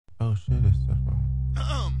Oh shit, it's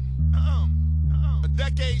A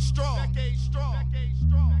decade strong.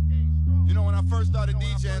 You know when I first started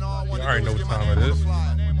DJing, all I wanted to do was get my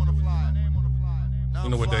name on the flyer. You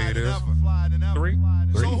know what day it is? 3?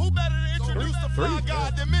 So who better to introduce the fly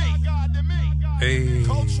god than me? Hey.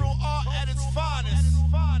 Cultural art at its finest.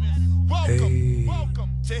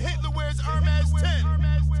 Welcome to Hitler Wears Hermes 10.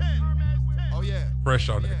 Oh yeah. Fresh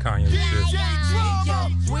out that Kanye shit.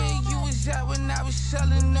 Where you was at when I was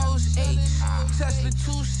selling those eights? Tesla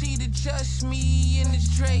 2-seater, just me and the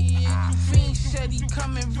Drake. Fiend said he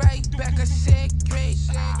coming right back. I said great.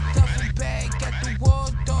 Duffel bag got the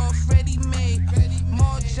Waldorf ready made.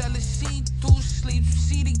 More jealousy through sleep.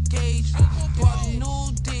 See the gauge. Bought a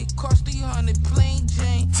new dick, cost 300 plain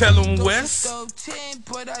Jane. Tell him Wes. 10,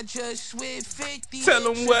 but I just with 50.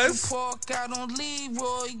 Tell him Wes. Pork out on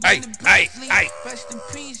Leroy. Ay. Rest in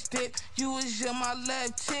peace, Dip. You was in my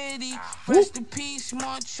left titty. Rest in peace,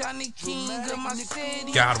 Montana King of my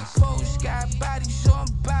city. Got him. Post got bodies on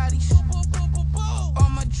bodies. All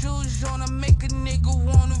my jewels on, I make a nigga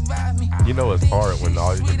wanna ride me. You know it's hard when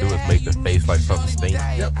all you can do is make the face like something stinks.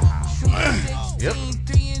 Yep.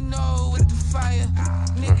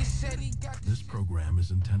 This program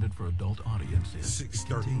is intended for adult audiences.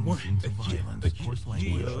 631. Scenes of violence, coarse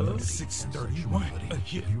language, nudity, 631.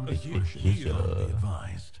 Viewer discretion shall be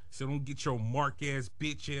advised. So don't get your mark ass,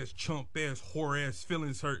 bitch ass, chump ass, whore ass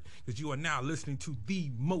feelings hurt, because you are now listening to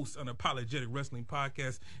the most unapologetic wrestling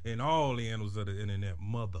podcast in all the annals of the internet,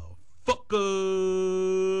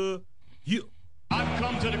 motherfucker. Yeah. I've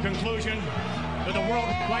come to the conclusion that the world,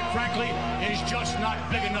 quite frankly, is just not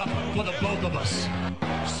big enough for the both of us.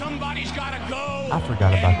 Somebody's got to go. I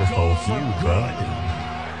forgot about this whole feud, bro.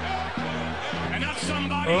 And that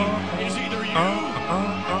somebody is either you or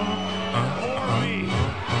me.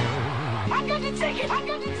 I got the ticket.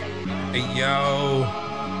 Hey yo,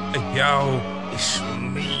 it's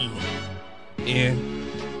me,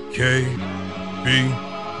 NKB.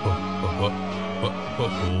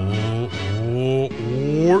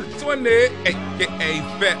 420, aka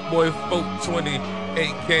Fat Boy 420,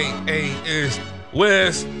 aka is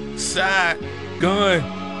West Side Gun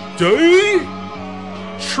Day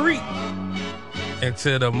Treat. And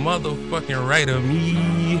to the motherfucking right of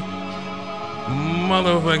me,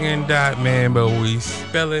 motherfucking Dot Man, but we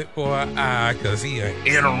spell it for an I, cause he ain't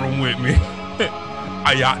in a room with me.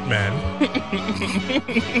 A yacht man.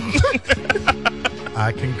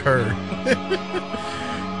 I concur.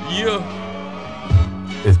 Yeah.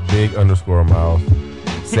 It's Big _ Miles.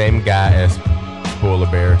 Same guy as Spoiler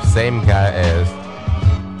Bear. Same guy as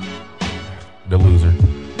the loser.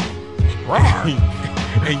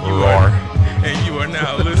 And you are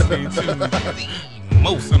now listening to the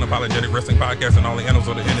most unapologetic wrestling podcast in all the annals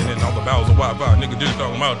of the internet and all the bowels of Wi-Fi. Nigga just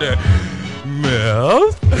talking about that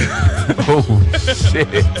mouth. Oh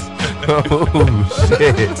shit. Oh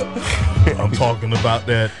shit. I'm talking about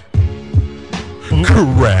that.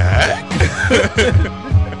 Crack.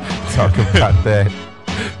 Talking about that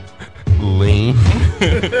lean.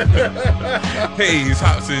 Haze,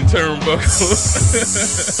 hops, and turnbuckles.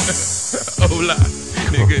 Hola,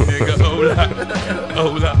 nigga,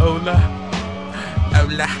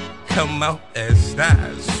 hola. Come out as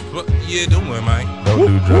nice. What you doing, man? Don't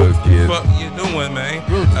do drugs, kids. What you doing, man?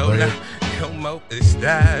 Hola, come out as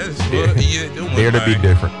nice. What you doing, Dare to be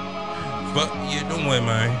different. What you doing,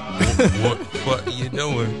 man? What you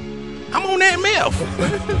doing? I'm on that mouth.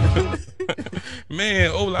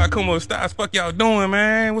 Man, hola, como estas? Fuck y'all doing,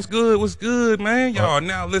 man? What's good, man? Y'all are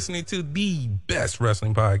now listening to the best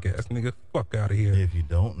wrestling podcast, nigga. Fuck out of here. If you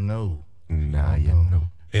don't know, nah, you know.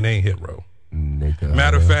 It ain't Hit Row. Nigga.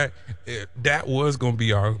 Matter of fact, that was gonna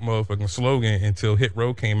be our motherfucking slogan until Hit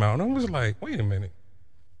Row came out. And I was like, wait a minute.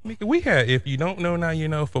 Nigga, we had If You Don't Know, Now You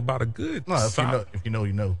Know for about a good if you know,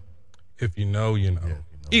 you know. If you know, you know. Yeah, if you know.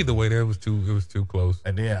 Either way, it was too close.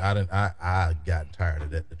 And then I got tired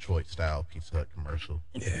of that Detroit style Pizza Hut commercial.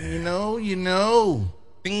 Yeah. You know.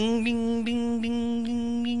 Ding ding ding ding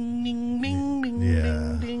ding ding ding ding ding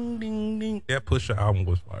Yeah. ding ding ding. That Pusha album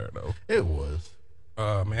was fire though. It was.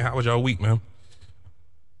 Man, how was y'all week, man?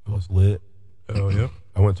 It was lit. Hell yeah.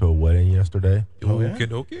 I went to a wedding yesterday.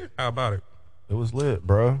 Okay. How about it? It was lit,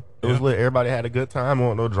 bro. It was lit. Everybody had a good time.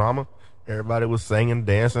 Wasn't no drama. Everybody was singing,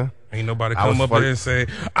 dancing. Ain't nobody come up there and say,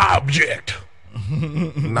 object.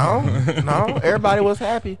 No. Everybody was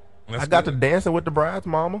happy. That's I got good. to dancing with the bride's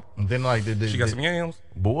mama. And then She got some yams.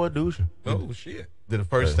 Boy, douche. Oh shit. Did the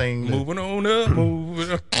first thing Moving on up,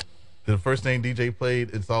 moving up. the first thing DJ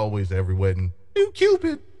played? It's always every wedding. You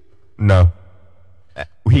Cupid. No.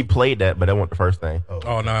 He played that, but that wasn't the first thing.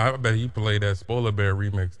 Oh no, I bet he played that Spoiler Bear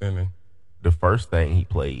remix, didn't he? the first thing he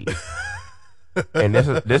played, and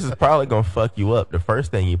this is probably gonna fuck you up. The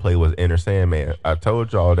first thing he played was Enter Sandman. I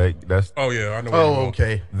told y'all that's Oh yeah, I know. Oh,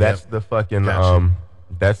 okay. that's the fucking Gotcha.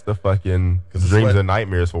 that's the fucking 'Cause it's dreams what- and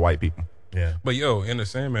nightmares for white people. Yeah. But yo, in the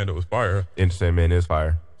Sandman, that was fire. Enter Sandman is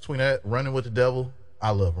fire. Between that, Running with the Devil,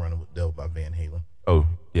 I love Running with the Devil by Van Halen. Oh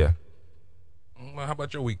yeah, Well, how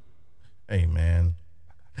about your week? Hey, man.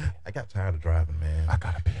 I got tired of driving, man. I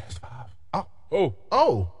got a PS5. Oh,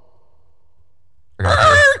 Oh,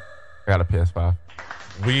 I got a PS5.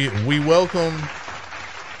 we welcome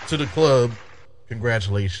to the club.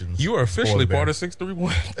 Congratulations. you are officially Spoiler Bear. part of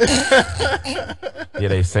 631. Yeah,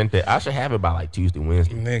 they sent it. I should have it by like Tuesday,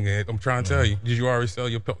 Wednesday. Nigga, I'm trying to tell you. Did you already sell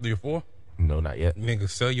your 4? No, not yet. Nigga,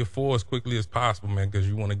 sell your 4 as quickly as possible, man, because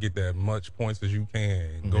you want to get that much points as you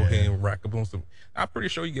can. Go ahead and rack up on some. I'm pretty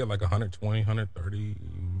sure you get like 120, 130.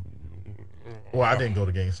 Well, I didn't go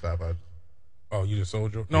to GameStop. Oh, you just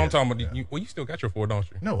sold your. No, I'm talking about. You still got your 4, don't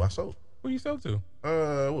you? No, I sold. What you sell to?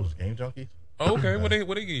 What was it, Game Junkies? Oh, okay. What they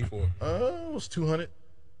give you for? It was 200.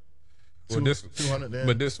 Well, this 200 then.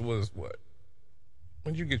 But this was what?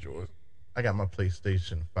 When did you get yours? I got my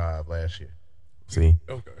PlayStation 5 last year. See,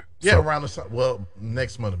 Okay. Yeah, So- around the well,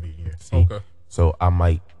 next month will be a year. see. Okay. So I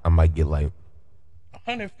might get like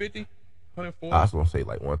 150, 140. I was gonna say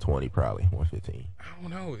like 120, probably 115. I don't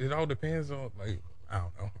know. It all depends on like I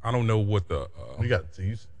don't know. I don't know what the. You got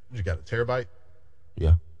you got a terabyte.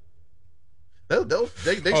 Yeah. They Oh.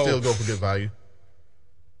 still go for good value.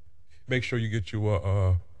 Make sure you get you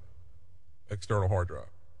a external hard drive.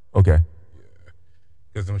 Okay.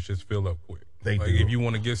 Because them shits fill up quick. They like do. if you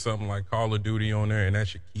want to get something like Call of Duty on there and that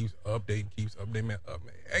shit keeps updating, man.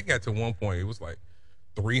 I got to one point, it was like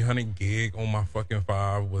 300 gig on my fucking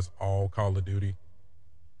 5 was all Call of Duty.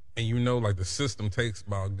 And you know, like the system takes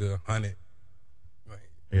about a good 100. Like,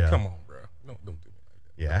 Yeah. come on, bro. Don't do me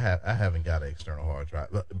like that. Yeah, I haven't got an external hard drive,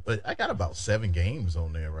 but I got about 7 games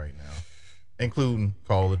on there right now, including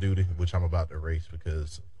Call of Duty, which I'm about to erase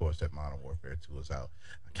because, of course, that Modern Warfare 2 is out.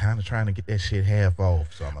 I'm kind of trying to get that shit half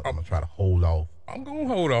off, so I'm gonna try to hold off. I'm gonna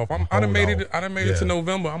hold off. I done Hold made off. it. I done made it to Yeah.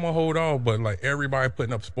 November. I'm gonna hold off. But like everybody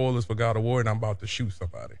putting up spoilers for God of War, and I'm about to shoot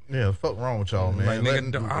somebody. Yeah, the fuck wrong with y'all, man? Like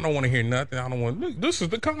Letting- nigga, I don't want to hear nothing. I don't want. Look, this is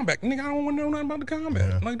the combat, nigga. I don't want to know nothing about the combat.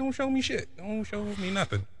 Yeah. Like, don't show me shit. Don't show me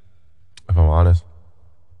nothing. If I'm honest,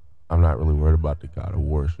 I'm not really worried about the God of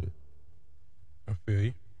War shit. I feel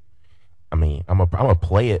you. I mean, I'm a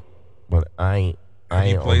play it, but I ain't. Have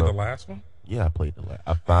you on played a- the last one? Yeah, I played the last.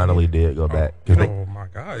 I finally did go back. 'Cause Oh my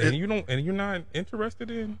god! And you don't. And you're not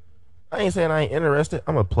interested in. I ain't saying I ain't interested.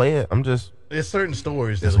 I'm gonna play it. I'm just. There's certain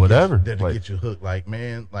stories It's that'll whatever. that'll Like- get you hooked. Like,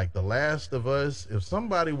 man, like The Last of Us. If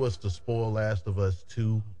somebody was to spoil Last of Us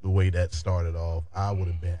 2 the way that started off, I would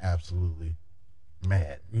have been absolutely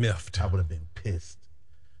mad. Miffed. I would have been pissed.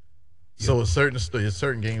 So it's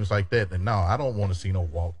certain games like that. And no, I don't want to see no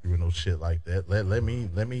walkthrough, no shit like that. Let me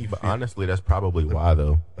But honestly, that's probably why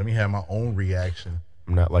though. let me have my own reaction.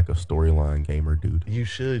 I'm not like a storyline gamer dude. You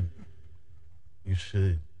should.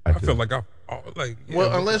 I feel like like. Yeah,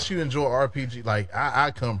 Well, unless you enjoy RPG, like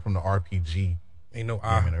I come from the RPG. ain't no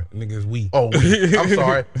Gamer. nigga is we. Oh, we. I'm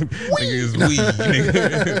sorry. Nigga is we.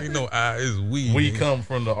 Nigga. Ain't no I is we. We nigga. come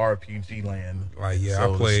from the RPG land. Like, yeah,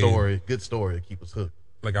 so I played. good story to keep us hooked.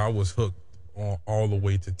 Like I was hooked on all the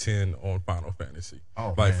way to 10 on Final Fantasy. Oh,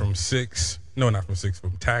 like man. from 6, no, not from 6,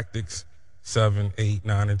 from Tactics, 7, 8,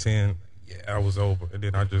 9, and 10. Yeah, I was over, and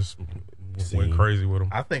then I just went crazy with them.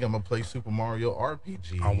 I think I'm gonna play Super Mario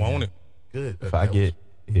RPG. I want it. Good. If I get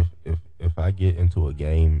if I get into a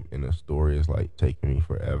game and the story is like taking me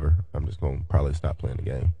forever, I'm just gonna probably stop playing the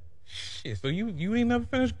game. Shit, so you ain't never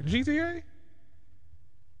finished GTA?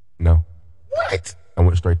 No, What? I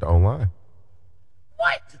went straight to online.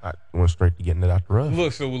 What? I went straight to getting it out the rough.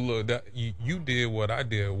 Look, that you did what I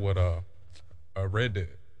did with Red Dead.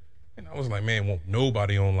 And I was like, man, won't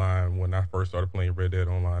nobody online when I first started playing Red Dead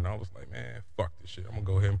Online. I was like, man, fuck this shit. I'm gonna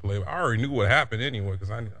go ahead and play it. I already knew what happened anyway, because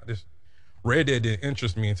I just Red Dead didn't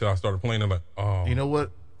interest me until I started playing it. Like, oh, You know what?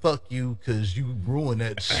 Fuck you, cause you ruined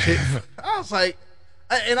that shit. I was like,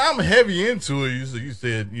 and I'm heavy into it. You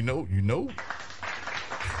said, you know.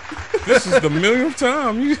 this is the millionth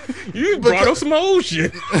time you brought up some old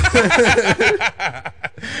shit.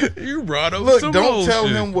 You brought up Look, some don't old tell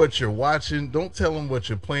shit. him what you're watching. Don't tell him what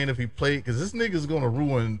you're playing if he played, because this nigga's gonna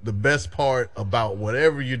ruin the best part about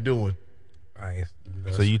whatever you're doing.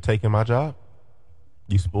 So you taking my job?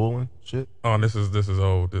 You spoiling shit? Oh, this is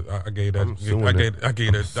old. I gave that. I'm suing I the- gave I'm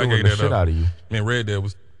that. I suing gave the that shit up. out of you. Man, Red Dead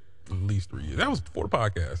was at least 3 years. That was before the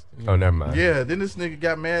podcast. Oh, never mind. Yeah, then this nigga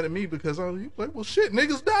got mad at me because I was like, well, shit,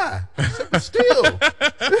 niggas die. I said, but still.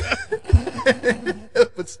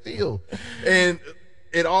 But still. And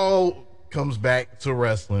it all comes back to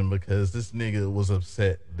wrestling because this nigga was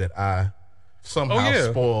upset that I somehow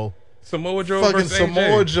spoiled Samoa Joe fucking versus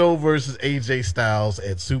Samoa AJ. Joe versus AJ Styles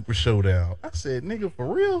at Super Showdown. I said, nigga, for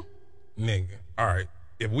real? Nigga. All right.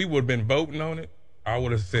 If we would have been voting on it, I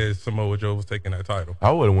would have said Samoa Joe was taking that title.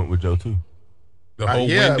 I would have went with Joe too. The whole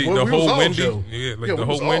yeah, Wendy, well, the we was whole all Wendy, Joe. yeah, like Yeah, the we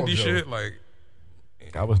was whole all Wendy Joe. shit. Like,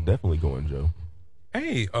 I was definitely going Joe.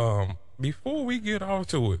 hey, before we get off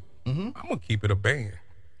to it, I'm gonna keep it a band.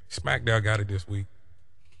 SmackDown got it this week.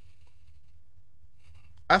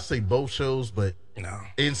 I say both shows, but No.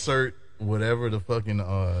 insert whatever the fucking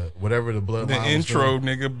whatever the bloodline The was intro,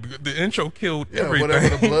 doing. nigga. The intro killed Yeah, everything. whatever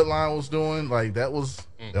the bloodline was doing, like that was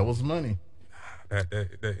money.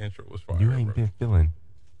 that intro was fire. You ain't bro. been feeling.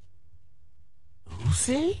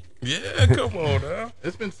 Lucy? Yeah, come on now.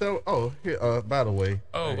 It's been so. Oh, here. By the way.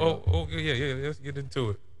 Oh, yeah. Let's get into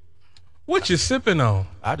it. What you sipping on?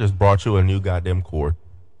 I just brought you a new goddamn cord.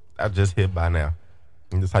 I just hit by now.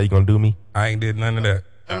 And this how you gonna do me? I ain't did none of that.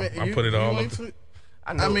 I you- put it you all ain't up. took-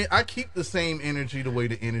 I know. I mean, I keep the same energy the way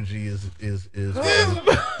the energy is.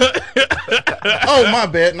 Oh, my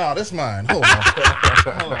bad. No, that's mine. Hold on.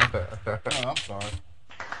 Hold on. No, I'm sorry.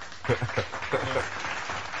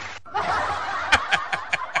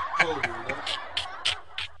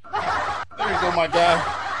 There you go, my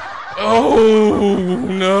guy. Oh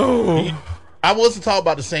no! I wasn't talking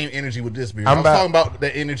about the same energy with this beer. I was talking about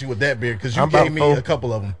the energy with that beer because you I'm about gave me four- a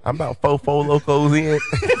couple of them. I'm about four locos in.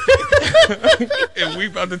 And we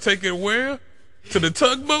about to take it where? To the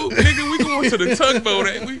tugboat, nigga. We going to the tugboat,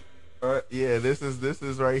 ain't we? Yeah, this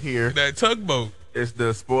is right here. That tugboat. It's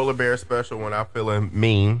the Spoiler Bear special when I'm feeling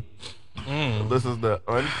mean. This is the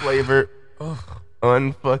unflavored,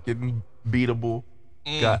 unfucking beatable,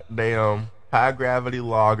 goddamn high gravity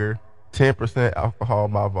lager, 10% alcohol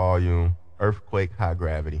by volume, Earthquake high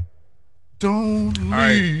gravity. Don't All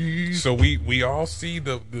right. So we all see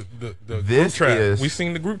the group This chat. is- We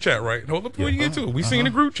seen the group chat, right? Hold up before you get to it. We seen the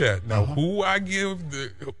group chat. Now, who I give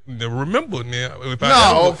the remember now? If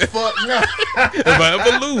No, fuck no. if I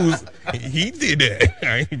ever lose, he did that.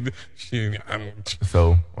 I ain't- shit,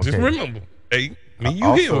 So just okay. remember, hey, me, you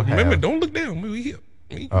also here? Remember, have- don't look down. Me here.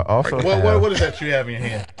 Me. Also Right there. have What is that you have in your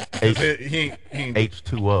hand? He ain't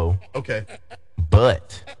H2O, okay.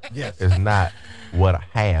 but Yes. it's not what I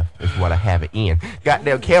have. It's what I have it in.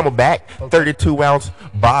 Goddamn Camelback, 32-ounce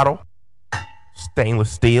bottle,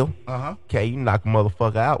 stainless steel. Okay, you knock a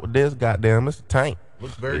motherfucker out with this. Goddamn, it's a tank.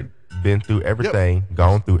 Looks very. Been through everything,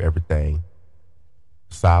 gone through everything.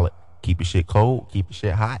 Solid. Keep your shit cold. Keep your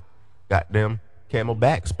shit hot. Goddamn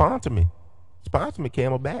Camelback, sponsor me. Sponsor me,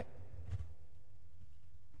 Camelback.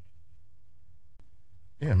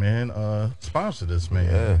 Yeah, man. Sponsor this,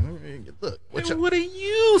 man. Look, What are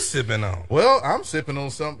you sipping on? well, I'm sipping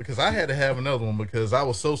on something because I had to have another one because I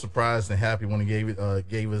was so surprised and happy when he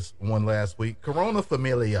gave us one last week. Corona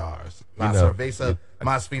Familiars, La You know, Cerveza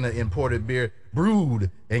Más Fina imported beer,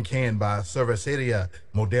 brewed and canned by Cervecería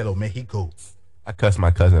Modelo Mexico. I cussed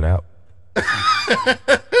my cousin out.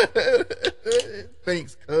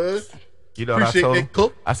 Thanks, cuz. You know what I Appreciate told it, him?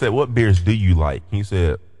 Cook. I said, what beers do you like? He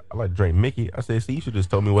said, I like to drink Mickey. I said, see, you should just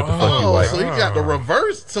told me what the fuck you Oh, like. so he got the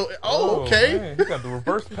reverse. So, okay. Man, he got the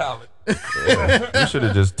reverse palette. You should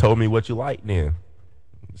have just told me what you like then.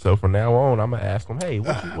 So from now on, I'm gonna ask him, hey,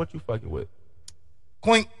 what you fucking with?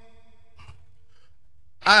 Clink.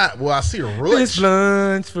 I see a This rutch.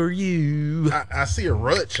 lunch for you. I see a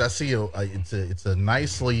rutch. I see it's a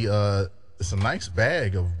nicely it's a nice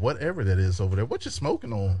bag of whatever that is over there. What you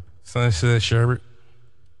smoking on? Sunset sherbet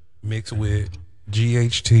mixed with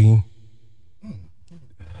GHT,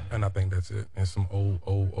 and I think that's it. And some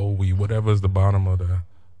old weed, whatever's the bottom of the,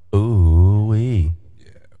 Ooh wee.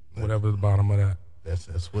 whatever's the bottom of that.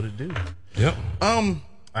 That's what it do. Yep.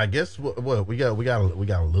 I guess what we got a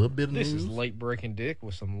little bit of This news. is late breaking Dick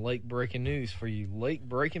with some late breaking news for you late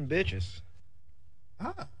breaking bitches.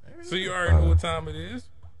 So you already know what time it is.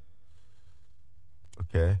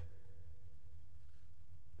 Okay.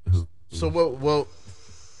 So well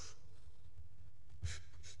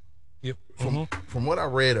Yep. from what I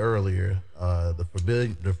read earlier, the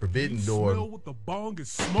forbidden door. Smell what the bong is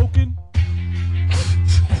smoking?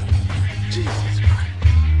 Jesus Christ.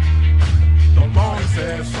 The bong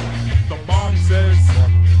says, the bong says,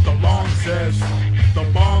 the bong says, the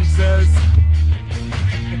bong says.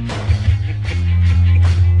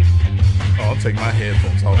 Oh, I'll take my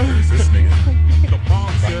headphones off. This nigga. The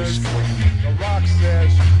bong says, the rock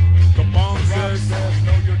says, the bong says,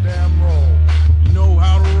 know your damn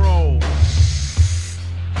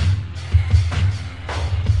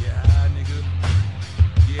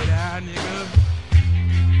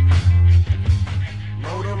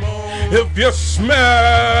if you smell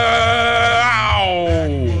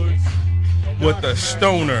what the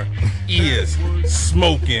stoner is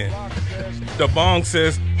smoking. The bong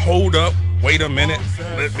says, hold up, wait a minute,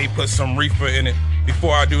 let me put some reefer in it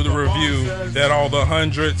before I do the review that all the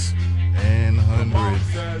hundreds and hundreds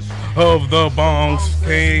of the bongs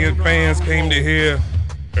fans came to hear.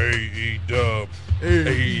 AEW,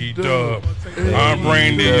 AEW, I'm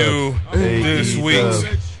bringing to you this week's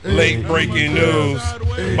late breaking news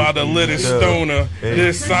by the littest stoner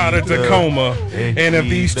this side of Tacoma. And if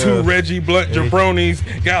these two Reggie Blunt jabronis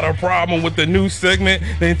got a problem with the new segment,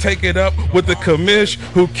 then take it up with the commish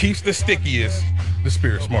who keeps the stickiest, the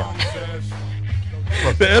Spirit Smart.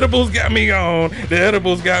 The edibles got me on. The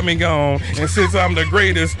edibles got me gone. And since I'm the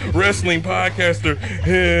greatest wrestling podcaster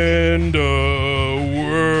in the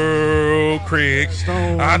world, Craig,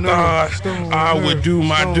 I thought I would do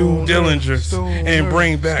my due diligence and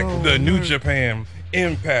bring back the New Japan,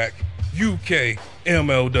 Impact, UK,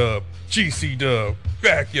 ML Dub, GC Dub,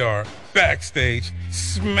 Backyard, Backstage,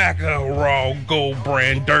 Smack a Raw Gold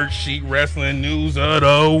Brand Dirt Sheet Wrestling News of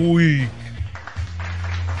the Week.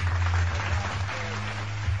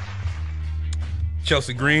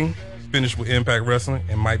 Chelsea Green finished with Impact Wrestling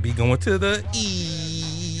and might be going to the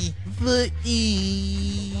E. The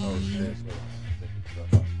E.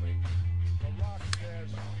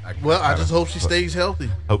 Well, I just hope she stays healthy.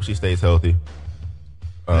 Hope she stays healthy.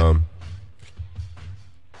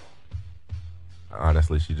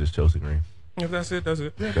 Honestly, she just Chelsea Green. If that's it, that's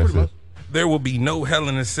it. Yeah, That's pretty much. it. There will be no Hell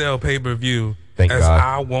in a Cell pay-per-view, Thank as God.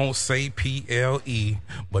 I won't say PLE,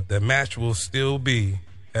 but the match will still be,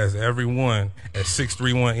 as everyone at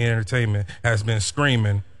 631 Entertainment has been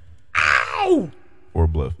screaming, ow, Or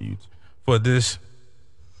blood feuds. for this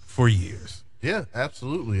for years. Yeah,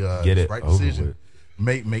 absolutely. Get it's it right over decision. with.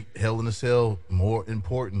 Make Hell in a Cell more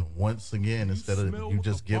important once again, instead of you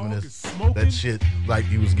just giving us that shit like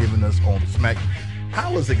you was giving us on Smack.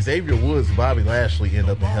 How does Xavier Woods and Bobby Lashley end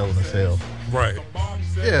up in Hell in a Cell? Right.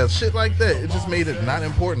 Yeah, shit like that. It just made it not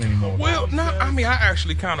important anymore. Well, no, I mean, I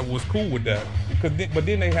actually kind of was cool with that. But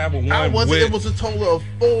then they have a one It was a total of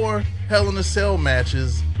 4 Hell in a Cell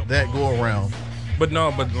matches that go around. But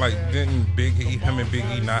like, didn't Big E, him and Big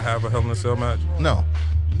E not have a Hell in a Cell match? No.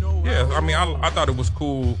 Yeah, I mean, I thought it was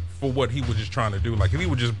cool for what he was just trying to do. Like, if he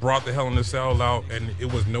would just brought the Hell in a Cell out and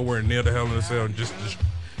it was nowhere near the Hell in a Cell, and just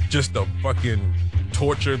a fucking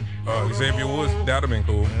tortured Xavier Woods, that'd have been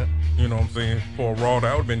cool. Yeah. You know what I'm saying? For a Raw,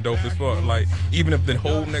 that would have been dope as fuck. Like, even if the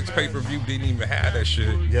whole next pay-per-view didn't even have that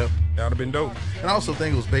shit, Yep. that would have been dope. And I also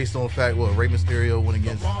think it was based on the fact, Rey Mysterio went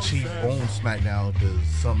against Chief on SmackDown because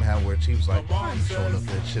somehow where Chief was like, he's showing up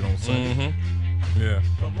that shit on Sunday. Yeah.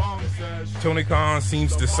 Tony Khan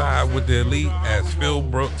seems to side with the Elite as Phil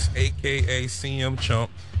Brooks, a.k.a. CM Chump,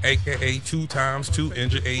 a.k.a. 2x2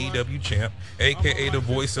 injured AEW champ, a.k.a. the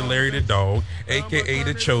voice of Larry the Dog, a.k.a.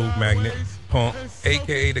 the Chode Magnet, Punk,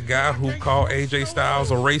 a.k.a. the guy who called AJ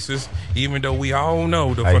Styles a racist, even though we all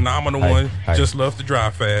know the phenomenal one just loves to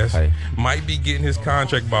drive fast, might be getting his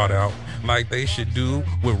contract bought out like they should do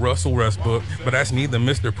with Russell Westbrook, but that's neither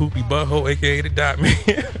Mr. Poopy Butthole, a.k.a. the Dot Man,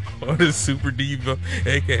 or the Super Diva,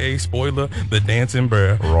 a.k.a. Spoiler, the Dancing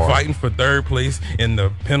Bear, fighting for third place in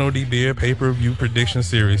the Penalty Beer pay-per-view prediction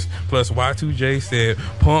series. Plus, Y2J said,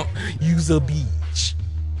 Punk, you's a bitch.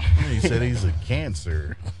 He said he's a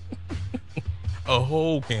cancer. A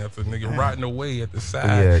whole cancer, nigga, rotting away at the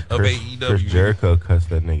side of AEW. Chris Jericho cussed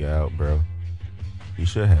that nigga out, bro. He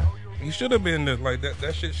should have. He should have been like that.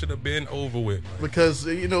 That shit should have been over with. Because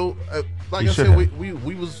like He I said, should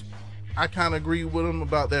we was. I kind of agree with him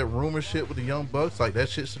about that rumor shit with the Young Bucks. Like that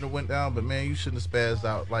shit should have went down. But man, you shouldn't have spazzed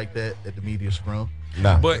out like that at the media scrum.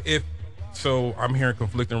 Nah. But so I'm hearing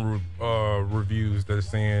conflicting reviews that are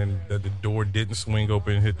saying that the door didn't swing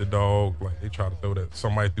open and hit the dog. Like they try to throw that,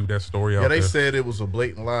 somebody threw that story out. Yeah, they there. said it was a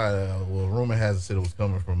blatant lie. Well, rumor has it said it was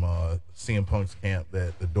coming from CM Punk's camp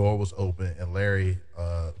that the door was open and Larry's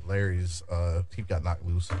teeth got knocked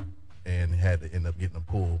loose and had to end up getting a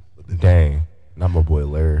pull. Dang, not my boy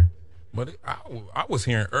Larry. But I was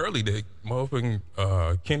hearing early that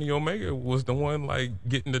motherfucking Kenny Omega was the one like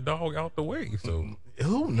getting the dog out the way. So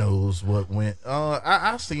who knows what went?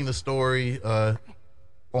 I seen a story on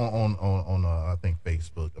I think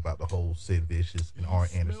Facebook about the whole Sid Vicious and Arn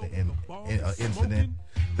Anderson incident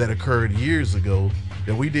that occurred years ago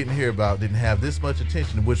that we didn't hear about, didn't have this much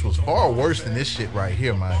attention, which was far worse than this shit right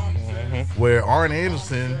here, mind you. Where Arn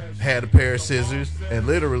Anderson had a pair of scissors and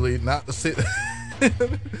literally not the sit.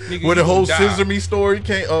 Where the whole Scissor Me story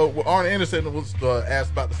came, Arn Anderson was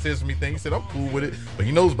asked about the Scissor Me thing. He said, I'm cool with it, but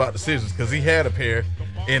he knows about the scissors because he had a pair,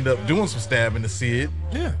 end up doing some stabbing to Sid.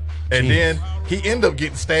 Yeah. And then he ended up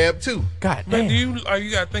getting stabbed too. God Man, damn.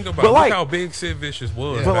 you got to think about But, look like- how big Sid Vicious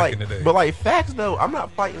was but back like, in the day. but like facts though, I'm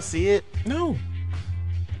not fighting Sid. No.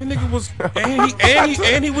 That nigga was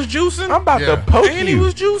and he was juicing. I'm about Yeah. to poke and you. he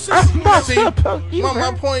was juicing. I'm about See, to poke you. my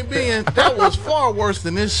man. point being, that was far worse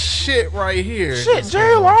than this shit right here. Shit,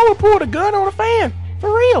 Jerry Lawler pulled a gun on a fan.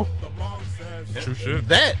 For real. True shit.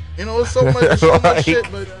 That, it's so much Like- shit,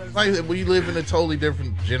 but like we live in a totally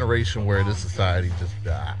different generation where this society just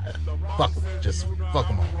fuck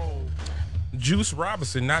them all. Juice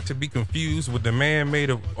Robinson, not to be confused with the man made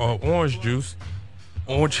of orange juice,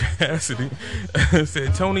 Orange Cassidy,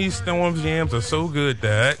 said Tony Storm's yams are so good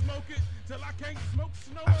that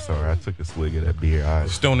I'm sorry, I took a swig of that beer.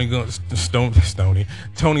 Tony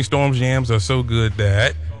Storm's yams are so good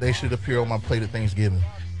that They should appear on my plate at Thanksgiving.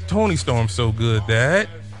 Tony Storm's so good that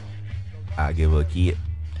I give a kid.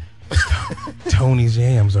 Tony's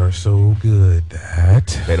yams are so good that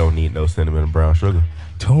They don't need no cinnamon and brown sugar.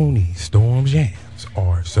 Tony Storm's yams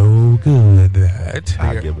are so good that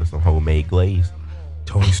I give it some homemade glaze.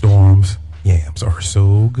 Tony Storm's yams are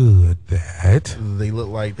so good that They look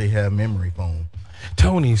like they have memory foam.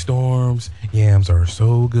 Tony Storm's yams are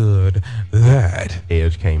so good that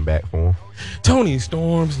Edge came back for him. Tony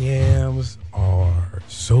Storm's yams are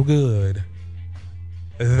so good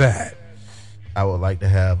that I would like to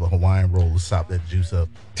have a Hawaiian roll to sop that juice up.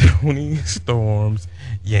 Tony Storm's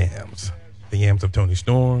yams, the yams of Tony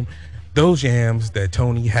Storm, those yams that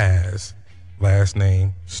Tony has, last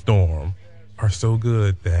name Storm, are so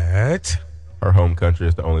good that Her home country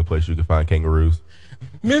is the only place you can find kangaroos.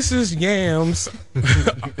 Mrs. Yams,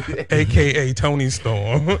 aka Tony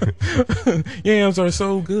Storm, yams are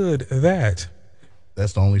so good that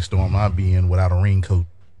That's the only storm I'd be in without a raincoat.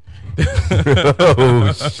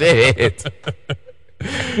 Oh shit!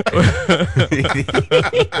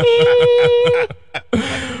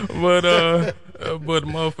 But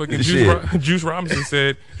motherfucking Shit. Juice Robinson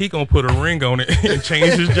said he gonna put a ring on it and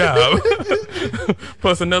change his job.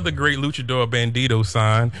 Plus another great luchador Bandito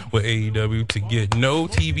signed with AEW to get no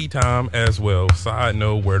TV time as well. Side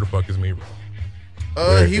note, where the fuck is Miro?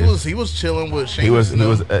 He was chilling with Sheamus. He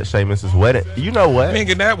was at Sheamus's wedding. You know what?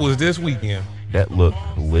 Nigga, that was this weekend. That looked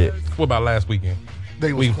lit. What about last weekend?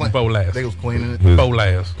 They was Before last. They was cleaning it, Before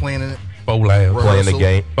last. cleaning it. Before last. Playing the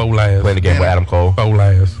game. Before last. Playing the game with Adam Cole. Before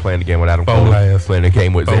last. Playing the game with Adam Bo Cole. last. Playing the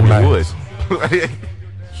game with Bo Xavier last. Woods.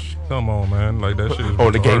 Come on, man. Like that shit is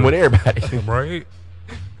On the game with everybody. right?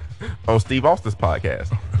 On Steve Austin's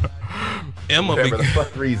podcast. Emma Whatever the became,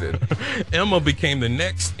 fuck reason. Emma became the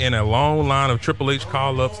next in a long line of Triple H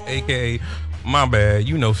call-ups, aka my bad,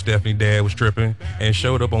 you know Stephanie dad was tripping and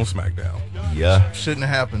showed up on SmackDown. Yeah. Shouldn't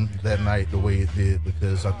have happened that night the way it did,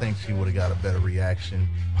 because I think she would have got a better reaction,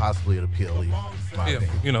 possibly at a PLE. My Yeah,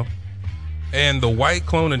 opinion. you know. And the white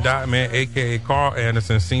clone of Dot Man, aka Carl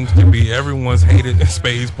Anderson, seems to be everyone's hated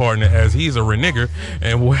Spades partner, as he's a renegger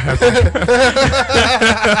and will have to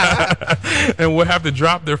and will have to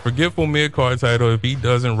drop their forgetful mid-card title if he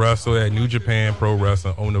doesn't wrestle at New Japan Pro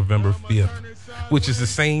Wrestling on November 5th, which is the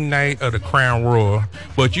same night of the Crown Royal.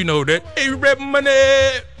 But you know that A-Rap money.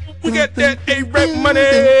 We got that A-Rap money.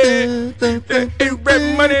 That A-Rap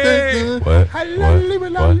money What?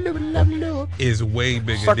 is way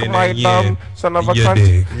bigger Suck than my that dumb yen. son of a You cunt.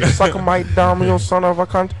 dig? You suck my dumb, you son of a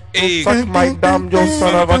cunt. Hey. You suck my dumb, you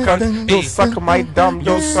son of a cunt. You Hey. suck my dumb,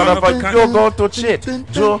 you son of a cunt. You go to shit.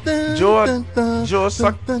 Joe,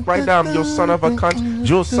 suck my damn, you son of a cunt.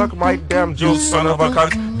 Joe, suck my damn, you son of a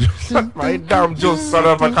cunt. Joe, suck my damn, you son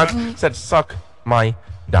of a cunt. Said suck my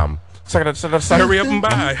damn. Suck it, suck it, suck it. Hurry up and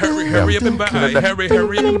buy. Hurry up and buy. Hurry up and buy.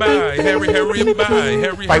 Hurry up and buy. Hurry up and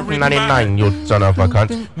buy. $5.99, you son of a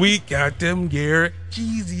cunt. We got them Garrett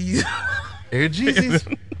Jeezys. Air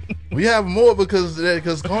Jeezys. We have more because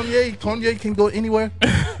Kanye can go anywhere.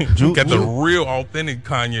 Ju Got the real authentic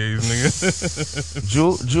Kanye's,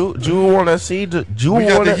 nigga. Ju wanna see the Ju We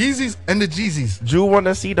got wanna the Yeezys and the Jeezys. Ju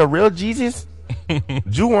wanna see the real Jesus?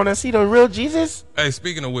 Ju wanna see the real Jesus? Hey,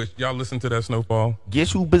 speaking of which, y'all listen to that Snowfall?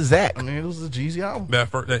 Get you Bazak. I mean, it was a Jeezy album.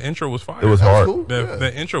 That intro was fire. It was That was hard. cool.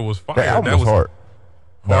 That intro was fire. That album was hard.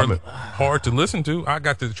 Hard to listen to. I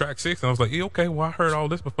got to the track 6 and I was like, yeah, okay, well, I heard all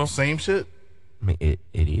this before. Same shit. I mean, it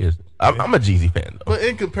is. I'm a Jeezy fan though. But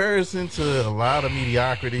in comparison to a lot of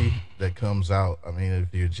mediocrity that comes out, I mean, if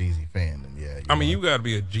you're a Jeezy fan, then yeah. I mean, you got to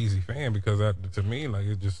be a Jeezy fan because to me, like,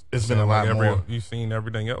 it's been a sound lot like more. You've seen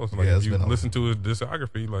everything else. Like, Yeah, if it's you been a listen to his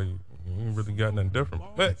discography, like, you ain't really got nothing different.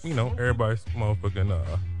 But, you know, everybody's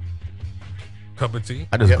motherfucking cup of tea.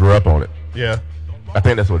 I just grew up on it. Yeah. I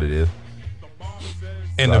think that's what it is.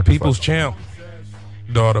 And No, the just people's like- champ,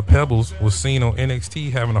 daughter Pebbles was seen on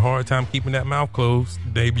NXT having a hard time keeping that mouth closed,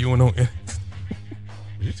 debuting on NXT.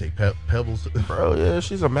 Did you say Pebbles? Bro, yeah,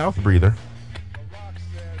 she's a mouth breather.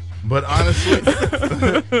 But honestly,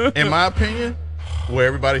 in my opinion, where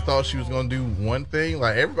everybody thought she was going to do one thing,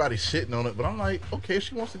 like everybody's shitting on it, but I'm like, okay, if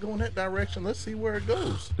she wants to go in that direction, let's see where it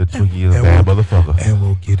goes. The Twiggy is a bad motherfucker. And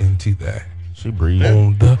we'll get into that. She breathes.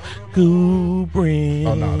 On the Gold Brand.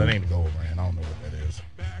 Oh, no, that ain't the Gold Brand. I don't know what that is.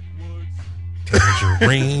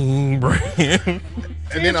 Tangerine Brand.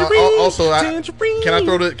 And then also, can I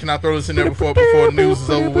throw this in there before the news is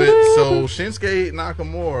over with? So Shinsuke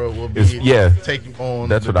Nakamura will be taking on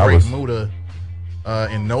the Great Muta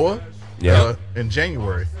in Noah in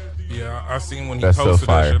January. Yeah, I seen when he That's posted so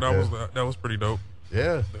fire. that shit. That was pretty dope.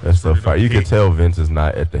 Yeah, that's so fire. You can tell Vince is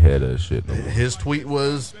not at the head of the shit. No more. His tweet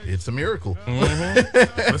was, "It's a miracle."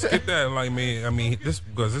 Mm-hmm. Let's get that. Like, man, this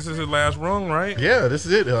is his last run, right? Yeah, this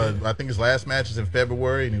is it. I think his last match is in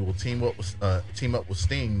February, and he will team up with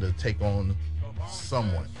Sting to take on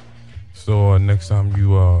someone. So next time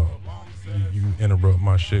you interrupt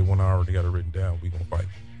my shit when I already got it written down, we gonna fight.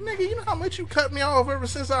 Nigga, you know how much you cut me off ever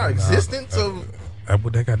since our existence of.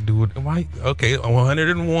 What that got to do with why? Okay,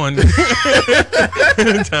 101. Time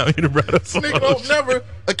you to brought us. Nigga don't never.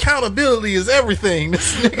 Accountability is everything.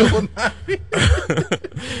 This nigga will not be.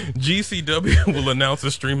 GCW will announce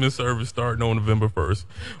a streaming service starting on November 1st,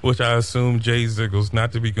 which I assume Jay Ziggles,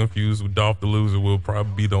 not to be confused with Dolph the Loser, will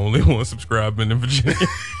probably be the only one subscribing in Virginia.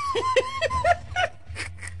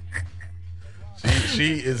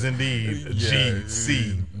 She is indeed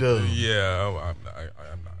GCW. Yeah,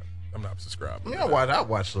 I'm not subscribing. Yeah, I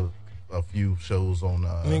watched a few shows on.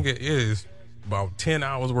 Nigga, it is about 10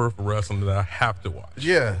 hours worth of wrestling that I have to watch.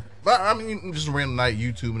 Yeah, but I mean, just random night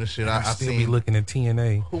YouTube and shit. I still be looking at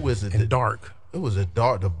TNA. Who is it? And Dark. It was the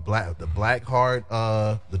Black Heart,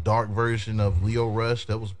 the dark version of Leo Rush.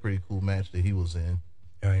 That was a pretty cool match that he was in.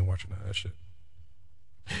 I ain't watching that shit.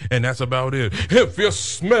 And that's about it. If you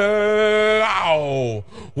smell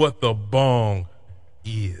what the bong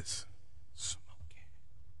is smoking.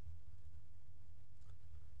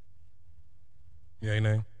 Yeah, you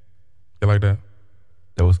know? You like that?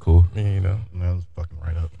 That was cool. Yeah, you know. That was fucking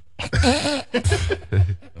right up.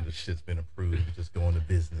 This shit's been approved. You just go into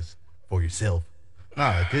business for yourself.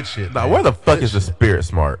 Nah, good shit. Nah, man. where the fuck is the Spirit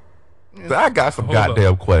Smart? I got some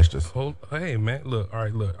goddamn questions. Hey man, look, all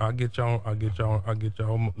right, look. I'll get y'all a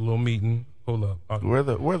little meeting. Hold up. Where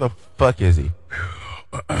the fuck is he?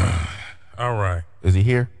 All right. Is he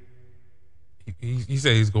here? He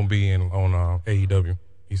said he's gonna be on AEW.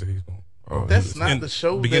 He said he's gonna. Oh, that's not the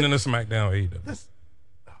show. Beginning of SmackDown AEW.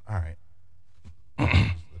 All right. Let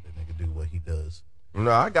that nigga do what he does.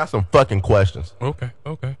 No, I got some fucking questions. Okay.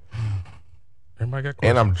 Everybody got questions.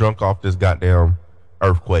 And I'm drunk off this goddamn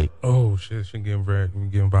earthquake. Oh shit! She getting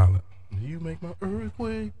violent. You make my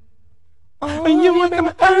earthquake. Oh, you make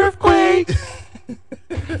my earthquake.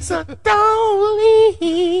 So don't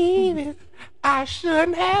leave it. I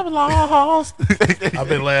shouldn't have lost. I've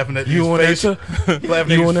been laughing at these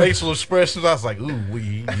facial expressions. I was like, ooh,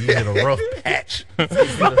 you hit a rough patch.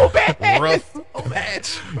 Rough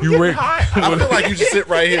patch. I feel like you should sit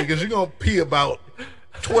right here because you're going to pee about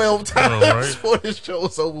 12 times before this show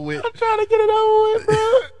is over with. I'm trying to get it over with,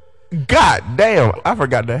 bro. God damn, I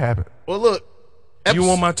forgot that happened. Well, look. You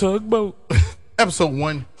on my tugboat? Episode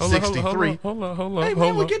 163. Hold on. Hey,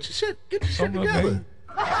 man, well, get your shit together.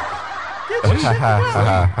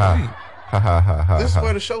 This is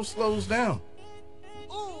where the show slows down.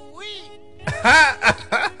 Ooh-wee.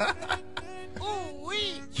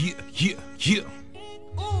 Ooh-wee. Yeah.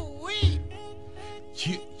 Ooh-wee.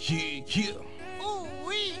 Yeah.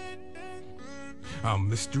 Ooh-wee. I'm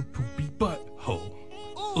Mr. Poopy Butthole.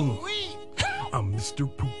 Ooh-wee. I'm Mr.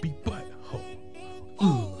 Poopy Butthole.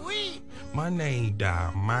 Ooh-wee. My name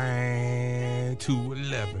died, man,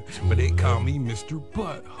 211, but they call me Mr.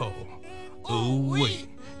 Butthole. Ooh, wait,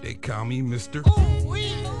 they call me Mr.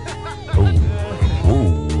 Ooh-wee.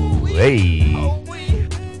 Ooh, hey. Ooh-wee.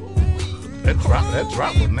 That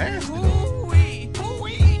drop was nasty, though. Ooh-wee.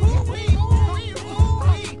 Ooh-wee. Ooh-wee.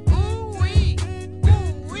 Ooh-wee. Ooh-wee.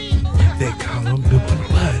 Ooh-wee. They call him the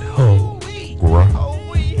Butthole.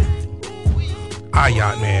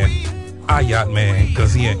 Ayat man,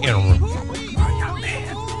 cause he an interim.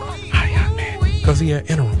 Ayat man, cause he an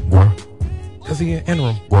interim. Cause he an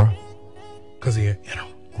interim. Cause he an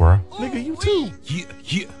interim. Nigga, you too.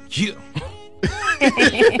 Yeah.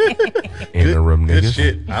 Interim good niggas.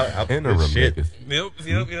 Shit. Interim shit. niggas.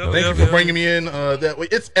 Yep. Thank you for bringing me in.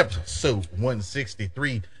 It's episode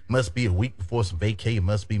 163. Must be a week before some vacay. It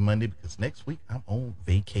must be Monday because next week I'm on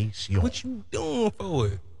vacation. What you doing for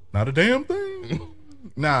it? Not a damn thing.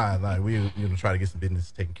 Nah, we gonna try to get some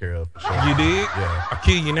business taken care of. For sure. You did? Yeah. I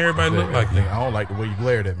kid you, and everybody look like you. I don't like the way you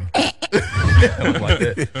glared at me. I don't like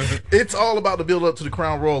that. It's all about the build up to the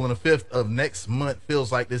Crown Royal, and the 5th of next month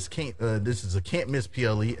feels like this is a can't miss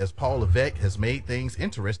PLE, as Paul Levesque has made things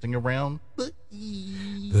interesting around the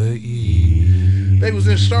E. They was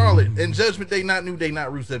in Charlotte, and Judgment Day, not New Day, not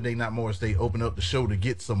Rusev Day, not Morris Day, opened up the show to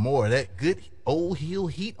get some more of that good old heel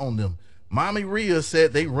heat on them. Mommy Rhea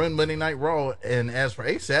said they run Monday Night Raw, and as for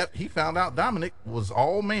ASAP, he found out Dominic was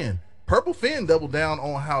all man. Purple Finn doubled down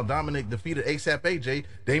on how Dominic defeated ASAP AJ.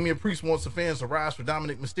 Damian Priest wants the fans to rise for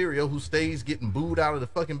Dominic Mysterio, who stays getting booed out of the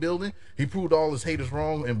fucking building. He proved all his haters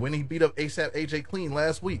wrong, and when he beat up ASAP AJ clean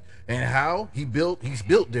last week, and how he's built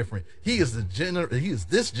different. He is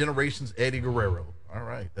this generation's Eddie Guerrero. All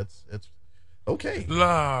right, that's okay.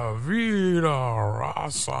 La vida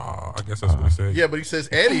raza. I guess that's what he said. Yeah, but he says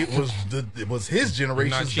Eddie was his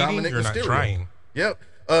generation's Dominic You're Mysterio. not trying. Yep.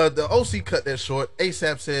 The OC cut that short.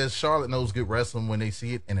 ASAP says Charlotte knows good wrestling when they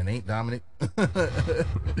see it, and it ain't Dominic.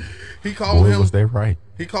 He called him. Was they right?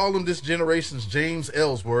 He called him this generation's James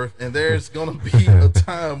Ellsworth, and there's gonna be a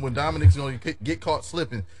time when Dominic's gonna get caught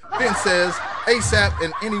slipping. Finn says ASAP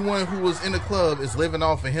and anyone who was in the club is living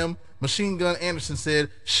off of him. Machine Gun Anderson said,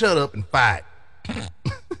 "Shut up and fight."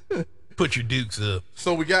 Put your dukes up.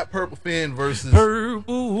 So we got Purple Finn versus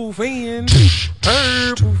Purple Finn.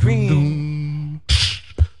 Purple Finn.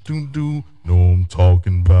 Doom doom. No, I'm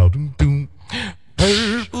talking about doom doom.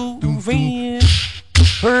 Purple Finn.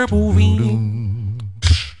 Purple Finn.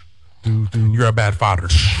 You're a bad father.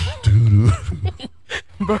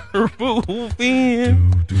 Purple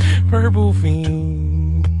Finn. Purple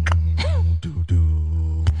Finn.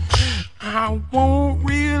 I want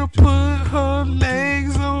Rhea to put her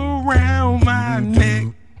legs around my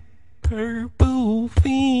neck. Purple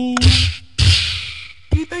Finn.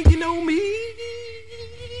 You think you know me?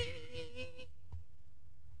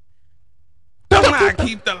 Don't I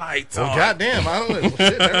keep the lights on? Oh, goddamn, I don't know.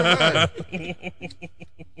 Shit, never mind.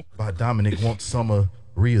 By Dominic wants some of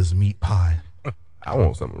Rhea's meat pie. I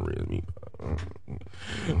want some of Rhea's meat pie.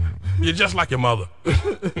 You're just like your mother.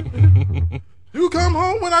 You come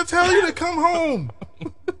home when I tell you to come home.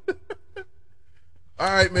 All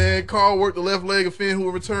right, man. Carl worked the left leg of Finn, who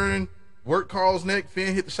was returning. Worked Carl's neck.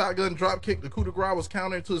 Finn hit the shotgun drop kick. The coup de grace was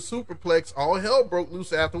countered into a superplex. All hell broke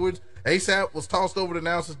loose afterwards. ASAP was tossed over the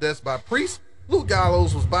announcer's desk by Priest. Luke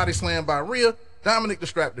Gallows was body slammed by Rhea. Dominic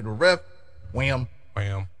distracted the ref. Wham.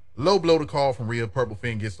 Bam. Low blow to call from Rhea. Purple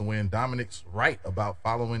Finn gets the win. Dominic's right about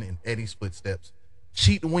following in Eddie's footsteps.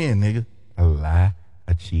 Cheat to win, nigga. I lie,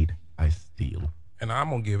 I cheat, I steal. And I'm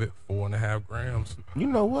going to give it 4.5 grams. You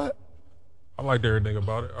know what? I liked everything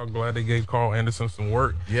about it. I'm glad they gave Carl Anderson some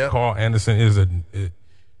work. Yeah. Carl Anderson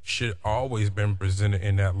should always been presented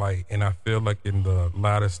in that light. And I feel like in the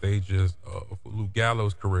latter stages of Luke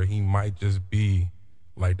Gallows' career, he might just be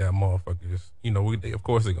like that motherfucker. You know, of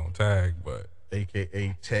course they're going to tag, but.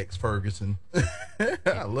 AKA Tex Ferguson.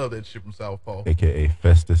 I love that shit from Southpaw. AKA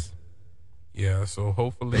Festus. Yeah, so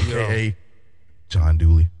hopefully. AKA John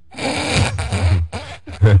Dooley.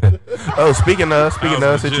 Oh, speaking of,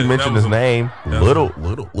 since you mentioned his name, little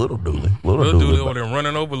Dooley. Little Dooley over there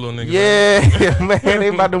running over little niggas. Yeah, man, they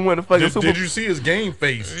about to win the fucking Super Bowl. Did you see his game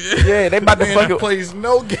face? Yeah, they about to fucking plays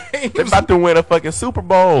no games. They about to win a fucking Super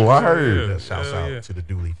Bowl. I heard. Yeah. Shouts out to the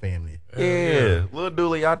Dooley family. Yeah, little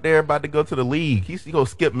Dooley out there about to go to the league. He's gonna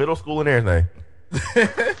skip middle school and everything.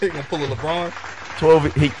 He gonna pull a LeBron.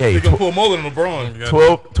 12. He gonna pull more than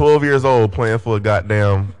LeBron. 12 years old playing for a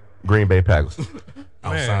goddamn Green Bay Packers.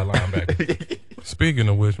 Outside linebacker. Speaking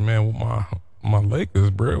of which, man, my Lakers,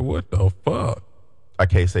 bro, what the fuck? I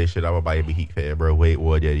can't say shit. I'm about to be Heat fan, bro. Wait,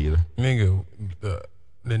 what yet either? Nigga,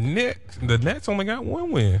 the Nets only got one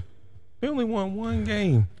win. They only won one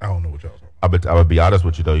game. I don't know what y'all talking about. I'm gonna be honest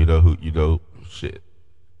with you though. Shit.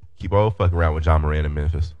 Keep on fucking around with John Moran in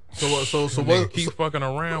Memphis. So what? Keep fucking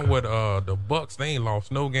around with the Bucks. They ain't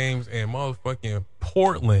lost no games, and motherfucking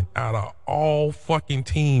Portland out of all fucking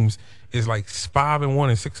teams is like 5-1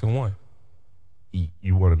 and 6-1.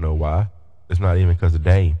 You want to know why? It's not even because of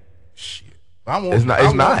Dame. Shit. It's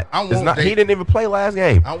not. He didn't even play last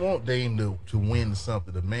game. I want Dame to win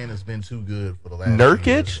something. The man has been too good for the last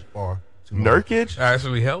Nurkic. Nurkic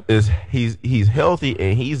actually helped. He's healthy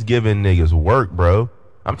and he's giving niggas work, bro.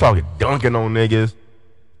 I'm talking dunking on niggas.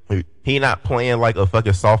 He not playing like a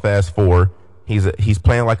fucking soft ass 4. He's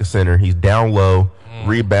playing like a center. He's down low,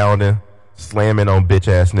 rebounding, slamming on bitch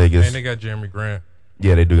ass niggas. And they got Jeremy Grant.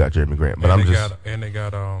 Yeah, they do got Jeremy Grant, but I'm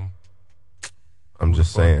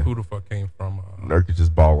just saying. Who the fuck came from? Nurkic is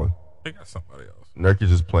balling. They got somebody else.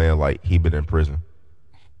 Nurkic is playing like he been in prison.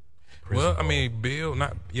 Well, I mean, Bill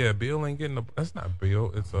ain't getting the. That's not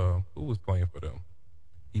Bill. It's who was playing for them?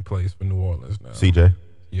 He plays for New Orleans now. CJ.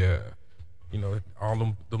 Yeah, you know, all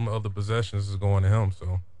them other possessions is going to him.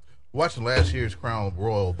 So, watching last year's Crown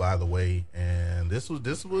Royal, by the way, and this was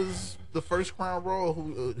the first Crown Royal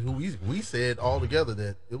who we said all together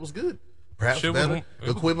that it was good, perhaps better,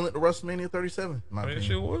 equivalent to WrestleMania 37. That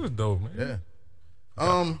shit was dope, man.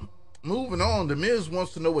 Yeah. Moving on, The Miz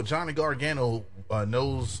wants to know what Johnny Gargano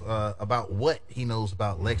knows about what he knows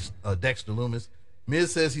about Dexter Lumis.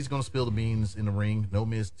 Miz says he's going to spill the beans in the ring. No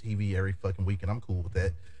Miz TV every fucking week, and I'm cool with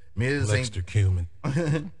that. Dexter Cumin.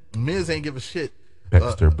 Miz ain't give a shit.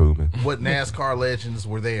 Dexter Boomin. What NASCAR legends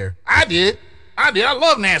were there? I did. I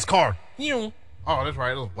love NASCAR. Oh, that's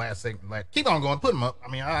right. That was last segment. Keep on going. Put him up. I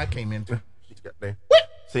mean, I came into. What?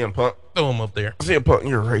 CM Punk. Throw him up there. CM Punk,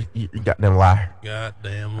 you goddamn liar.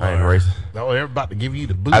 Goddamn liar. I ain't racist. Oh, they're about to give you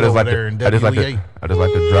the boot over there in WEA. I just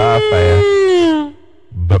like to drive fast,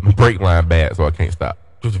 but my brake line bad, so I can't stop.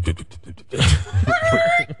 What's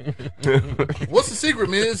the secret,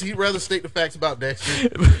 Miz? He'd rather state the facts about Dexter.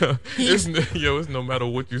 It's no matter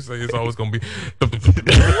what you say, it's always gonna be.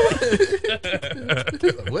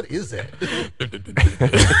 What is that?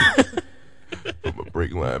 But my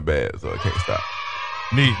brake line bad, so I can't stop.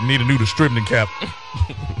 Need a new distributing cap.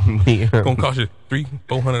 Gonna cost you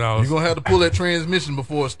 $300-$400. You're gonna have to pull that transmission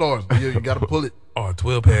before it starts. But you gotta pull it. Oh,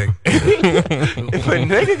 12-pack. But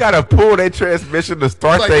nigga gotta pull that transmission to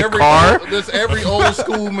start their car. That's every old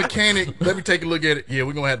school mechanic. Let me take a look at it. Yeah,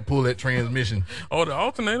 we're gonna have to pull that transmission. Oh, the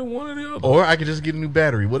alternator, one or the other. Or I could just get a new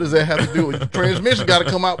battery. What does that have to do with the transmission? Got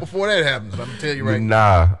to come out before that happens. I'm gonna tell you right.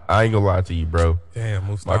 Nah, I ain't gonna lie to you, bro.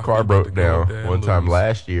 Damn, my car broke down one time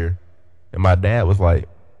last year, and my dad was like,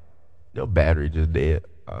 "Your battery just dead."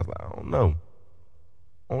 I was like, I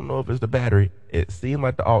don't know if it's the battery. It seemed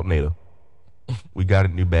like the alternator. We got a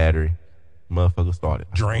new battery. Motherfucker started.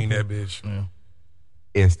 Drain that bitch. Yeah.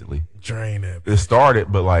 Instantly. Drain that bitch. It started,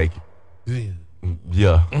 but like, yeah.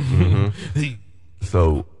 Mm-hmm.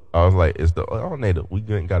 So I was like, it's the alternator. We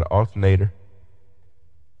got an alternator.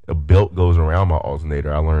 A belt goes around my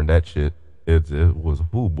alternator. I learned that shit. It was a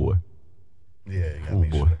fool boy. Yeah, you gotta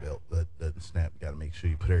make sure the belt doesn't snap. You gotta make sure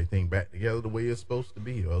you put everything back together the way it's supposed to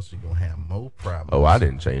be, or else you're gonna have more problems. Oh, I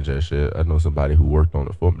didn't change that shit. I know somebody who worked on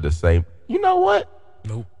it for me. The same. You know what?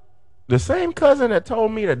 Nope. The same cousin that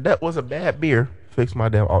told me that was a bad beer fixed my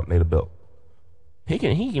damn alternator belt. He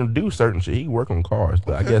can do certain shit. He can work on cars,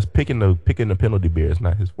 but I guess picking the penalty beer is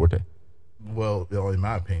not his forte. Well, in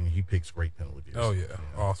my opinion, he picks great penalty beers. Oh yeah,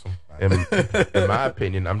 awesome. In my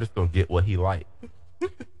opinion, I'm just gonna get what he liked.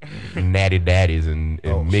 Natty Daddies and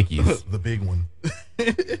Mickey's. The big one.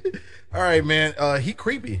 All right, man. He's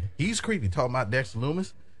creepy. Talking about Dexter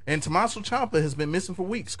Lumis. And Tommaso Ciampa has been missing for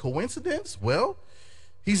weeks. Coincidence? Well,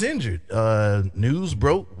 he's injured. News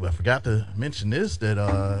broke. I forgot to mention this,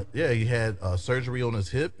 that he had surgery on his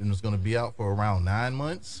hip and was going to be out for around 9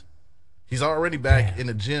 months. He's already back in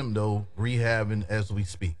the gym, though, rehabbing as we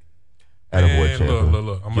speak. Look.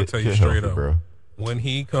 I'm going to tell you straight up. Bro. When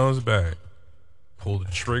he comes back, pull the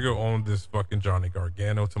trigger on this fucking Johnny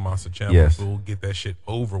Gargano, Tommaso Ciampa. Yes. We'll get that shit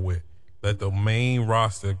over with. Let the main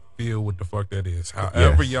roster feel what the fuck that is.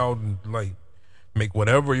 However y'all like make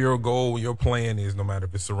whatever your goal, your plan is, no matter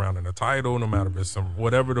if it's surrounding a title, no matter if it's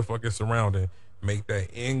whatever the fuck it's surrounding, make that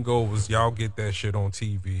end goal is y'all get that shit on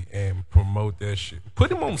TV and promote that shit.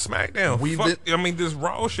 Put him on SmackDown. This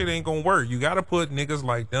Raw shit ain't gonna work. You gotta put niggas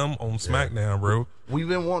like them on SmackDown, bro. We've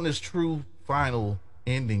been wanting this true final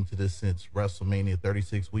ending to this since WrestleMania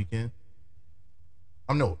 36 weekend.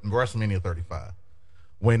 WrestleMania 35.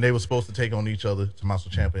 When they were supposed to take on each other,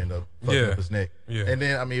 Tommaso Ciampa ended up fucking up his neck. Yeah. And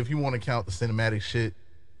then, if you want to count the cinematic shit,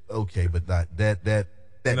 okay, but that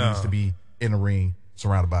needs to be in the ring,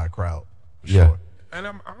 surrounded by a crowd. Sure. And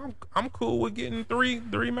I'm cool with getting three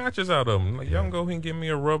matches out of them. Like y'all can go ahead and give me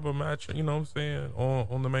a rubber match. You know what I'm saying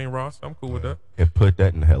on the main roster. I'm cool with that. And put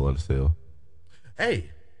that in Hell in a Cell.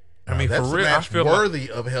 Hey, that's for real, I feel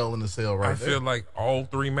worthy of Hell in a Cell, right? I feel like all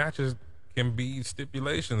three matches can be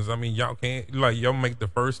stipulations. Y'all can't y'all make the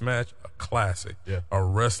first match a classic, a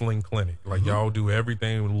wrestling clinic. Y'all do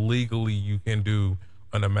everything legally you can do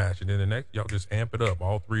in a match, and then the next y'all just amp it up.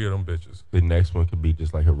 All three of them bitches. The next one could be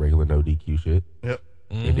just like a regular no DQ shit. Yep.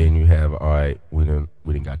 Mm-hmm. And then you have we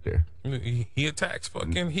didn't got there. He attacks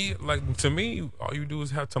fucking to me. All you do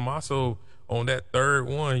is have Tommaso on that third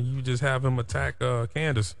one. You just have him attack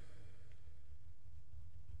Candace.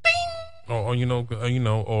 Or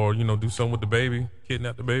do something with the baby,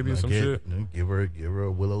 kidnap the baby or some shit. Give her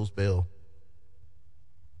a Willow's bell.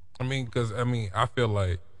 I feel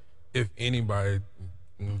like if anybody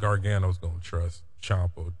Gargano's gonna trust,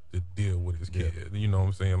 Ciampa to deal with his kid. You know what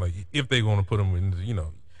I'm saying? Like, if they're going to put him in, you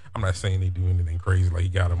know, I'm not saying they do anything crazy, like he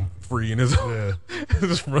got him free in his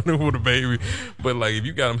just running with a baby. But, like, if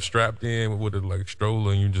you got him strapped in with a, like,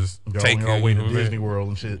 stroller and you just take him it, all way you to know what I'm Disney saying? World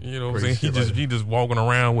and shit. You know what I'm Crazy saying? shit like He just walking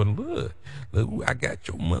around with, look, I got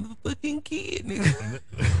your motherfucking kid, nigga.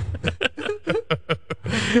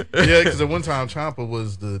 Yeah, because at one time Ciampa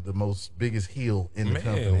was the most biggest heel in the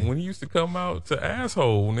company. When he used to come out to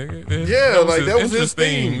asshole, nigga. That was his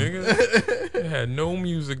theme, nigga. It had no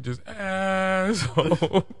music, just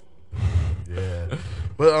asshole. Yeah,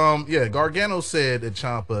 but Gargano said that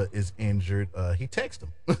Ciampa is injured. He texted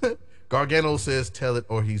him. Gargano says, "Tell it,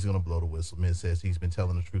 or he's gonna blow the whistle." Miz says he's been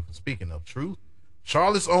telling the truth. And speaking of truth,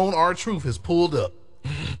 Charlotte's own R-Truth has pulled up.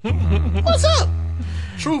 What's up?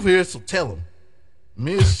 Truth here, so tell him.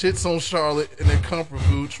 Miz shits on Charlotte and their comfort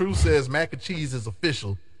food. Truth says mac and cheese is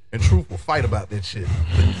official, and Truth will fight about that shit.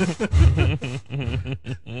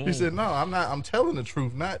 He said, "No, I'm not. I'm telling the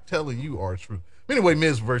truth, not telling you R-Truth." Anyway,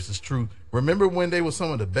 Miz versus Truth. Remember when they were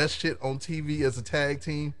some of the best shit on TV as a tag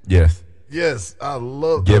team? Yes. Yes, I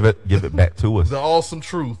love Give it back to us. The awesome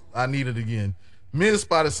Truth. I need it again. Miz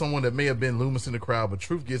spotted someone that may have been Loomis in the crowd, but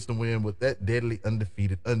Truth gets the win with that deadly,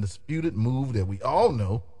 undisputed move that we all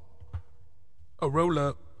know. A roll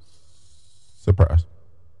up. Surprise.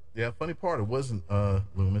 Yeah, funny part, it wasn't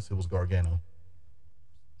Loomis, it was Gargano.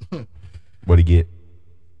 What'd he get?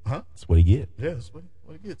 Huh? That's what he get. Yeah, that's what he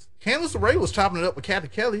gets. Candice LeRae was chopping it up with Kathy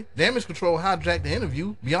Kelly. Damage Control hijacked the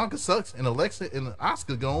interview. Bianca sucks, and Alexa and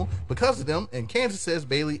Asuka gone because of them. And Candice says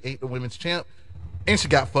Bayley ain't the women's champ, and she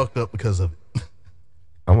got fucked up because of it.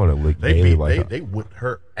 I want to lick Bayley they whipped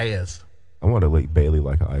her ass. I want to lick Bayley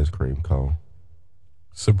like an ice cream cone.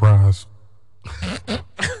 Surprise.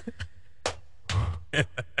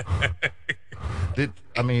 Did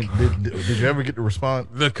you ever get to respond?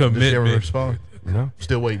 The commitment. Did you ever respond? No.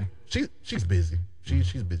 Still waiting. She's busy.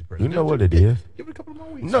 She's a busy person. You know what it is. Give it a couple more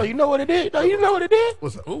weeks. No, you know what it is. No, you know what it is.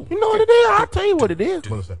 What's up? You know what it is. I'll tell you what it is.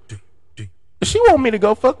 What's that? She want me to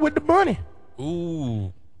go fuck with the bunny.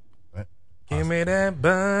 Ooh. Right. Give me that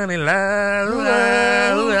bunny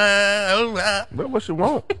That's what she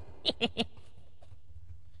want.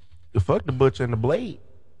 To fuck the butcher and the blade.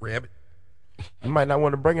 Rabbit. You might not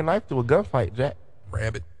want to bring a knife to a gunfight, Jack.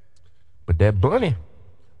 Rabbit. But that bunny.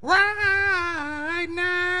 Right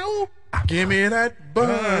now, give me that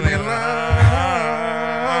bunny love.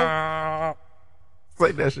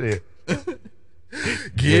 Say that shit.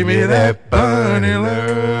 Give me that bunny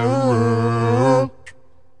love.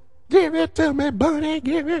 Give it to me, bunny.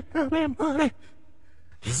 Give it to me, bunny.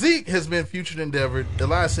 Zeke has been featured endeavored.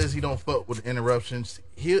 Elias says he don't fuck with interruptions.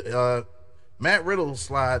 Matt Riddle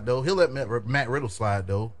slide though. He'll let Matt Riddle slide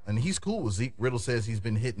though, and he's cool with Zeke. Riddle says he's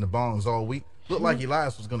been hitting the bongs all week. Looked like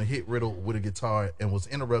Elias was gonna hit Riddle with a guitar and was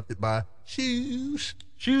interrupted by shoes.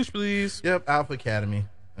 Shoes, please. Yep, Alpha Academy.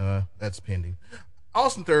 That's pending.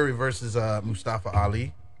 Austin Theory versus Mustafa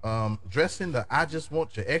Ali. Dressed in the I just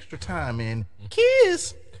want your extra time and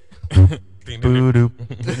kiss. Drip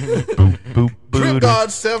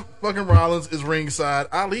God Seth fucking Rollins is ringside.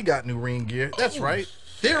 Ali got new ring gear. That's right.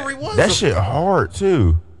 Theory was that shit hard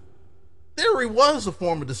too. Theory was a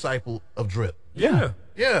former disciple of Drip. Yeah.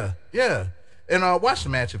 And watch the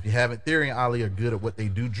match if you haven't. Theory and Ali are good at what they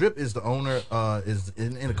do. Drip is the owner, is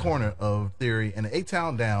in the corner of Theory, and the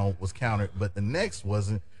 8-town down was countered, but the next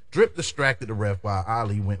wasn't. Drip distracted the ref while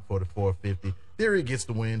Ali went for the 450. Theory gets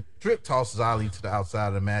the win. Drip tosses Ali to the outside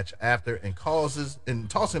of the match after and tosses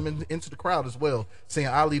him into the crowd as well, saying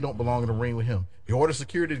Ali don't belong in the ring with him. He ordered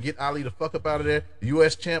security to get Ali the fuck up out of there. The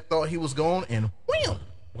U.S. champ thought he was gone, and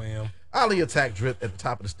wham! Ali attacked Drip at the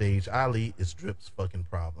top of the stage. Ali is Drip's fucking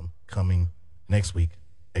problem. Coming next week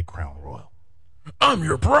at Crown Royal. I'm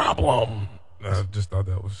your problem. I just thought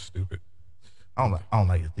that was stupid. I don't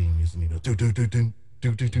like the theme music either. Do.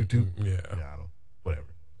 Yeah. I don't. Whatever.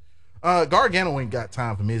 Gargano ain't got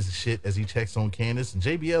time for Miz's shit as he checks on Candice, and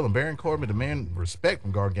JBL and Baron Corbin demand respect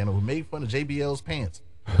from Gargano, who made fun of JBL's pants.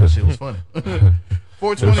 That shit was funny.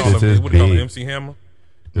 420. What do you call him, MC Hammer?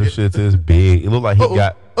 This shit is big. It looked like he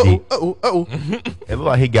got. It looked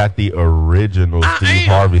like he got the original Steve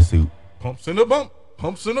Harvey suit. Pumps in the bump.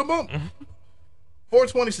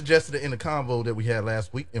 420 suggested it in the convo that we had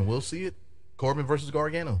last week, and we'll see it. Corbin versus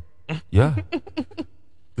Gargano. Yeah.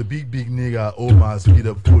 The big nigga, oh my speed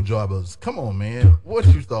up poor jobbers. Come on, man. What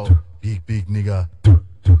you thought? Big nigga.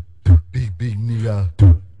 Big nigga.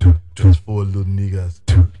 Just 4 little niggas.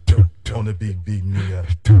 On the big nigga.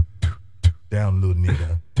 Down little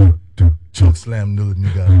nigga. Choke slam little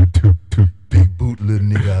nigga. Big boot little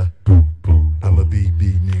nigga. I'm a big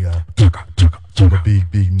nigga. I'm a big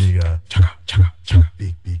nigga.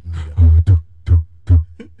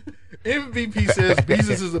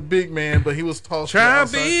 tossed. Try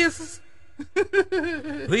outside. this.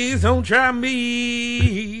 Please don't try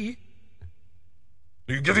me.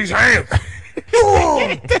 You get these hands.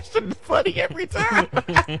 That shit's funny every time.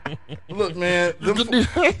 Look, man,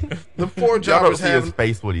 the four Y'all don't jobbers see his have.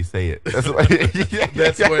 face when he say it. That's what,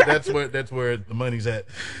 That's where the money's at.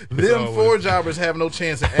 Them four jobbers have no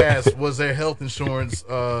chance at ass. Was their health insurance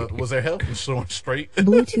straight?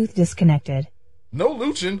 Bluetooth disconnected. No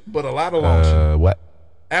luching, but a lot of launching. what?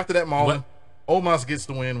 After that mauling, Omos gets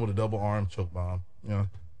the win with a double arm choke bomb. You know,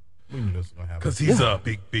 we knew this was gonna happen. Because he's a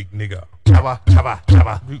big nigga. Chaba, chaba,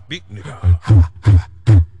 chaba. Big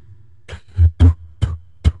nigga.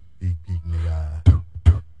 Big nigga.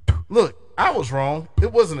 Look, I was wrong.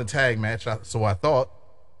 It wasn't a tag match, so I thought.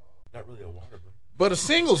 Not really a water. But a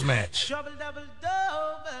singles match. Trouble double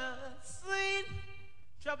double, sweet.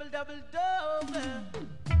 Trouble double double.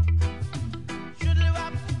 Shoodly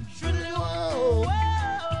wop, shoodly whoa, whoa.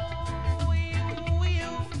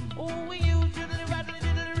 You, shoodly rattly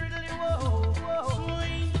diddly riddly whoa, whoa.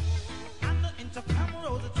 Sweet. I'm the intercom,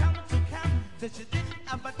 rose a travel to camp. Said she didn't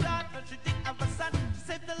have a daughter, she didn't have a son. She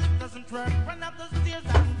said the lift doesn't work, run up the stairs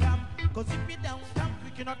and come. Cause if you don't come,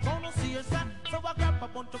 we cannot go no see your son. So I grab a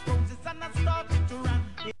bunch of roses and I started to run.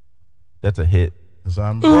 That's a hit. 'Cause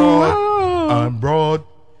I'm broad. I'm broad.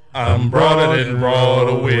 I'm broader than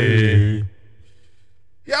Broadway.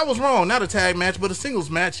 Yeah, I was wrong. Not a tag match, but a singles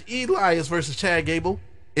match. Elias versus Chad Gable.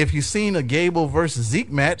 If you've seen a Gable versus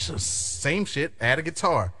Zeke match, same shit, add a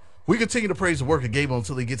guitar. We continue to praise the work of Gable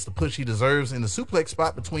until he gets the push he deserves, and the suplex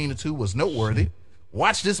spot between the two was noteworthy.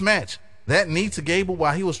 Watch this match. That knee to Gable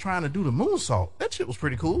while he was trying to do the moonsault. That shit was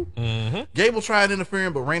pretty cool. Gable tried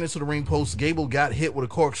interfering but ran into the ring post. Gable got hit with a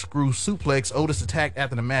corkscrew suplex. Otis attacked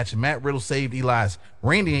after the match, and Matt Riddle saved Elias.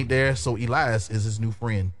 Randy ain't there, so Elias is his new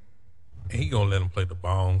friend. And he gonna let him play the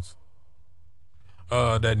bongs.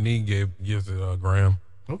 That knee gives it Graham.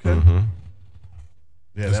 Okay.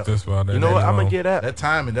 Yeah, That's why that. You know what? I'm gonna get at. that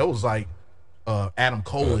timing, that was like Adam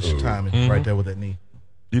Cole-ish timing right there with that knee.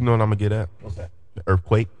 You know what I'm gonna get at? What's that? The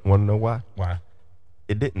earthquake. Want to know why? Why?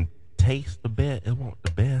 It didn't taste the best. It wasn't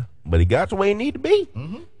the best, but he got to where he need to be.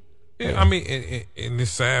 Yeah, I mean, and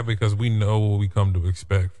it's sad because we know what we come to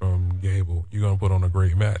expect from Gable. You're gonna put on a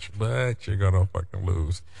great match, but you're gonna fucking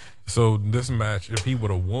lose. So this match, if he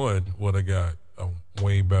would have won, would have got a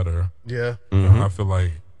way better. Yeah. You know, I feel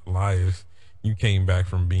like Elias, you came back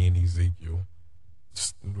from being Ezekiel.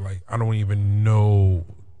 Just, like, I don't even know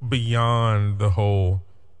beyond the whole.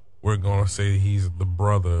 We're gonna say he's the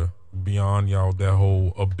brother. Beyond y'all, that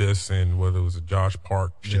whole abyss and whether it was a Josh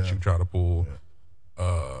Park shit you try to pull.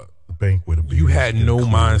 The banquet. You had no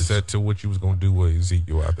mindset to what you was gonna do with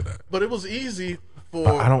Ezekiel after that. But it was easy for.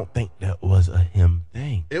 But I don't think that was a him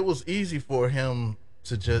thing. It was easy for him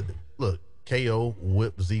to just look. KO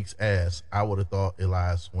whipped Zeke's ass. I would have thought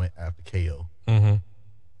Elias went after KO. In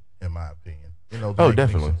my opinion, you know. Oh,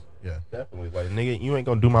 definitely. Yeah, Definitely. Like, nigga, you ain't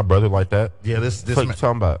gonna do my brother like that. yeah. This What you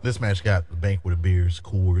talking about? This match got the banquet of beers,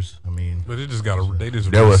 Coors. I mean, But it just got they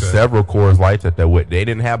just There were reset. several Coors Lights at that. They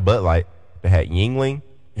didn't have Bud Light. They had Yingling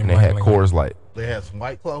and they had Yingling. Coors Light. they had some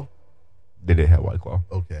White Claw. They didn't have White Claw.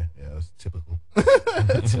 Okay, yeah, that's typical.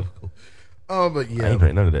 Typical. But I yeah, ain't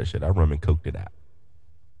drink none of that shit. I rum and coked it out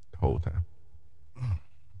the whole time.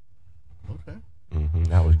 okay.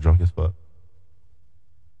 I was drunk as fuck.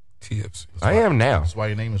 tips. I am now. That's why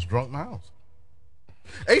your name is Drunk Miles.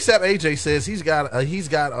 ASAP AJ says he's got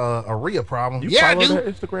a Rhea problem. You Yeah, I follow do. that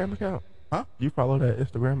Instagram account? Huh? You follow that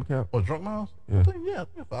Instagram account? What, Drunk Miles? Yeah. I think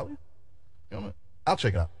I follow you. You know what? I'll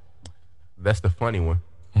check it out. That's the funny one.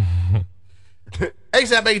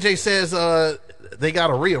 ASAP AJ says they got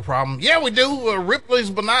a Rhea problem. Yeah, we do. Ripley's,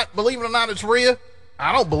 but not, believe it or not, it's Rhea.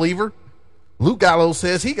 I don't believe her. Luke Gallows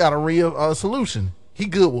says he got a Rhea solution. He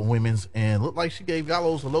good with women's and looked like she gave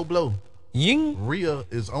Gallows a low blow. Ying. Rhea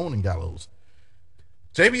is owning Gallows.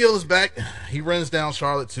 JBL is back. He runs down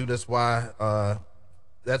Charlotte too. That's why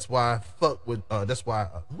fuck with what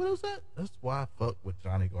was that? That's why I fuck with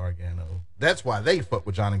Johnny Gargano. That's why they fuck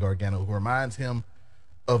with Johnny Gargano, who reminds him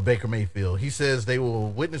of Baker Mayfield. He says they will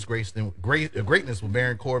witness greatness with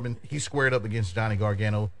Baron Corbin. He squared up against Johnny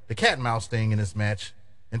Gargano. The cat and mouse thing in this match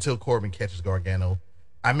until Corbin catches Gargano.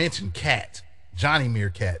 I mentioned Cat, Johnny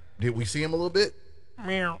Meerkat. Did we see him a little bit?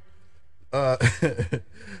 Meow. A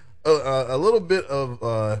little bit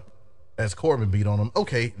of as Corbin beat on him.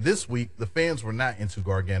 Okay, this week the fans were not into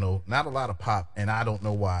Gargano. Not a lot of pop, and I don't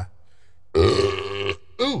know why.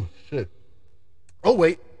 Ooh, shit. Oh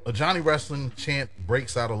wait, a Johnny Wrestling chant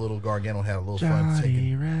breaks out a little. Gargano had a little fun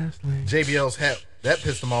taking Wrestling. JBL's hat. That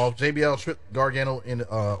pissed him off. JBL tripped Gargano in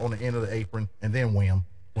on the end of the apron, and then wham.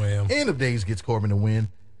 Wham. End of days gets Corbin to win.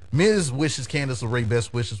 Miz wishes Candice LeRae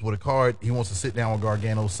best wishes with a card. He wants to sit down with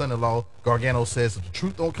Gargano's son-in-law. Gargano says if the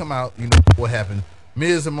truth don't come out, you know what happened.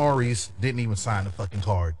 Miz and Maurice didn't even sign the fucking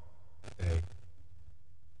card. Hey.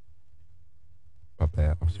 My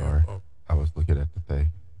bad. I'm sorry. Oh. I was looking at the thing.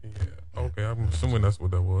 Yeah. Okay, I'm assuming that's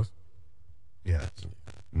what that was. Yeah.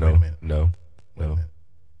 No. Wait a minute. No. Wait a No. minute.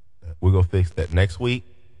 We're going to fix that next week.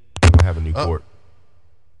 We're going to have a new court.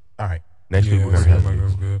 All right. Next week, we're going to have a like new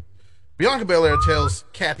that's good. Bianca Belair tells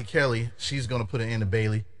Kathy Kelly she's going to put an end to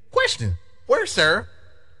Bailey. Question: where's Sarah?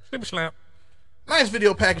 Slip slap. Nice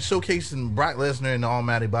video package showcasing Brock Lesnar and the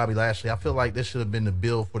Almighty Bobby Lashley. I feel like this should have been the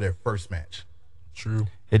build for their first match. True.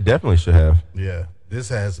 It definitely should have. Yeah, this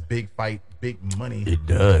has big fight, big money. It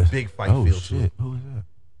does. Big fight Oh, feel to shit. it. Who is that?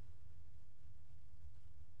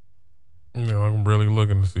 You know, I'm really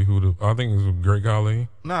looking to see who the. I think it was Great Khali.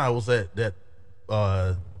 Nah, it was that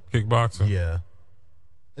Kickboxing. yeah.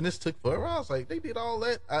 And this took forever. I was like, they did all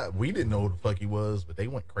that. We didn't know who the fuck he was, but they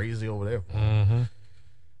went crazy over there. Mm-hmm.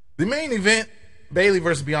 The main event, Bailey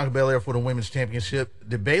versus Bianca Belair for the women's championship.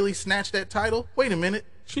 Did Bailey snatch that title? Wait a minute.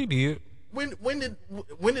 She did. When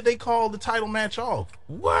did they call the title match off?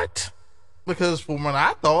 What? Because from what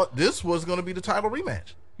I thought, this was going to be the title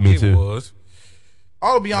rematch. Me It too. was.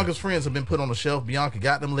 All of Bianca's friends have been put on the shelf. Bianca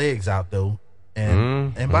got them legs out though.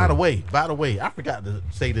 And by the way, I forgot to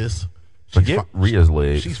say this. Forget Rhea's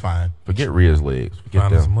legs. She's fine. Forget Rhea's legs. Forget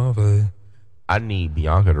Finest them. mother. I need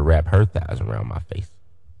Bianca to wrap her thighs around my face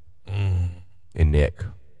and neck.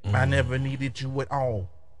 I never needed you at all.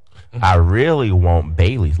 I really want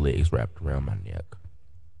Bailey's legs wrapped around my neck.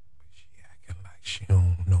 She acting like she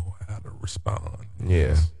don't know how to respond.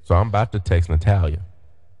 Yeah. So I'm about to text Natalia.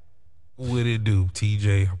 What it do?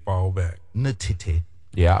 TJ fall back. Natiti.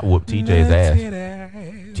 Yeah, I whooped TJ's ass.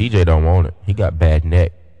 TJ don't want it. He got bad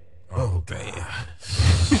neck. Oh damn.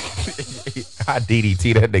 I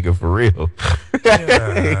DDT that nigga for real.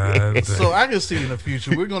 God, So I can see in the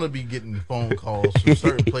future we're going to be getting phone calls from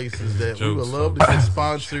certain places that we would love to get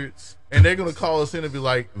sponsored, and they're going to call us in and be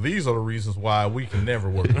like, "These are the reasons why we can never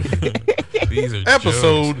work with you." these are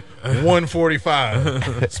Episode jokes.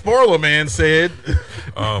 145. Spoiler man said,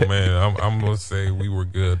 Oh man, I'm gonna say we were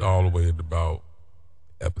good all the way to about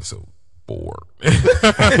episode 4.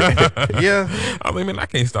 "Yeah." I mean, I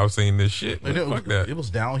can't stop saying this shit. And Fuck that. it was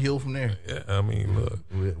downhill from there. Yeah, I mean, look,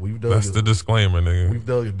 We've dug that's the disclaimer, nigga. we've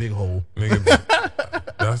dug a big hole. Nigga,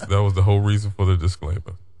 that was the whole reason for the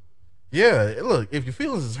disclaimer. Yeah, look, if your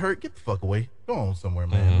feelings is hurt, get the fuck away. Go on somewhere,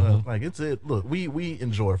 man. Like it's it. Look, we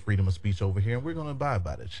enjoy freedom of speech over here, and we're gonna abide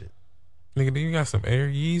by that shit. Nigga, do you got some Air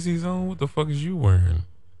Yeezys on? What the fuck is you wearing?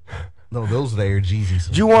 No, those are the Air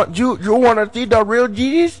Jeezys. You want to see the real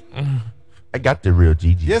GGs? I got the real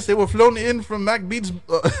GGs. Yes, they were flown in from Mac Beard's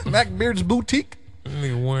boutique.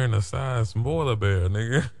 Nigga wearing a size smaller bear,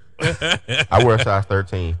 nigga. I wear a size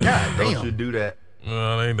 13. God Don't damn. you do that?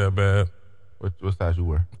 No, it ain't that bad. What size you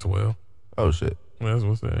wear? 12. Oh shit. That's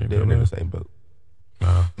what's that. Ain't They're that in the bad. same boat.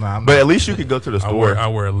 Nah, I'm But at least you can go to the I store.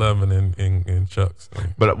 wear 11 in Chucks.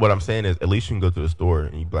 But what I'm saying is, at least you can go to the store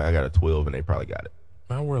and you be like, I got a 12, and they probably got it.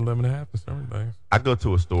 I wear 11 and a half in certain things. I go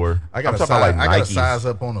to a store. I got I'm a talking size. about I got a Nikes. size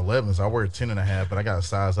up on 11s. I wear 10.5, but I got a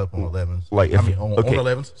size up on 11s. Like, I if- mean, on okay.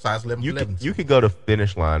 11s, size 11 You 11s. could go to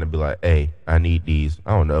Finish Line and be like, hey, I need these.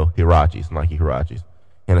 I don't know, Hirachis, Nike Hirachis,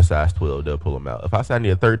 and a size 12. They'll pull them out. If I say I need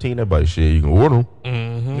a 13, everybody shit, you can order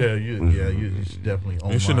them. Yeah, you should definitely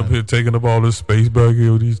own You shouldn't have mine. been taking up all this space back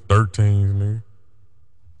here with these 13s, nigga.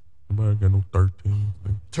 Nobody got no 13s,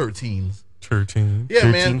 nigga. 13s. 13.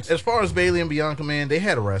 Yeah, man. 13s. As far as Bailey and Bianca, man, they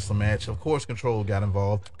had a wrestling match. Of course, Control got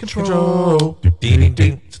involved. Control. Ding, ding,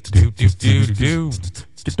 ding. Do, do, do, do, do.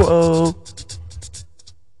 Whoa.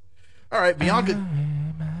 All right, Bianca.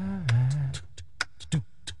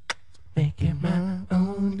 Making my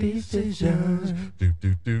own decisions.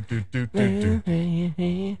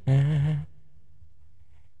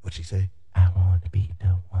 What'd she say? I want to be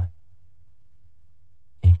the one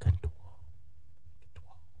in control.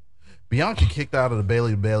 Bianca kicked out of the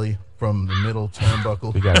Bailey to Bailey from the middle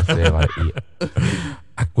turnbuckle. We gotta say it like, yeah.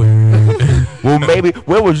 Awkward. Well, maybe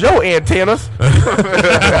where was your antennas?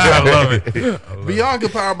 I love it. Bianca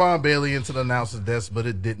powerbombed Bailey into the announcer's desk, but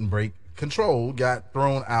it didn't break. Control got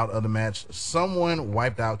thrown out of the match. Someone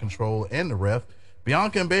wiped out Control and the ref.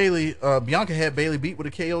 Bianca had Bailey beat with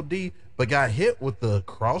a KOD, but got hit with the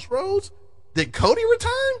Crossroads. Did Cody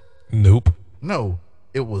return? Nope. No,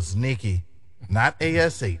 it was Nikki, not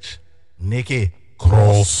ASH. Nikki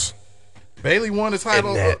Cross. Bailey won the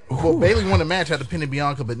title. Bailey won the match after pinning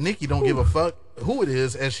Bianca, but Nikki don't give a fuck who it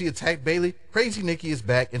is as she attacked Bailey. Crazy Nikki is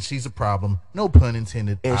back and she's a problem. No pun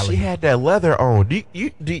intended. And Ali. she had that leather on. Did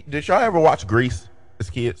y'all ever watch Grease? as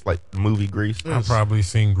kids, like the movie Grease? I've probably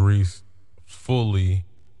seen Grease fully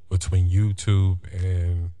between YouTube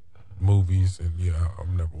and movies, and yeah, I've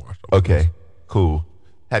never watched it. Okay, cool.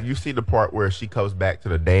 Have you seen the part where she comes back to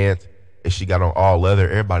the dance and she got on all leather?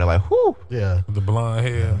 Everybody like, whoo. Yeah. The blonde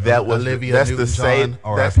hair. That was Olivia that's the Newton-John, same.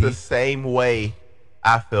 That's R.I.P. the same way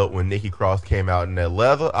I felt when Nikki Cross came out in that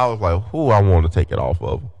leather. I was like, whoo, I want to take it off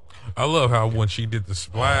of her. I love how when she did the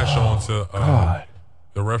splash onto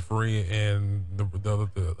the referee and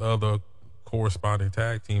the other corresponding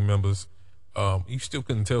tag team members, you still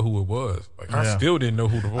couldn't tell who it was. Like I still didn't know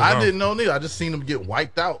who the fuck. I didn't know neither. I just seen them get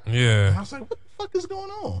wiped out. Yeah. And I was like, what the fuck is going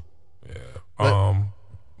on? Yeah. But,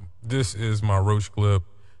 this is my roach clip.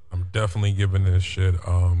 I'm definitely giving this shit.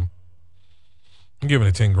 I'm giving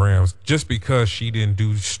it 10 grams just because she didn't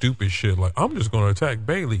do stupid shit like I'm just going to attack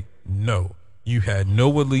Bayley. No, you had no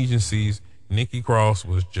allegiances. Nikki Cross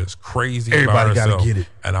was just crazy. Everybody got to get it,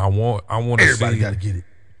 and I want to see. Everybody got to get it.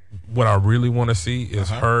 What I really want to see is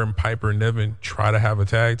her and Piper Niven try to have a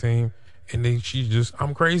tag team. And then she just,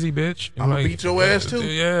 I'm crazy, bitch. And I'm gonna beat your ass too.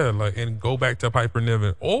 Yeah, like, and go back to Piper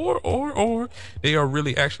Niven, or they are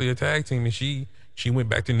really actually a tag team. And she went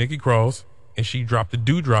back to Nikki Cross, and she dropped the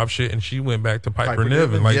dewdrop shit, and she went back to Piper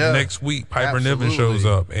Niven. Like next week, Piper Niven shows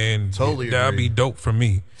up, and that'd be dope for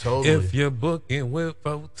me. Totally. If you're booking with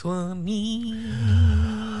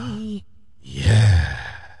 420, yeah.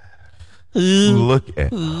 Look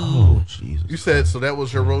at Jesus. You said so. That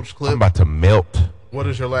was your roach clip. I'm about to melt. What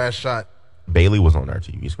is your last shot? Bailey was on our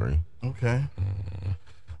TV screen. Okay.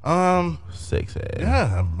 6 ass.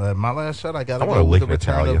 Yeah, my last shot. I got to go with the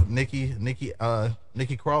return of Nikki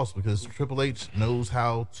Cross because Triple H knows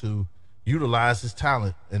how to utilize his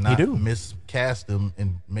talent and not miscast them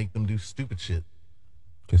and make them do stupid shit.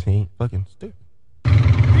 Cause he ain't fucking stupid.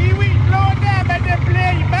 Pee-wee, slow it down about that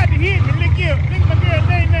player. You about to hit me. Look here. Look at my girl,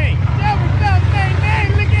 Nay. That was tough, Nay.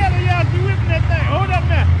 Look at her, y'all. She whipping that thing. Hold up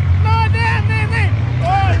now. Slow it down, Nay.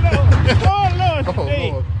 Oh, Lord. Oh, Lord.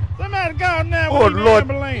 Hey, Lord. Somebody call now. Oh, Lord.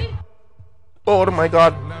 Ambulance. Oh, my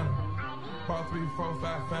God.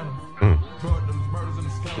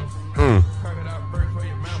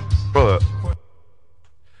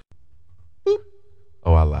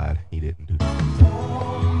 Oh, I lied. He didn't do that.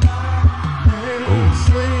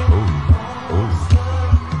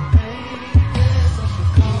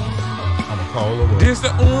 I'm gonna call over. This the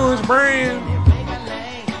Orange Brand.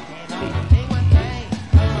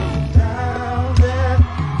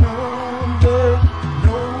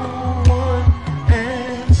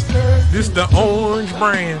 This the Orange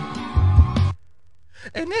Brand.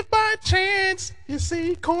 And if by chance you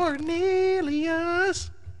see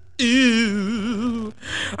Cornelius, ew,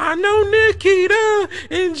 I know Nikita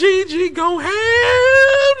and Gigi gon' have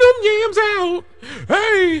them yams out.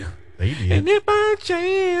 Hey, they did. And if by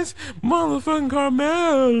chance motherfucking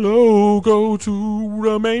Carmelo go to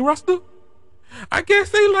the main roster, I guess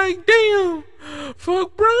they like, damn,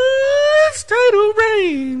 fuck Bronze title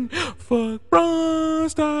reign. Fuck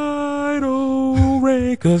Bronze title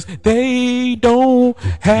reign. Cause they don't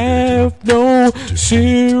have no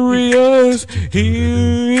serious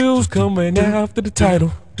heels coming after the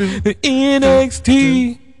title. The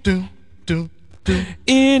NXT.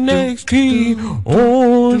 NXT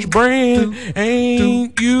Orange Brand,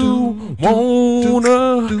 ain't you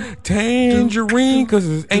wanna tangerine? Cause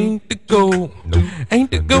it ain't the gold, ain't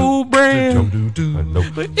the gold brand.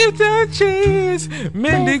 But if that chance,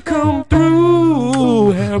 man, they come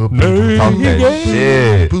through, have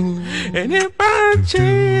shit. And if by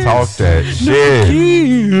chance, talk that shit.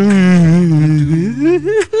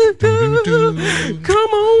 Come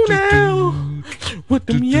on now with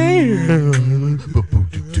them yams.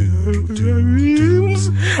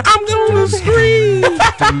 I'm gonna scream.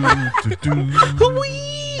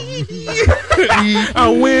 I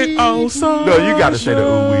went outside. No, you gotta say the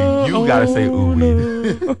ooh wee. You gotta say ooh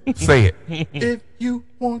wee. Say it. If you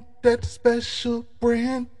want that special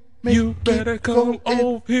brand, you better come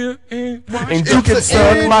over here and watch. And you can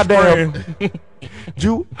suck my damn.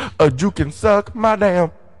 You can suck my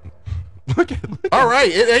damn. Look at. All right,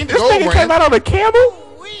 it ain't the this gold nigga brand. came out on a camel.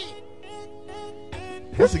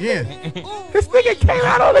 Once again, this nigga came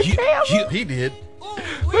out on a camel. He did.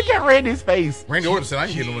 Look at Randy's face. Randy Orton said, "I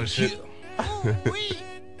ain't getting on this shit." I'm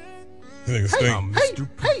Mr.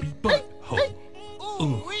 Poopy Butthole.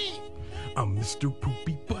 I'm Mr.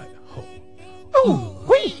 Poopy Butthole. Ooh,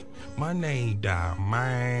 wee. My name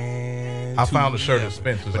Diamond. I found a shirt at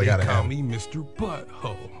Spencer's. I gotta call have me Mr.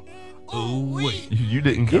 Butthole. Oh wait, you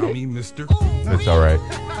didn't get call it. me Mr. That's all right.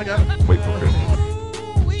 I got it. Wait for Christmas.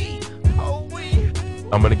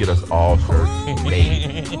 I'm gonna get us all shirts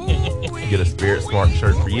made. Get a Spirit Smart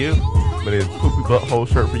shirt for you. But it's Poopy Butthole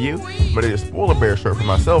shirt for you. But it's Spoiler Bear shirt for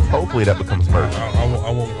myself. Hopefully that becomes merch. I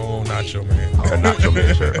won't Nacho Man. A Nacho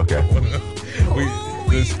Man shirt, okay.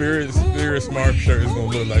 The Spirit Smart shirt is gonna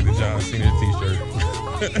look like the John Cena T-shirt.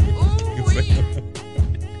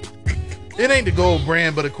 It ain't the gold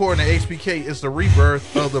brand, but according to HBK, it's the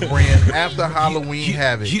rebirth of the brand after Halloween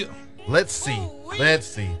Havoc. Let's see.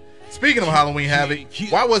 Speaking of Halloween Havoc,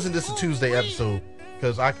 why wasn't this a Tuesday episode?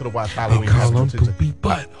 Because I could have watched Halloween Havoc on Tuesday.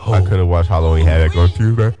 I could have watched Halloween Havoc on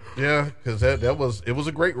Tuesday. Yeah, because it was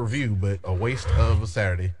a great review, but a waste of a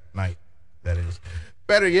Saturday night. That is.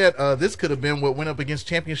 Better yet, this could have been what went up against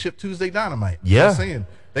Championship Tuesday Dynamite. Yeah. Just saying.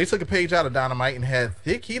 They took a page out of Dynamite and had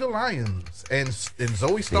Thick Heat Alliance and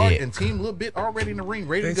Zoe Stark and Team Little Bit already in the ring,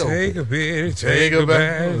 ready to go. Take a bit, take a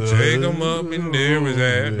back, take them up and there is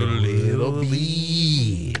at the little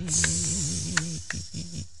beats.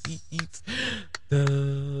 The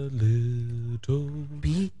little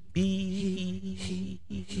beats.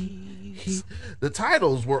 The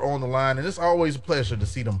titles were on the line, and it's always a pleasure to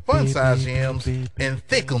see them fun-sized yams and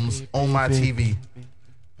thickums on my TV.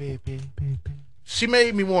 She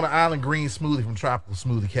made me want an Island Green smoothie from Tropical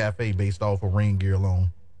Smoothie Cafe based off of ring gear alone.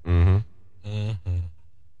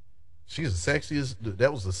 She's the sexiest.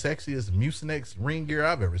 That was the sexiest Mucinex ring gear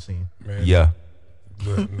I've ever seen. Man, Yeah.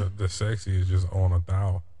 The sexy is just on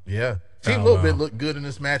 1,000. Yeah. Team Little Bit looked good in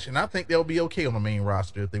this match, and I think they'll be okay on the main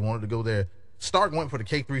roster if they wanted to go there. Stark went for the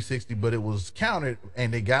K360, but it was countered,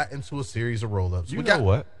 and they got into a series of roll-ups. You know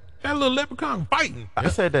what? That little leprechaun fighting. I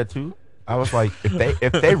said that too. I was like,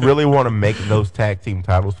 if they really want to make those tag team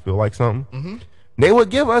titles feel like something, they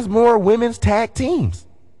would give us more women's tag teams,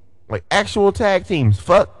 like actual tag teams.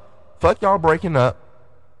 Fuck y'all breaking up.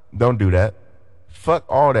 Don't do that. Fuck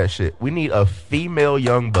all that shit. We need a female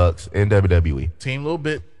Young Bucks in WWE. Team Little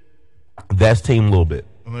Bit. That's Team Little Bit.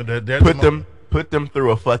 Put them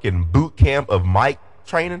through a fucking boot camp of mic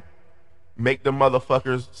training. Make them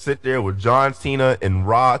motherfuckers sit there with John Cena and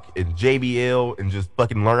Rock and JBL and just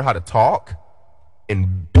fucking learn how to talk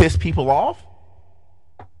and piss people off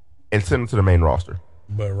and send them to the main roster.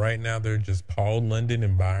 But right now they're just Paul London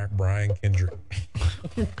and Brian Kendrick.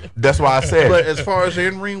 That's why I said. But as far as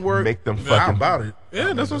in-ring work, make them I'm fucking about it.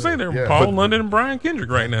 Yeah, that's what I'm saying. They're Yeah. Paul London and Brian Kendrick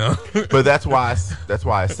right now. But that's why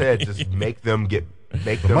I said just make them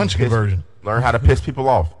Munchkin version. Learn how to piss people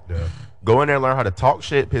off. Yeah. Go in there, learn how to talk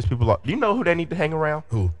shit, piss people off. Do you know who they need to hang around?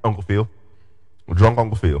 Who? Uncle Phil. Drunk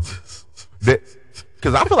Uncle Phil.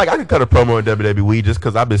 Because I feel like I could cut a promo in WWE just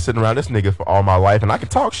because I've been sitting around this nigga for all my life and I can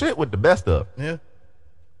talk shit with the best of. Yeah.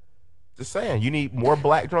 Just saying, you need more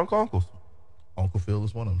black drunk uncles. Uncle Phil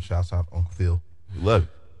is one of them. Shouts out to Uncle Phil. Look,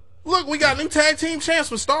 we got new tag team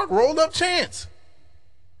champs with Stark rolled up chance.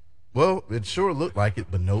 Well, it sure looked like it,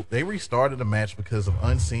 but nope. They restarted the match because of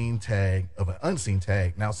an unseen tag.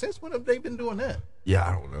 Now, since when have they been doing that? yeah,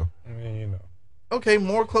 I don't know. I mean, you know. Okay,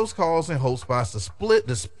 more close calls and hold spots.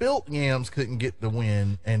 The spilt yams couldn't get the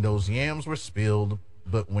win, and those yams were spilled.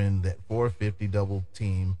 But when that 450 double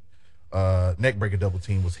team, neckbreaker double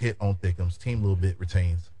team was hit on Thickums, Team Little Bit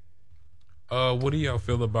retains. What do y'all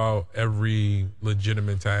feel about every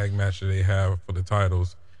legitimate tag match that they have for the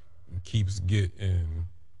titles keeps getting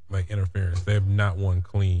like interference? They have not won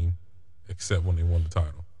clean except when they won the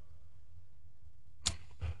title.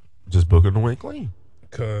 Just booking the win clean.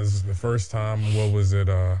 Because the first time, what was it?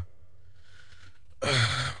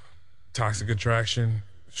 Toxic Attraction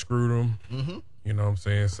screwed them. Mm-hmm. You know what I'm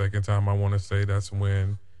saying? Second time, I want to say that's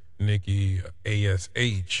when Nikki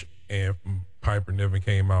ASH and Piper never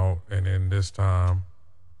came out. And then this time,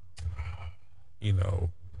 you know,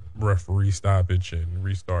 referee stoppage and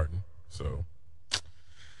restarting. So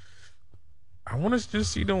I want to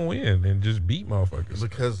just see them win and just beat motherfuckers.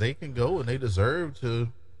 Because they can go and they deserve to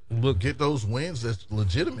get those wins that's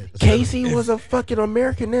legitimate. Casey was a fucking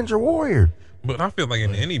American Ninja Warrior. But I feel like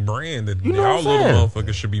in any brand that You know all what I'm little saying?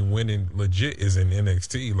 motherfuckers should be winning legit is in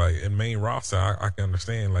NXT. Like in main roster, I can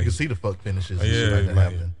understand. Like You can see the fuck finishes and yeah, shit like that like,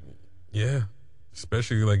 happening. yeah,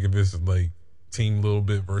 especially like if it's like Team Little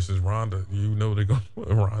Bit versus Ronda. You know they're gonna put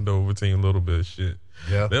Ronda over Team Little Bit. Shit,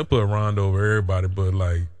 Yeah. they'll put Ronda over everybody. But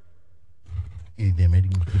like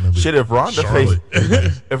Shit, if Ronda Charlotte.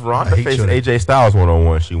 faced I hate Charlotte. AJ Styles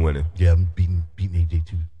 1-on-1, she winning. Yeah, I'm beating AJ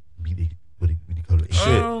too. What do you call it?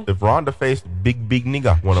 Shit, if Ronda faced big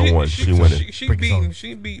nigga 1-on-1, she winning.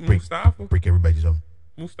 She beating Mustafa. Break everybody's arm.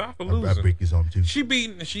 Mustafa I losing. break his arm too. She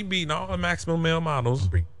beating all the maximum male models.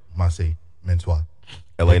 Break Marseille, Mansois.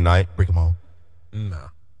 LA Knight. Break them all. Nah.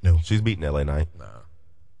 No. She's beating LA Knight. Nah.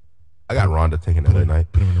 I got Ronda taking LA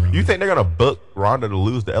Knight. Put him in the ring. You think they're gonna book Ronda to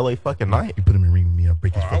lose to LA fucking Knight? You put him in the ring with me. I'll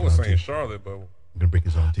break his I fucking was arm saying too. Charlotte, but gonna break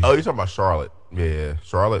his own teeth. Oh, you're talking about Charlotte? Yeah,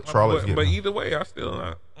 Charlotte's But getting. either way, I still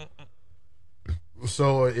not.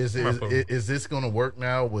 So is this gonna work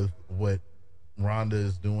now with what Ronda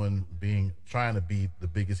is doing, trying to be the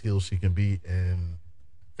biggest heel she can be, and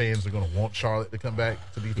fans are gonna want Charlotte to come back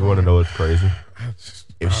to be? You want to know what's crazy?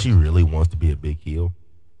 If she really wants to be a big heel,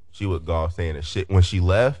 she would go off saying that shit. When she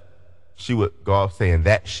left, she would go off saying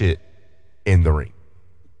that shit in the ring.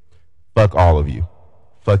 Fuck all of you.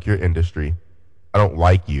 Fuck your industry. I don't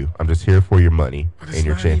like you. I'm just here for your money and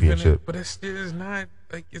your championship. But it's not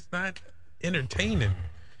like it's not entertaining.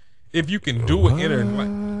 If you can do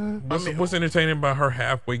it, what's entertaining about her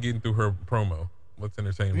halfway getting through her promo? What's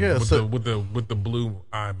entertaining? Yeah, with the blue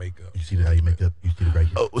eye makeup. You see how you make up? You see the right?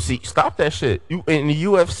 Oh, see, stop that shit. You in the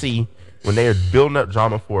UFC when they are building up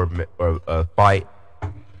drama for a fight,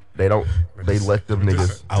 they let them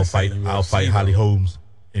niggas. I'll fight Holly Holmes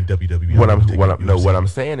in WWE. What I'm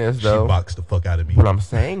saying is though, she boxed the fuck out of me. What I'm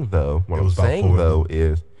saying though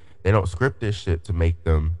is they don't script this shit to make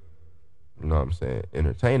them, you know what I'm saying,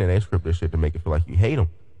 entertaining. They script this shit to make it feel like you hate them.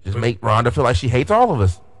 Just make Ronda feel like she hates all of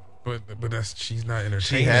us. But she's not entertaining.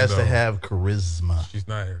 She has to have charisma. She's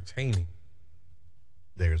not entertaining.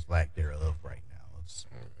 There's lack thereof right now.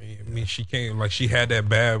 I mean, she can't, like, she had that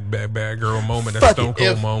bad girl moment, that Stone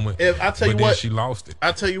Cold moment. If I tell you what, she lost it.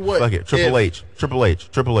 I tell you what, fuck it. Triple H.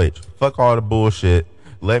 Fuck all the bullshit.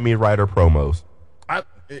 Let me write her promos.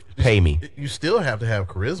 Pay me. You still have to have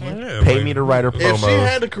charisma. Yeah, pay me to write her promos. If she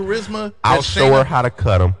had the charisma, I'll show her how to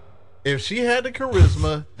cut them. If she had the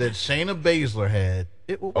charisma that Shayna Baszler had,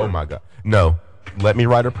 it would work. Oh my God, no! Let me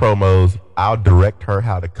write her promos. I'll direct her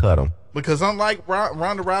how to cut them. Because unlike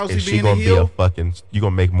Ronda Rousey if she being gonna a heel, you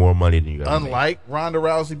gonna make more money than you got. Unlike Ronda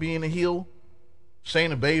Rousey being a heel,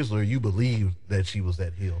 Shayna Baszler, you believed that she was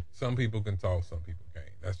that heel. Some people can talk, some people can't.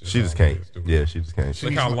 That's just she just can't. Yeah, she just can't.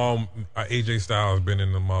 Look how long AJ Styles been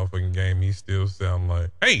in the motherfucking game. He still sound like,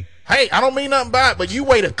 hey, I don't mean nothing by it, but you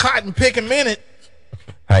wait a cotton picking minute.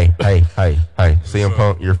 Hey, CM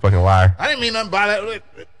Punk, you're a fucking liar. I didn't mean nothing by that.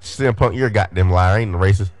 CM Punk, you're a goddamn liar. I ain't a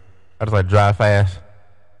racist. I just like drive fast.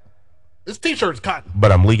 This t-shirt's cotton.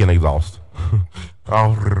 But I'm leaking exhaust.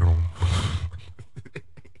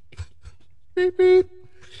 Beep, beep.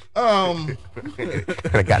 I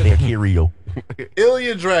got that Kirio.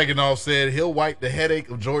 Ilya Dragunov said he'll wipe the headache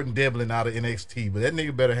of Jordan Devlin out of NXT, but that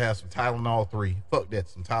nigga better have some Tylenol 3. Fuck that,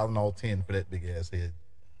 some Tylenol 10 for that big ass head.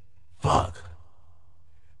 Fuck.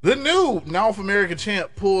 The new North American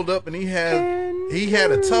champ pulled up and he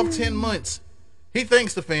had a tough 10 months. He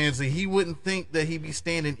thanks the fans that he wouldn't think that he'd be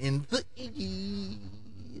standing in the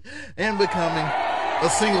and becoming a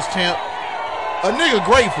singles champ. A nigga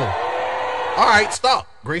grateful. All right, stop.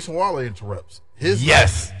 Grayson Waller interrupts. His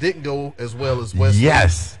yes didn't go as well as Wesley.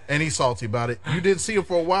 Yes. And he's salty about it. You didn't see him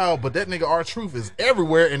for a while, but that nigga R-Truth is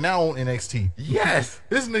everywhere and now on NXT. Yes.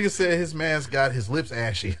 This nigga said his man's got his lips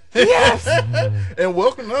ashy. Yes. And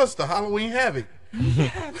welcome us to Halloween Havoc.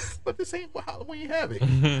 Yes. But this ain't what Halloween Havoc.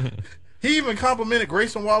 He even complimented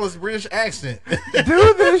Grayson Waller's British accent.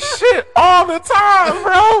 Do this shit all the time,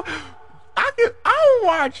 bro. I'll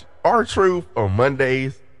watch R-Truth on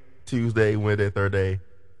Mondays, Tuesday, Wednesday, Thursday,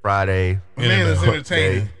 Friday. A man is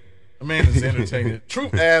entertaining. A man is entertaining.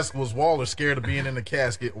 Truth asked, was Waller scared of being in the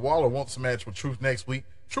casket? Waller wants a match with Truth next week.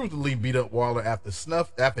 Truth will beat up Waller after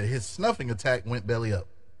his snuffing attack went belly up.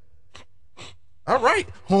 All right,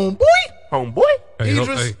 homeboy. Hey,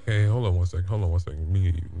 hold on one second. Me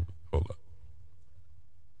and you, hold up.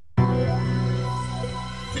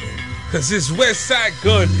 Cause it's West Side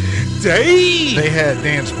Gun Day. They had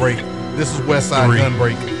dance break. This is West Side Gun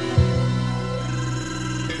Break.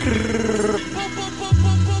 Is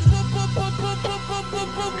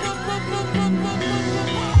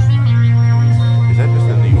that just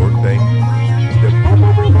a New York thing?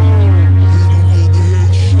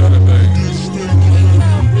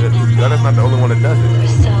 Gunna's not the only one that does it.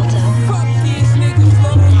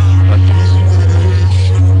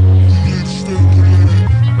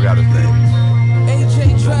 I forgot his name.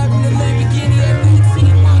 AJ driving the Lamborghini at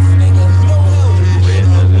 19 months, nigga. No help. Red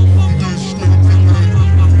does it.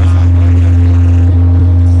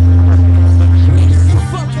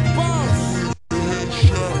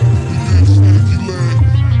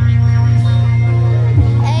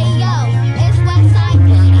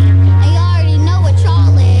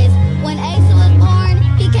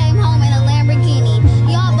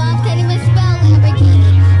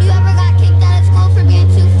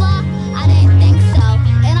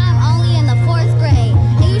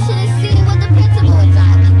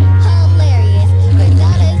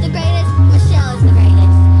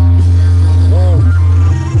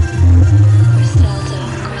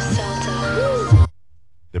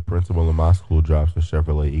 drops a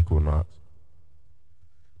Chevrolet Equinox.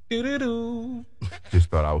 Do-do-do. Just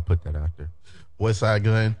thought I would put that out there. Westside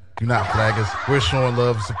Gun, do not flag us. We're showing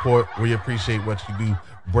love and support. We appreciate what you do,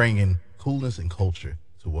 bringing coolness and culture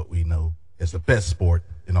to what we know is the best sport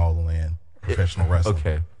in all the land, professional wrestling.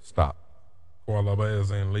 Okay, stop. Koala Bears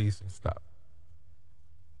and Lacey. Stop.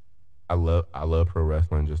 I love pro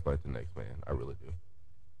wrestling just like the next man. I really do.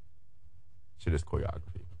 Shit is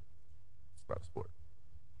choreography. It's not a sport.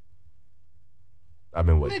 I've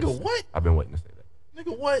been waiting. Nigga, what? I've been waiting to say that.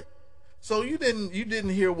 Nigga, what? So you didn't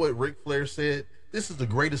hear what Ric Flair said? This is the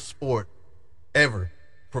greatest sport ever,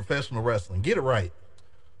 professional wrestling. Get it right.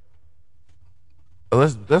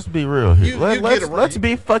 Let's be real here. You get it right. Let's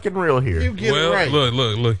be fucking real here. You get it right.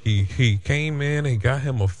 Look. He came in and got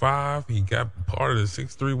him a 5. He got part of the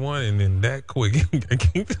 631, and then that quick, he got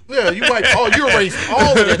kicked. Yeah, you erased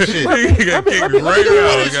all of that shit. He got kicked right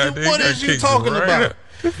out. What is you talking about?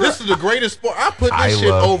 This is the greatest sport. I put this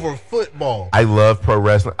shit over football. I love pro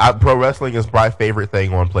wrestling. Pro wrestling is my favorite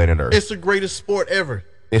thing on planet Earth. It's the greatest sport ever.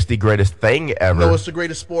 It's the greatest thing ever. No, it's the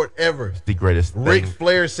greatest sport ever. It's the greatest thing. Ric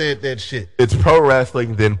Flair said that shit. It's pro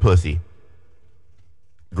wrestling, then pussy.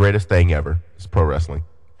 Greatest thing ever. It's pro wrestling.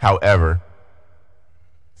 However,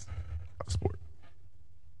 it's not a sport.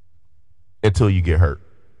 Until you get hurt.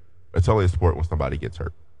 It's only a sport when somebody gets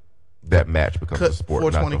hurt. That match becomes a sport.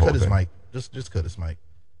 420, not the cut his whole thing. mic. Just cut his mic.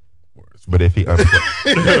 But if he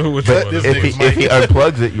unplugs, if he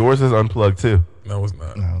unplugs it, yours is unplugged too. No, it's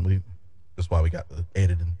not. No, that's why we got the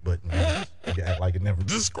editing button. You act like it never.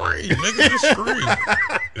 Just scream, nigga. Just scream.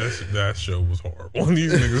 That show was horrible.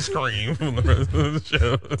 These niggas scream for the rest of the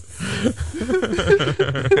show.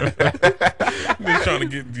 They're trying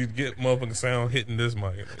to get motherfucking sound hitting this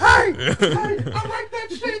mic. Hey, I write that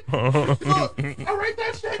shit. Look, I write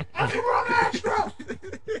that shit. I can run extra.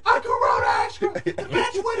 The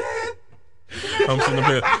match went in. I'm sitting up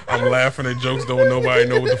here. I'm laughing at jokes. Don't nobody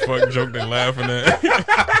know what the fuck joke they laughing at.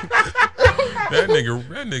 That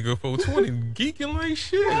nigga 420 geeking like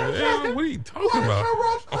shit. Man, what are you talking about?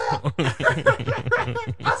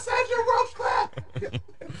 I said your roach clap.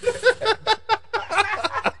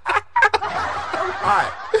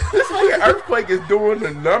 Alright. This fucking earthquake is doing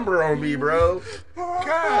the number on me, bro.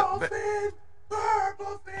 God.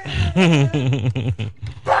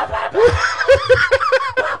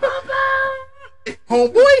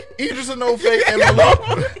 Homeboy, Idris Enofe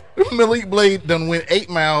and Malik Blade done win 8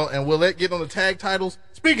 Mile and will that get on the tag titles?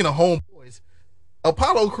 Speaking of homeboys,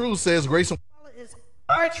 Apollo Crews says Grayson is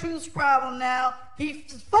R-Truth's problem now. He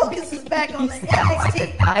focuses back on the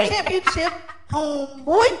NXT Championship.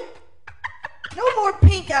 Homeboy, no more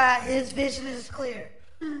pink eye. His vision is clear.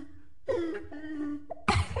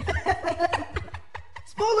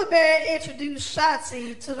 Spoiler Bear introduced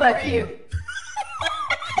Shotzi to the ring.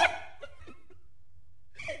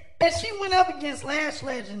 And she went up against Lash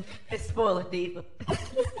Legend. It's Spoiler Diva.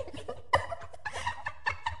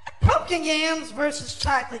 Pumpkin yams versus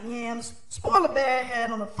chocolate yams. Spoiler Bear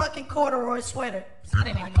had on a fucking corduroy sweater. I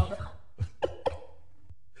didn't even know that.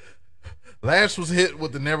 Lash was hit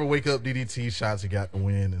with the Never Wake Up DDT shots. He got the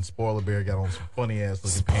win, and Spoiler Bear got on some funny ass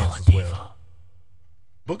looking pants as well.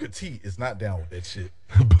 Booker T is not down with that shit.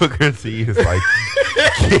 Booker T is like,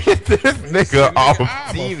 get this nigga off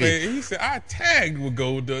TV. He said, I tagged with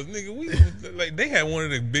Goldust. Nigga, like they had one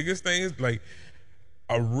of the biggest things, like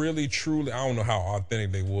a really truly, I don't know how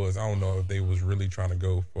authentic they was. I don't know if they was really trying to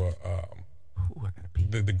go for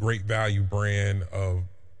the great value brand of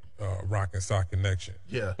Rock and Sock Connection.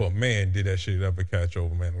 Yeah. But man, did that shit ever catch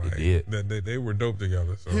over, man. Like they were dope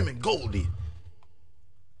together. So. Him and Goldie.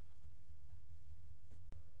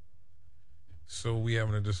 So we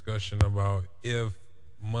having a discussion about if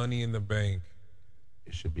Money in the Bank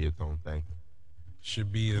it should be its own thing. Should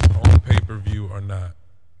be its own pay-per-view or not.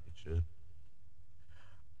 It should.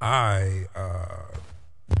 I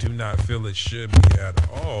do not feel it should be at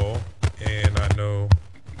all. And I know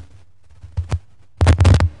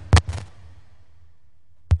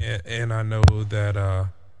and I know that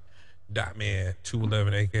Dotman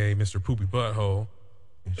 211 aka Mr. Poopy Butthole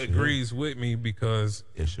agrees with me because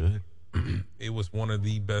it should. It was one of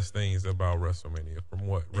the best things about WrestleMania. From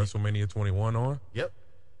what, WrestleMania 21 on? Yep.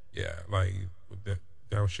 Yeah, like that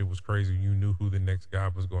shit was crazy. You knew who the next guy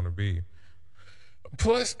was going to be.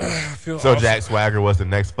 Plus, I feel so awesome. Jack Swagger was the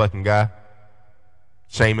next fucking guy.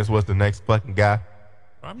 Sheamus was the next fucking guy.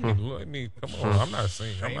 I mean, come on. I'm not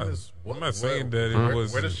saying. I'm not saying that it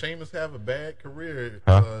was. Where does Sheamus have a bad career?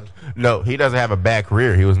 Huh? No, he doesn't have a bad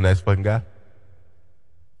career. He was the next fucking guy.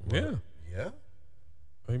 Yeah. Yeah.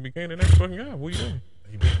 He became the next fucking guy. What you doing?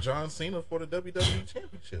 He beat John Cena for the WWE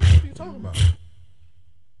Championship. What are you talking about?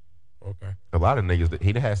 Okay. A lot of niggas that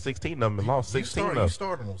he had 16 of them and lost 16 of You them.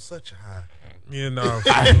 started on such a high. You know,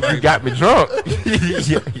 You got me drunk.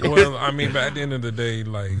 well, I mean, but at the end of the day,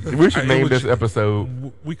 like We should name this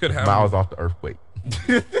episode We could have Miles Off the Earthquake.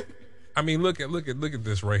 I mean, look at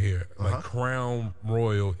this right here. Like Crown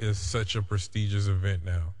Royal is such a prestigious event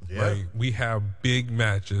now. Yeah. Like we have big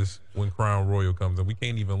matches when Crown Royal comes, and we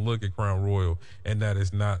can't even look at Crown Royal, and that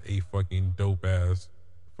is not a fucking dope ass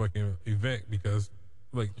fucking event because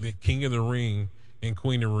like the King of the Ring and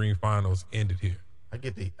Queen of the Ring finals ended here. I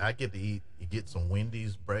get to eat. You get some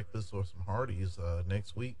Wendy's breakfast or some Hardee's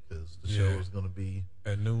next week because the show is going to be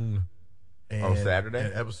at noon. And, On Saturday?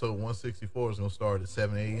 And episode 164 is going to start at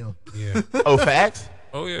 7 a.m. Yeah. Oh, facts?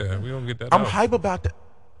 Oh yeah, we gonna get that. I'm out. hype about that.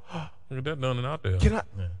 Get that done and out there. Can I?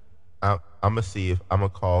 I'm gonna see if I'm gonna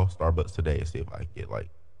call Starbucks today and see if I can get like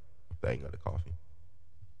a thing of the coffee.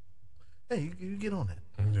 Hey, you get on that.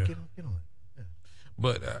 Yeah. Get on it. Yeah.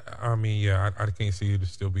 But I mean, yeah, I can't see it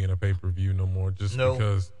still being a pay-per-view no more, just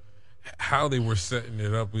because how they were setting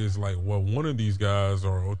it up is like, well, one of these guys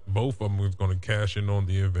or both of them was going to cash in on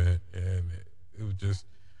the event, and it was just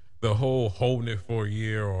the whole holding it for a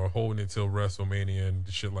year or holding it till WrestleMania and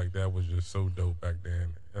shit like that was just so dope back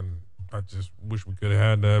then, and I just wish we could have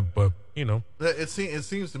had that, but you know, it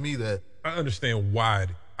seems to me that I understand why.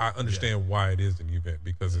 I understand why it is an event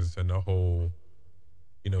because it's in the whole,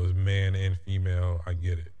 you know, it's man and female. I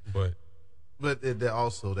get it, but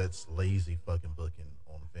that's lazy fucking booking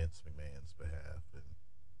on Vince McMahon's behalf, and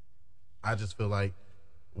I just feel like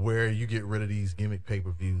where you get rid of these gimmick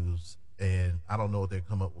pay-per-views, and I don't know if they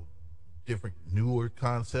come up with different newer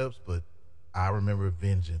concepts, but I remember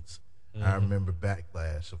Vengeance, I remember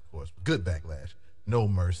Backlash, of course, good Backlash, No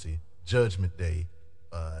Mercy, Judgment Day,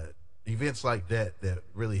 events like that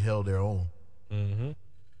really held their own.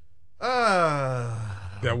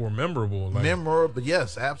 That were memorable. Like, memorable,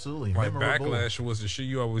 yes, absolutely. Like memorable. Backlash was the shit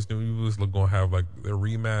you always knew. You was going to have like the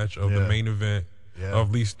rematch of the main event, of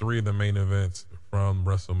at least 3 of the main events from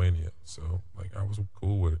WrestleMania. So, like, I was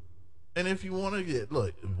cool with it. And if you want to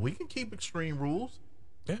look, we can keep Extreme Rules.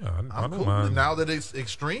 Yeah, I don't cool mind. now that it's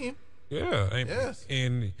Extreme. Yeah, and, yes,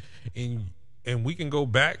 and we can go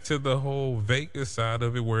back to the whole Vegas side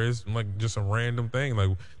of it, where it's like just a random thing. Like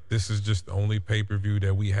this is just the only pay-per-view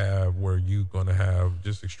that we have where you're gonna have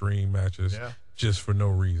just extreme matches, just for no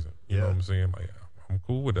reason. You know what I'm saying? Like I'm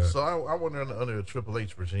cool with that. So I wonder under a Triple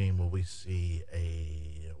H regime, will we see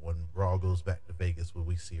when Raw goes back to Vegas, will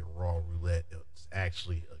we see a Raw roulette? It's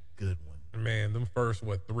actually a good one. Man, them first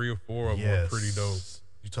 3 or 4 of them were pretty dope.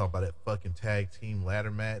 You talk about that fucking tag team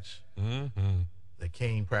ladder match that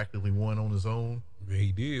Kane practically won on his own.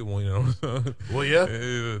 He did win on his own. Well, yeah,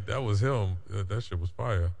 that was him. That shit was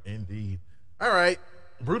fire. Indeed. All right.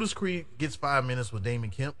 Brutus Creed gets 5 minutes with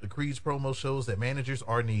Damon Kemp. The Creed's promo shows that managers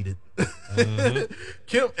are needed.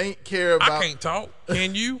 Kemp ain't care about. I can't talk.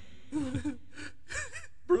 Can you?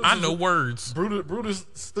 I know words. Brutus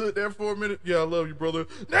stood there for a minute. Yeah, I love you, brother.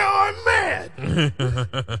 Now I'm mad.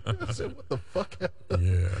 I said, what the fuck happened?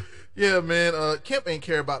 Yeah. Yeah, man. Kemp ain't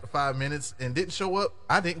care about the 5 minutes and didn't show up.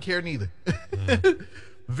 I didn't care neither.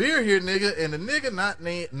 Veer here, nigga, and the nigga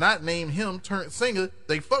not named him turned singer.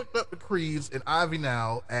 They fucked up the Creeds, and Ivy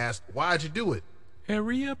now asked, why'd you do it?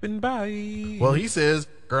 Hurry up and buy. Well, he says,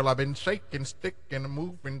 girl, I've been shaking, sticking, and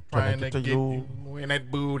moving, trying to get you in that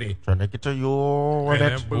booty. Trying to get to you with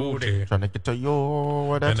that booty. Trying to get to you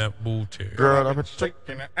with that booty. Girl, I've been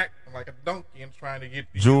shaking and acting like a donkey and trying to get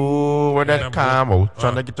you with that camel.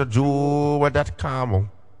 Trying to get to you with that camel.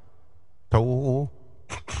 Toe.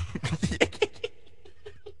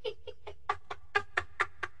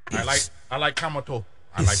 I like Kamato.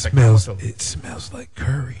 I like that Kamato. It smells like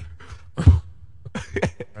curry.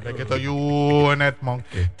 Trying to get to you and that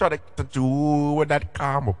monkey. Trying to get to you with that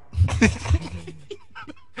camel.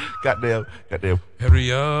 Goddamn.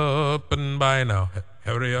 Hurry up and buy now.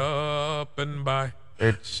 Hurry up and buy.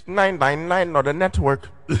 It's 999 on the network.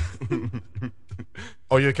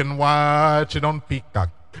 Or you can watch it on Peacock.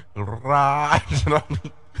 Right.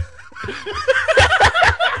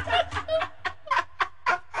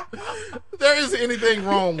 There isn't anything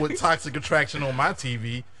wrong with Toxic Attraction on my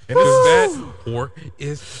TV. And that pork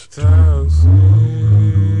is toxic.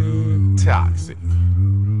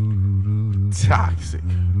 Toxic.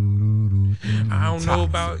 I don't know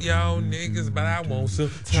about y'all niggas, but I want some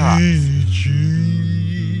Toxic.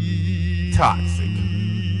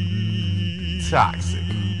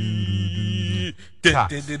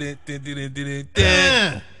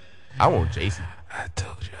 I want JC. I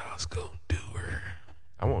told you I was gonna do her.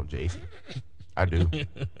 I want JC. I do.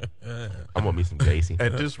 I want me some JC.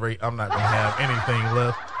 At this rate, I'm not gonna have anything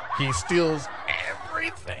left. He steals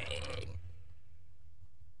everything.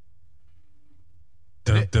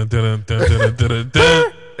 Dun, dun, dun, dun, dun, dun, dun,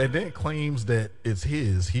 dun. And then claims that it's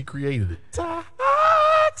his. He created it. Toxic.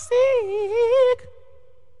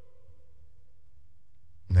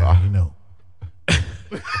 Now you know.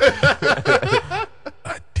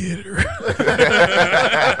 I did her.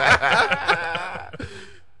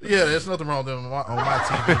 Yeah, there's nothing wrong with them on my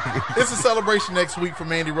TV. It's a celebration next week for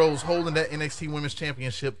Mandy Rose holding that NXT Women's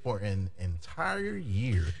Championship for an entire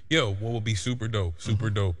year. Yo, what would be super dope? Super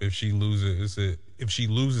dope if she loses it. If she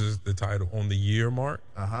loses the title on the year mark,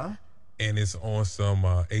 and it's on some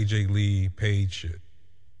AJ Lee Page shit.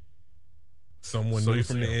 Someone new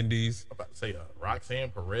from the Indies. I'm about to say Roxanne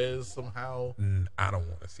Perez somehow. I don't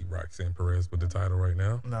want to see Roxanne Perez with the title right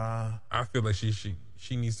now. Nah, I feel like she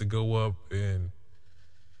needs to go up and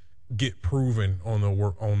get proven on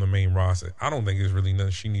the main roster. I don't think there's really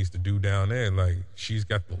nothing she needs to do down there. Like, she's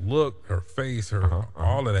got the look, her face, her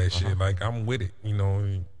all of that shit. Like, I'm with it, you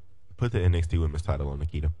know. Put the NXT Women's title on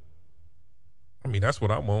Nikita. I mean, that's what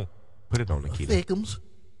I want. Put it on Nikita. Thickums.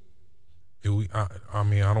 Do we? I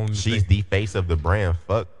mean, I don't. She's the face of the brand.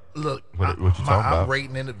 Fuck. Look, what you talking about? I'm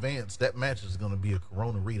rating in advance. That match is going to be a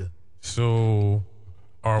Corona Rita. So,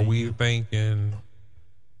 are we thinking?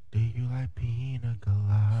 Do you like pina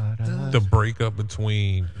colada? The breakup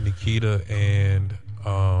between Nikita and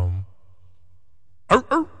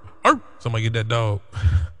somebody get that dog.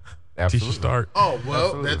 Absolutely. Tisha Stark. Oh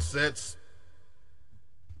well, Absolutely. that's.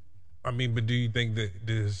 I mean, but do you think that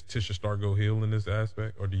does Tisha Stark go heel in this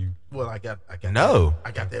aspect, or do you? Well, I got No. I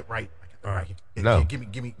got that right. All right. No. Give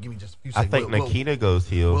me just a few I seconds. think Nikita goes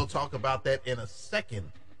heel. We'll talk about that in a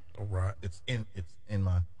second. All right. It's in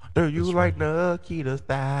my. Do you like Nikita's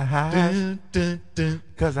thighs?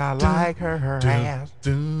 Cause I like her ass.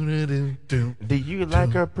 Do you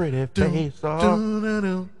like her pretty face?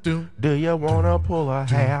 Or do you wanna pull her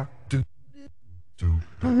hair?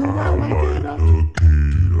 I like Nikita.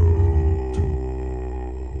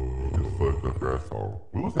 Just fuck that song.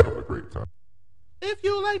 We was having a great time. If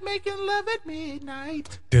you like making love at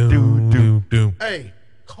midnight. Doom. Hey,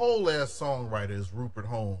 Cole ass songwriter is Rupert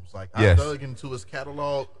Holmes. Like, Yes. I dug into his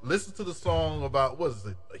catalog. Listen to the song about, what is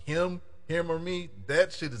it? Him or me?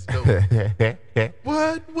 That shit is dope.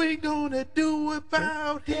 What we gonna do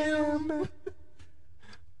about him?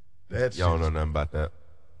 That Y'all shit. know nothing about that.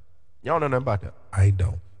 Y'all know nothing about that. I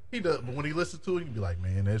don't. He does, but when he listens to it, you be like,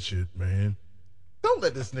 man, that shit, man. Don't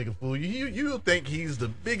let this nigga fool you. You think he's the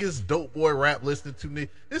biggest dope boy rap listening to nigga.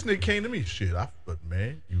 This nigga came to me, shit. But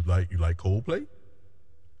man, you like Coldplay?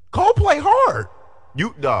 Coldplay hard.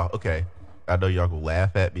 Okay. I know y'all gonna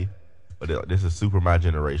laugh at me, but this is super my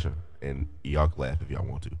generation, and y'all can laugh if y'all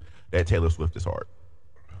want to. That Taylor Swift is hard.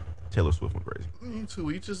 Taylor Swift went crazy. To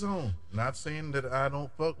each his own. Not saying that I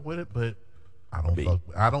don't fuck with it, but I don't Me. fuck.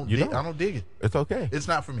 I don't dig it. It's okay. It's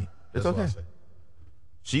not for me. It's That's what I okay. say.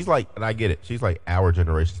 She's like, and I get it. She's like our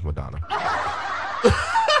generation's Madonna. I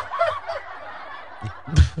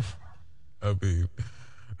mean,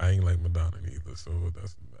 I ain't like Madonna either, so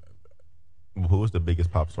that's not. Who was the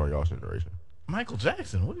biggest pop star in y'all's generation? Michael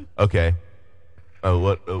Jackson. What? Okay.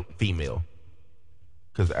 Female.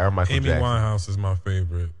 Because our Michael Amy Jackson. Winehouse is my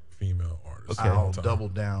favorite female artist. Okay. of all I'll time. double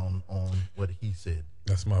down on what he said.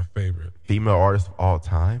 That's my favorite Female artist of all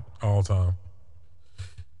time. all time.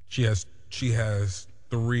 She has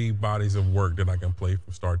 3 bodies of work that I can play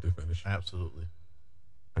from start to finish. Absolutely.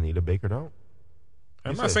 Anita Baker don't.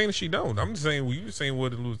 I'm not saying that she don't. I'm just saying you saying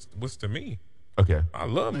what it was to me. Okay. I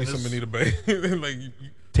love me some Anita Baker. Like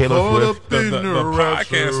Taylor Swift. the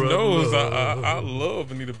podcast knows I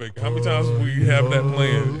love Anita Baker. How many times we have that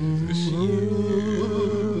playing?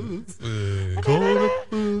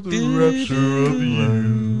 The rapture of you.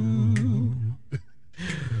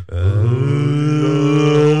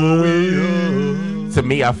 To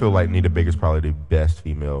me, I feel like Anita Baker's probably the best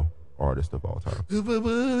female artist of all time.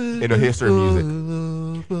 In the history of music.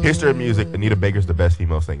 History of music, Anita Baker's the best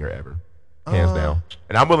female singer ever. Hands down.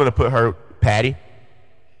 And I'm willing to put her, Patty.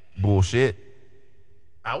 Bullshit.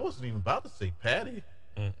 I wasn't even about to say Patty.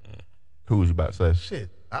 Who was you about to say? Shit.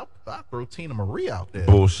 I throw Tina Marie out there.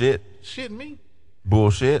 Bullshit. Shit me.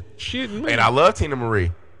 Bullshit. Shit, man. And I love Tina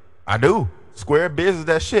Marie. I do. Square Biz is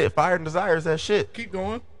that shit. Fire and Desire is that shit. Keep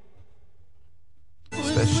going.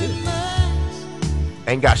 It's that shit.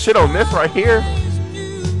 Ain't got shit on this right here.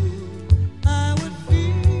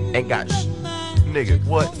 Ain't got nigga,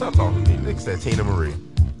 what? Stop talking to me. Nigga said Tina Marie.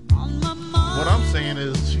 What I'm saying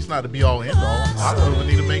is she's not the be all end all. I love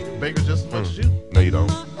Anita Baker just as much as you. No, you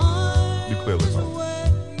don't. You clearly don't.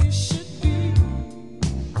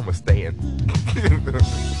 I'm a stand.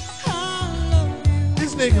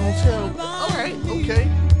 This nigga gonna tell. All right, okay.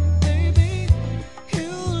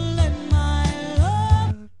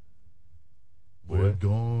 We're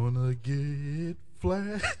gonna get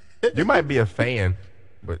flat. You might be a fan,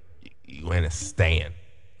 but you ain't a stan.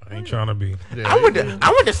 I ain't trying to be. Yeah,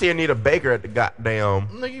 I went to see Anita Baker at the goddamn.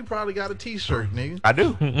 Nigga, you probably got a T-shirt, nigga. I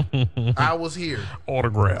do. I was here.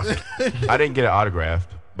 Autographed. I didn't get it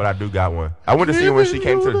autographed, but I do got one. I went to see her when she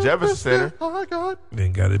came to the Jefferson Center. Oh God.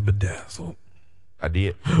 Then got it bedazzled. I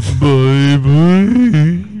did.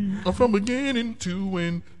 Baby. I'm from beginning to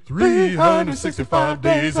end, 365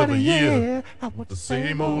 days of the year. I want the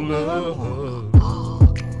same old love.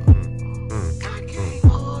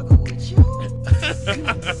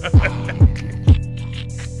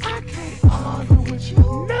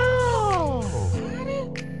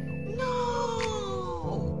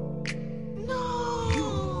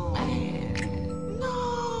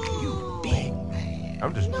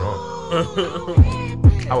 I'm just drunk.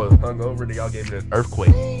 I was hungover and y'all gave me this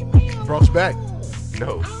earthquake. Brought you back.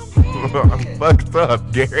 No. I'm fucked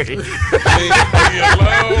up, Gary.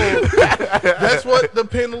 That's what the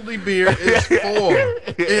penalty beer is for.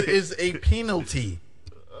 It is a penalty.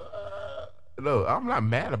 No, I'm not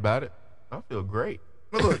mad about it. I feel great.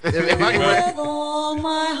 But look, if I can all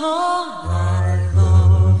my heart, I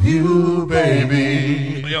love you,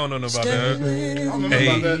 baby. You don't know nothing about that. I don't know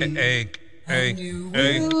about that. Hey.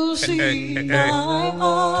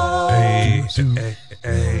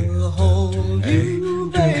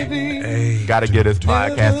 Gotta get this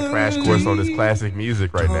podcast a crash course on this classic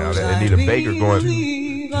music right now. That Anita Baker going.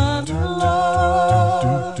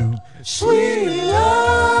 Sweet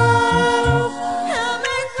love,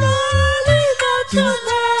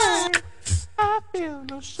 I feel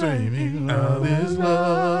no shame. Love is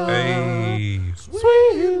love. Hey.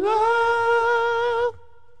 Sweet love.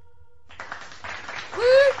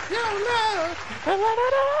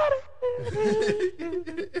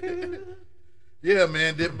 Yeah,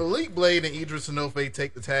 man. Did Malik Blade and Idris Enofe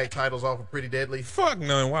take the tag titles off of Pretty Deadly? Fuck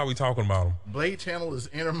no. Why are we talking about him? Blade Channel is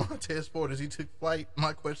Enter Montez Ford as he took flight.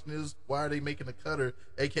 My question is, why are they making the cutter,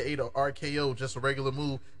 aka the RKO, just a regular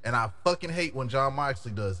move? And I fucking hate when John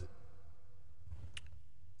Moxley does it.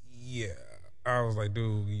 Yeah. I was like,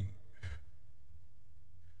 dude,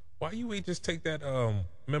 why you ain't just take that?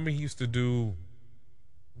 Remember he used to do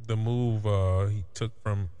the move he took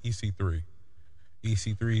from EC3.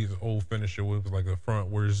 EC3's old finisher was like a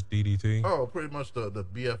frontwards DDT. Oh, pretty much the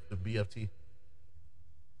BFT.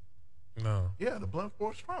 No. Yeah, the blunt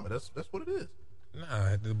force trauma. That's what it is.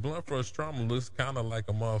 Nah, the blunt force trauma looks kind of like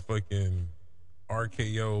a motherfucking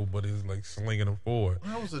RKO, but it's like slinging them forward.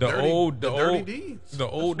 That was The old Dirty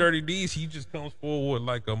Dirty D's, he just comes forward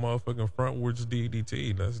like a motherfucking frontwards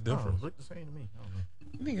DDT. That's different. Oh, look the same to me. I don't know.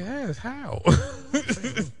 Nigga ass, how?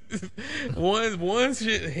 one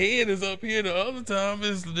shit head is up here, the other time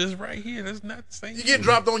is just right here. That's not the same. You get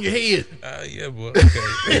dropped on your head. Yeah, but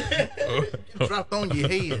okay. Dropped on your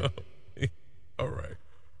head. All right.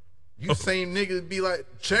 You same nigga be like,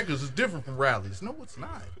 Checkers is different from Rallies. No, it's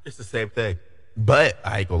not. It's the same thing. But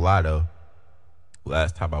I ain't gonna lie though.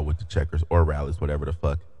 Last time I went to Checkers or Rallies, whatever the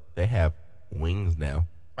fuck, they have wings now.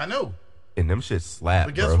 I know. And them shit slap.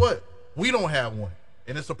 But guess what? We don't have one.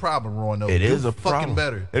 And it's a problem, Roanoke. It is a fucking problem.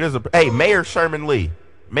 better. It is a. Hey, Mayor Sherman Lee.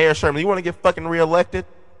 Mayor Sherman, you want to get fucking reelected?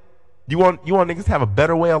 You want niggas to have a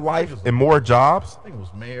better way of life and more jobs? I think it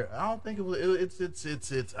was Mayor. I don't think it was.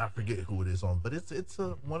 It's. I forget who it is on, but it's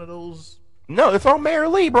one of those. No, it's on Mayor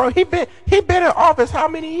Lee, bro. He been in office how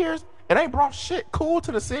many years and ain't brought shit cool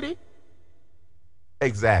to the city.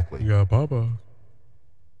 Exactly. You got Papa.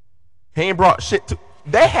 He ain't brought shit to.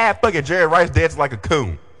 They had fucking Jerry Rice dancing like a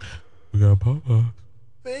coon. We got Papa.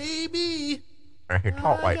 Baby. And he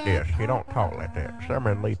talk like this. He don't talk like that.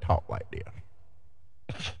 Sherman Lee talk like this.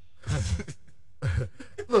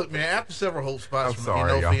 Look, man, after several hope spots from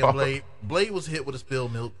Enofe and Blade was hit with a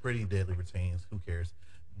spilled milk. Pretty Deadly retains. Who cares?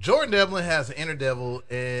 Jordan Devlin has an inner devil,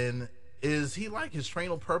 and is he like his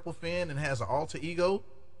trainer Purple Finn and has an alter ego?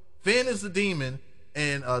 Finn is the demon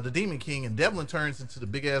and the Demon King, and Devlin turns into the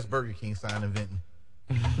big ass Burger King sign inventing.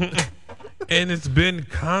 And it's been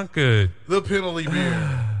conquered. The penalty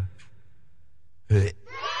beer.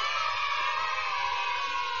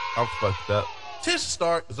 I'm fucked up. Tish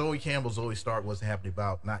Stark, Zoe Stark wasn't happy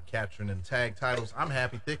about not capturing the tag titles. I'm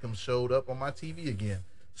happy Thickums showed up on my TV again.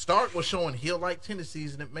 Stark was showing heel-like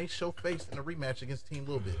tendencies, and it may show face in a rematch against Team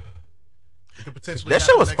Little Bit. It could potentially that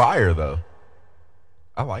shit was fire though.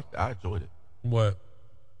 I liked it. I enjoyed it. What?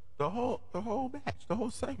 The whole match, the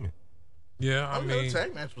whole segment. Yeah, I mean, the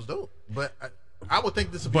tag match was dope, but I would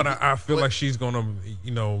think this would be. But I feel like she's gonna,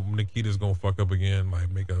 Nikita's gonna fuck up again, like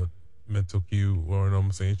make a mental cue, or you know what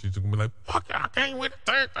I'm saying? She's just gonna be like, "Fuck, I can't win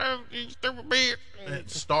the third time, you stupid bitch." And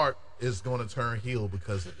Stark is going to turn heel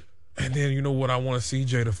because of it. And then you know what? I want to see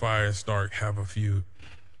Jada Fire and Stark have a feud.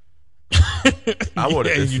 I want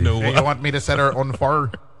to. And you know Hey, why? you want me to set her on the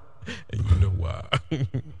fire? And you know why?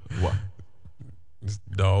 What? This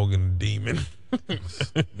dog and demon. You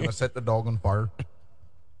want to set the dog on fire?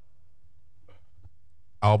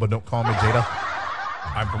 Oh, but don't call me Jada.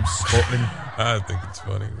 I'm from Scotland. I think it's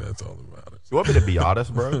funny. That's all that matters. You want me to be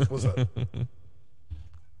honest, bro? What's up?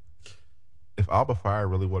 If Alba Fire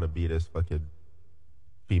really want to be this fucking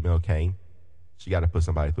female Kane, she got to put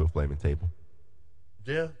somebody through a flaming table.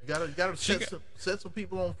 Yeah, you gotta set some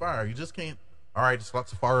people on fire. You just can't. All right, there's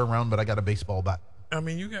lots of fire around, but I got a baseball bat. I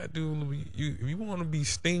mean, you got to do. If you want to be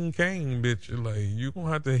Sting Kane, bitch, like you gonna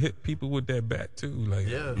have to hit people with that bat too. Like,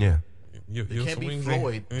 Yeah. It can't be swings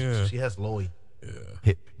Floyd. Yeah. She has Lloyd.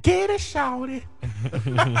 Hit. Get it, shawty.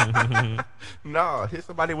 No, hit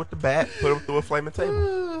somebody with the bat, put them through a flaming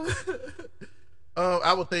table.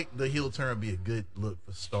 I would think the heel turn would be a good look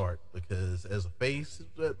for Stark because as a face,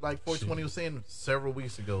 like 420 was saying several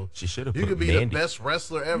weeks ago, She should have. you could be Mandy. the best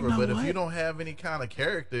wrestler ever, You know but if what? you don't have any kind of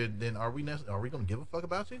character, then are we going to give a fuck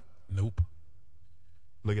about you? Nope.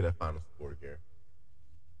 Look at that final support here.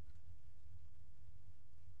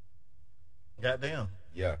 Goddamn.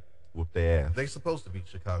 Yeah, whoop their ass. They supposed to beat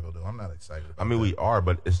Chicago though. I'm not excited about I mean, that. we are,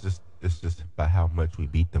 but it's just by how much we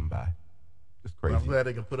beat them by. It's But crazy. I'm glad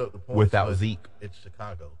they can put up the points. Without but Zeke. It's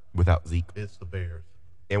Chicago. Without Zeke It's the Bears.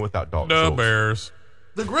 and without Dalton The Schultz. Bears.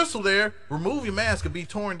 The gristle there, remove your mask and be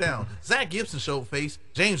torn down. Zach Gibson showed face.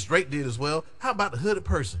 James Drake did as well. How about the hooded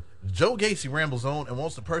person? Joe Gacy rambles on and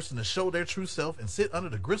wants the person to show their true self and sit under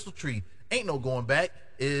the gristle tree. Ain't no going back.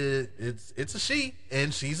 It's a she,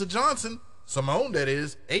 and she's a Johnson. Simone, that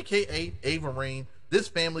is, a.k.a. Ava Rain. This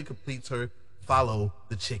family completes her. Follow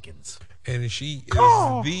the chickens. And she is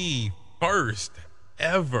the first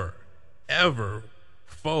ever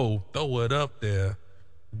foe. Throw it up there.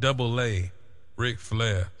 Double A. Ric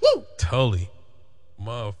Flair. Woo! Tully.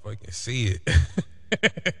 Motherfucking see it.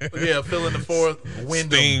 Yeah, fill in the fourth.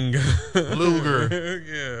 Wyndham. Sting. Luger.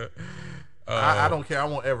 Yeah. I don't care. I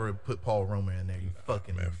won't ever put Paul Roman in there. You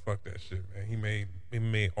fucking Man, fuck that shit, man. He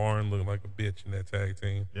made Arn look like a bitch in that tag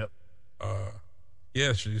team. Yep.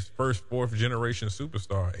 Yeah, she's first, fourth generation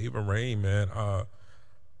superstar. Ava Rain, man.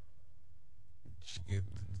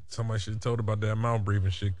 Somebody should have told her about that mouth breathing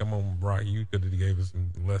shit. Come on, Brock. You could have gave us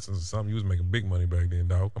some lessons or something. You was making big money back then,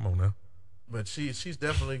 dog. Come on now. But she's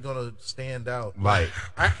definitely gonna stand out. Like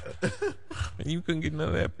You couldn't get none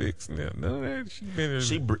of that fixed now. None of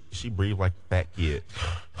that. she breathed like a fat kid.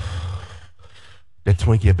 That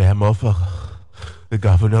Twinkie a bad motherfucker. It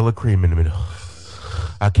got vanilla cream in the middle.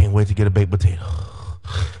 I can't wait to get a baked potato.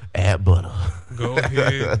 Add butter. Go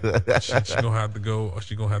ahead. She gonna have to go.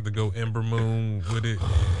 She gonna have to go Ember Moon with it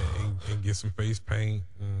and get some face paint.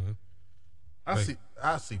 And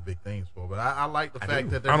I see big things for her, but I like the fact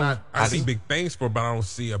that I they're not. I see big things for, her, but I don't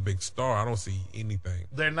see a big star. I don't see anything.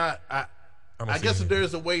 They're not. I don't see guess if anything.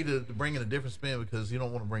 there's a way to bring in a different spin because you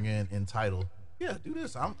don't want to bring in entitled. Yeah, do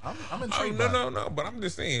this. I'm intrigued. by it. No. But I'm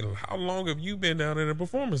just saying, how long have you been down in the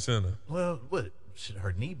performance center? Well, what? Shit,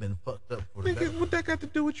 her knee been fucked up for the Nigga, what that got to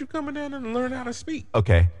do with you coming down and learn how to speak?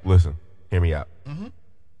 Okay, listen. Hear me out. Mm-hmm.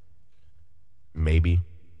 Maybe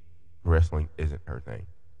wrestling isn't her thing.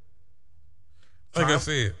 Like I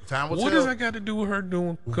said, time will what tell. does that got to do with her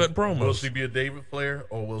doing cut promos? Will she be a David Flair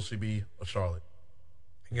or will she be a Charlotte?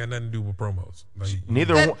 Ain't got nothing to do with promos. Like,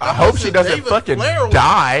 Neither That- one. I hope she doesn't David fucking Flair was-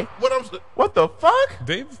 die. What the fuck?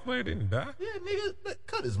 David Flair didn't die. Yeah, nigga,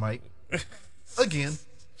 cut his mic again.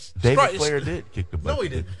 David Right. Flair did kick the butt. No, he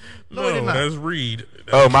didn't. No, he did not. that's Reed.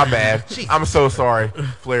 Oh, my bad. Jesus. I'm so sorry,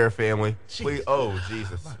 Flair family. Please. Oh,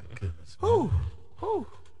 Jesus. Goodness. Whew. Whew.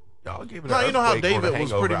 Y'all gave it No, an you know how earthquake or a David was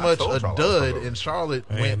hangover. pretty I much told a y'all I was dud, gonna- and Charlotte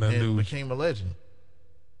Ain't went nothing to do and with- became a legend.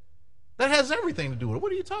 That has everything to do with it.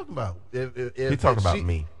 What are you talking about? He talking about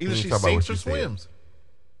me. Either He she talking about sinks what or you said. swims.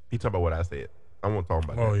 He talking about what I said. I won't talk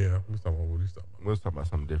about Oh that. yeah, we talking about what he's talking about. Let's talk about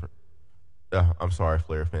something different. I'm sorry,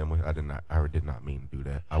 Flair family. I did not mean to do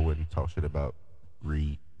that. I wouldn't talk shit about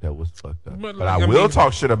Reed. That was fucked up. But, But like, I I will mean-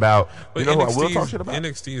 talk shit about. But You know who I will NXT talk is- shit about?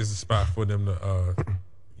 NXT is the spot for them to,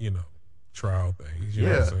 trial things. You know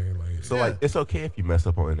what I'm saying? Like, So like, it's okay if you mess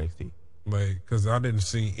up on NXT. like, because I didn't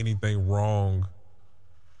see anything wrong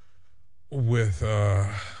with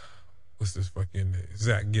what's this fucking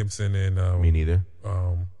Zach Gibson and Me neither.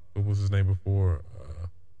 what was his name before?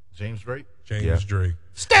 James Drake. James Yeah. Drake.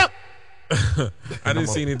 Step. I didn't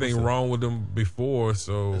see anything wrong with them before,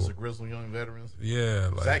 so It's the Grizzly Young Veterans. yeah.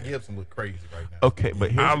 Like, Zach Gibson look crazy right now. Okay,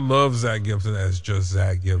 but here's I love Zach Gibson as just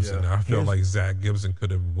Zach Gibson. Yeah. I feel like Zach Gibson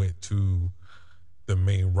could have went to the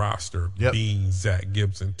main roster being Zach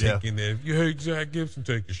Gibson. Taking it. If you hate Zach Gibson,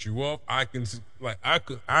 take your shoe off. I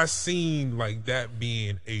seen like that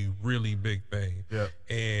being a really big thing. Yeah.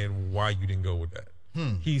 And why you didn't go with that?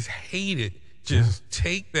 He's hated. Just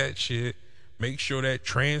take that shit. Make sure that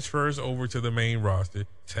transfers over to the main roster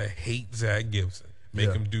to hate Zach Gibson.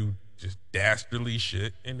 Make him do just dastardly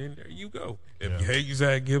shit, and then there you go. If you hate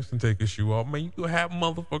Zach Gibson, take his shoe off, man. You can have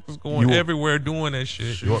motherfuckers going everywhere doing that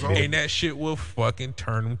shit, and that shit will fucking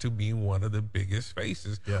turn him to be one of the biggest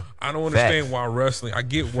faces. Yeah. I don't understand why wrestling. I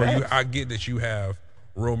get I get that you have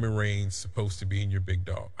Roman Reigns supposed to be in your big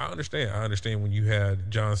dog. I understand. I understand when you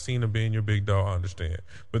had John Cena being your big dog. I understand.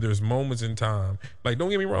 But there's moments in time, like, don't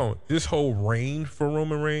get me wrong, this whole reign for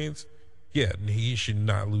Roman Reigns, yeah, he should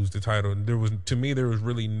not lose the title. There was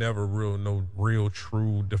really never no real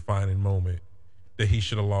true defining moment that he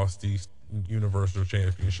should have lost these Universal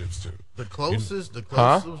Championships to. The closest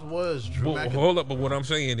was Drew McIntyre. Hold up, but what I'm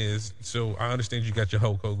saying is, so I understand you got your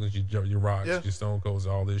Hulk Hogan's, your Rocks, your Stone Colds,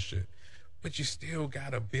 all this shit. But you still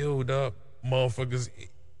gotta build up motherfuckers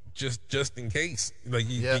just in case. Like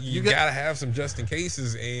you gotta have some just in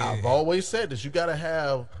cases. And I've always said this. You gotta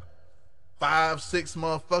have 5-6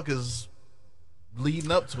 motherfuckers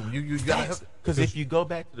leading up to them. You gotta, because if you go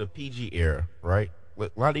back to the PG era, right?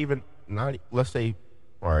 Let's say,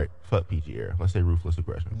 all right, fuck PG era. Let's say Ruthless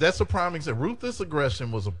Aggression. That's a prime example. Ruthless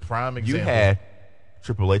Aggression was a prime example. You had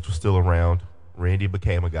Triple H was still around. Randy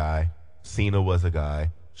became a guy. Cena was a guy.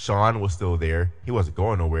 Shawn was still there. He wasn't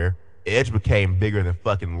going nowhere. Edge became bigger than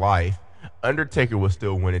fucking life. Undertaker was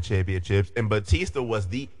still winning championships. And Batista was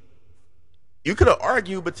you could have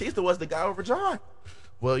argued Batista was the guy over John.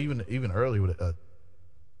 Well, even earlier with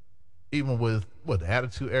even with the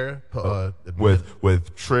Attitude Era,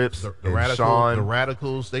 with Trips and Shawn, the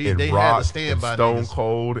Radicals, they Rock, had to stand by Stone niggas.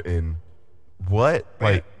 Cold and what?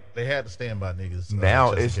 They had to stand by niggas.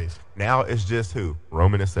 Now it's just who?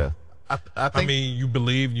 Roman and Seth. I mean, you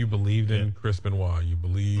believed in Chris Benoit. You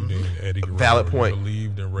believed in Eddie Guerrero. Valid point. You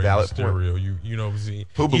believed in Rey Mysterio. You know,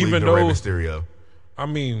 who believed in Rey Mysterio? I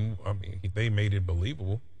mean, they made it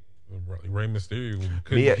believable. Rey Mysterio.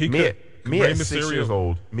 Me at 6 years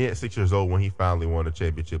old. Me at 6 years old when he finally won the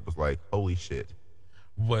championship was like, holy shit.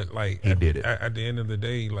 But like he did it. At the end of the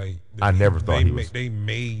day, like I never thought they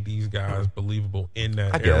made these guys believable in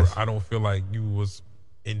that I era. guess. I don't feel like you was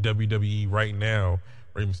in WWE right now.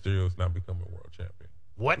 Rey Mysterio is not becoming world champion.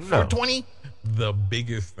 What, 420? The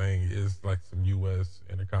biggest thing is like some U.S.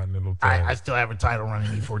 Intercontinental title. I still have a title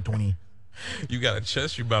running me 420. You got a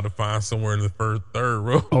chest you about to find somewhere in the third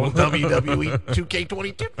row. On WWE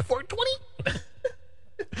 2K22 420.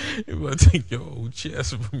 You about to take your old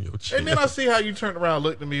chest from your chest. And then I see how you turned around and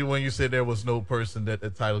looked at me when you said there was no person that the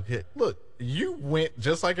title hit. Look, you went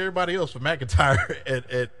just like everybody else for McIntyre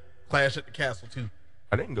at Clash at the Castle too.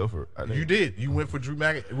 I didn't go for it. You did. You went for Drew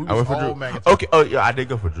McIntyre. We I went was for all Drew. McIntyre. Okay. Oh yeah, I did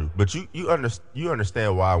go for Drew. But you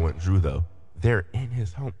understand why I went Drew though. They're in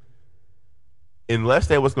his home. Unless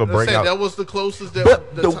they was gonna bring out. That was the closest.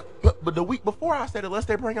 But the week before I said unless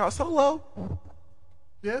they bring out Solo.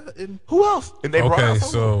 Yeah. Who else? And they brought out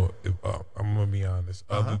Solo. So I'm gonna be honest.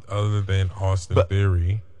 Other than Austin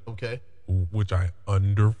Theory. Okay. Which I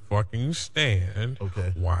fucking stand.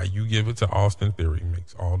 Okay. Why you give it to Austin Theory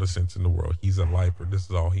makes all the sense in the world. He's a lifer. This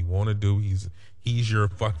is all he want to do. He's your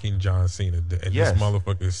fucking John Cena. And this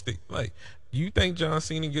motherfucker is like, you think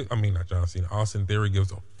Austin Theory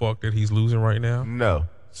gives a fuck that he's losing right now? No.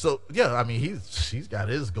 So yeah, I mean he's got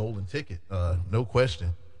his golden ticket, no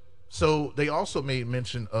question. So they also made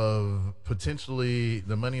mention of potentially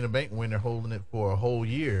the Money in the Bank when they're holding it for a whole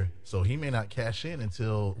year. So he may not cash in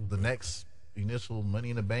until the next initial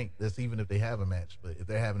Money in the Bank. That's even if they have a match. But if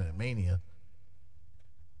they're having it at Mania,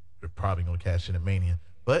 they're probably going to cash in at Mania.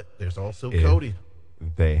 But there's also Cody.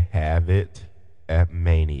 They have it at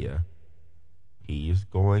Mania. He's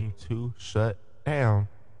going to shut down.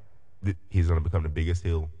 He's going to become the biggest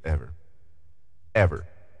heel ever.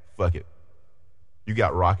 Fuck it. You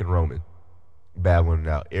got Rock and Roman battling it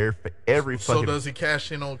out. Every so fucking. Does he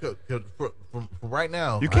cash in on for right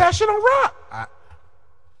now? You cash in on Rock.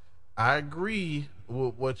 I agree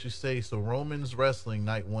with what you say. So Roman's wrestling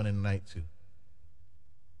night 1 and night 2.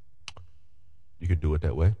 You could do it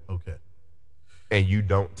that way. Okay. And he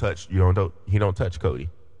don't touch Cody.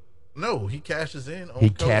 No, he cashes in on Cody.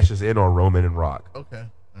 Cashes in on Roman and Rock. Okay.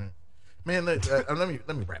 All right. Man, let me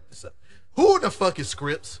wrap this up. Who the fuck is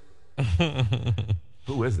Scripps?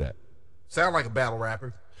 Who is that? Sound like a battle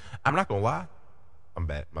rapper.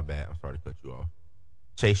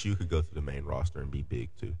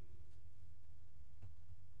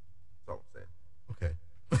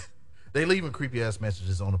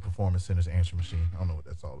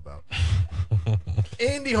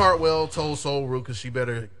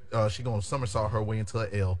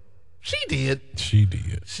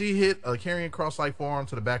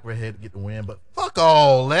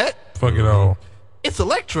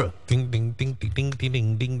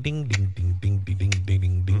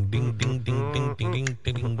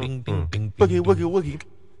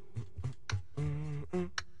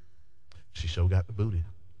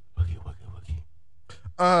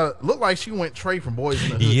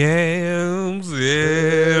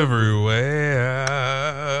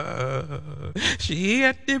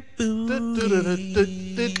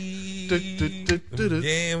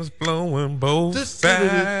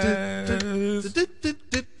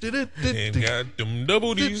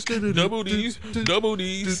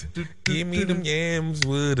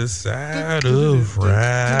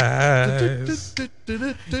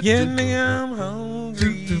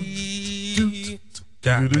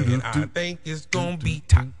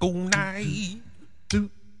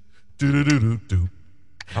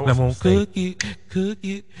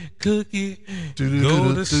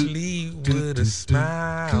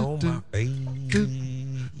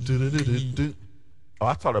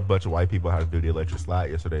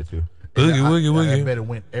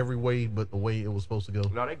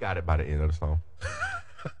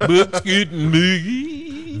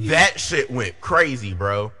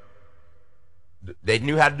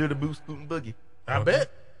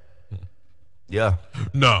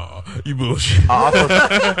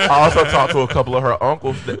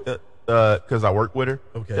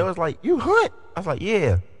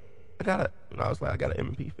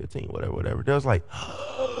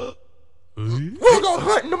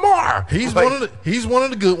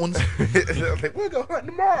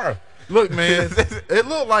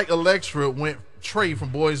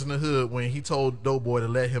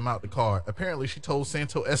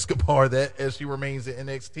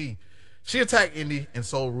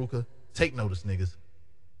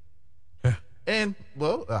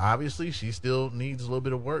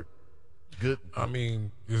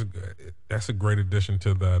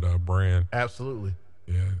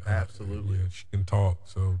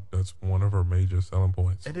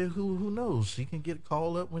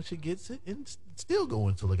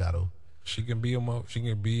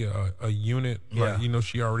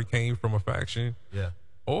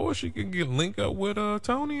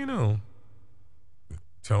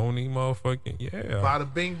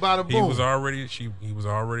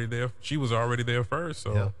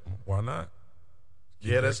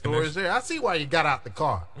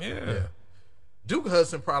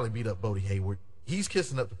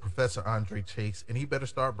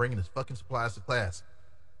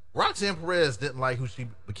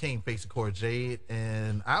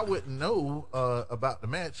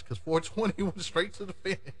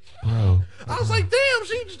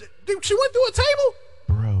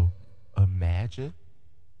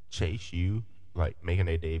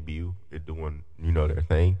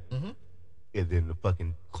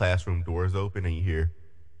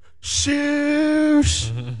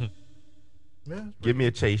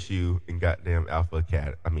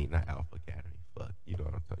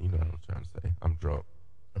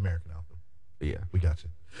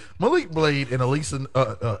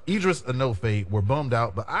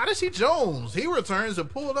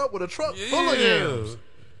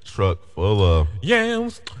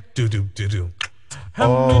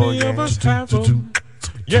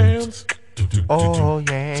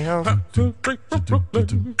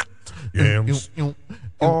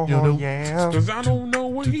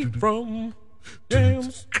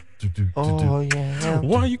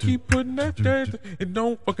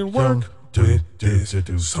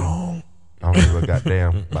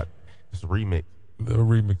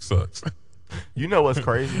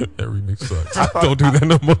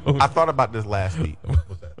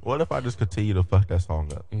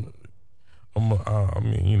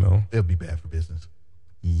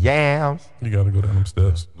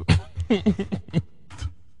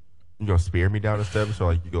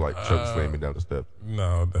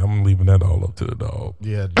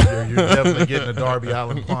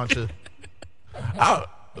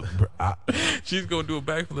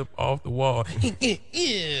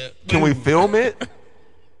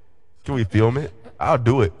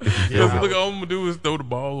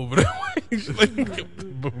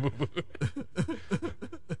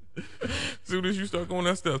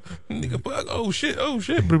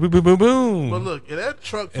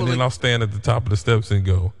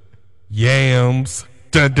 Yams.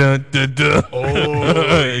 Dun, dun, dun, dun.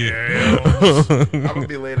 Oh, yeah. I'm gonna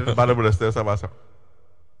be laying at the bottom of the stairs.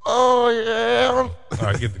 Oh yeah.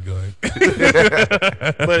 I get the gun.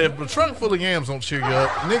 But if a trunk full of yams don't cheer you up,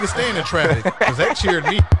 niggas staying in traffic because they cheered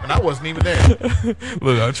me and I wasn't even there.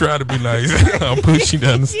 Look, I try to be nice. I'll push you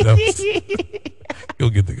down the steps. You'll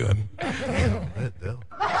get the gun.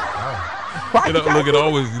 You know, look, it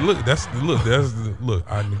always look.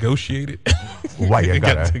 I negotiated. Why you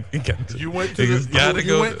gotta? You went to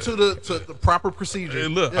the proper procedure. Hey,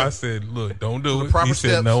 look, Yeah. I said, look, don't do it. proper He said,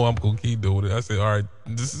 steps. no, I'm gonna keep doing it. I said, all right,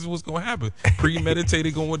 this is what's gonna happen.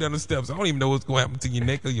 Premeditated going down the steps. I don't even know what's gonna happen to your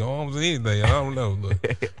neck or your arms or anything. I don't know. Look,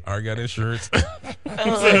 I already got insurance. You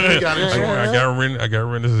got insurance. I got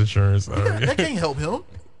renter's insurance. All right. That can't help him.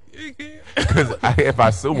 Because if I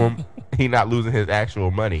sue him, he not losing his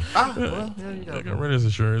actual money. Well, yeah, you I got renter's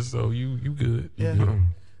insurance, so you good. Yeah. You good.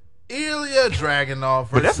 Ilya Dragunov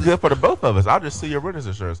versus But that's good for the both of us. I'll just sue your renter's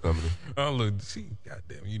insurance company. Oh look, see,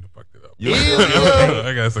 goddamn, you done fucked it up. Ilya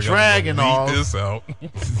I guess I Dragunov. gotta this out.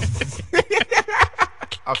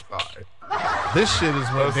 I'm sorry. This shit is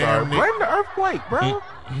what damn near. Blame the earthquake, bro.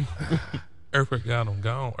 Earthquake got him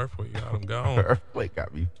gone. Earthquake got him The gone. earthquake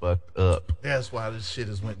got me fucked up. That's why this shit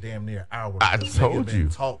has went damn near hours. I This told nigga been you.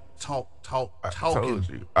 Talking. I told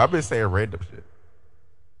you. I've been saying random shit.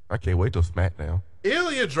 I can't wait till SmackDown.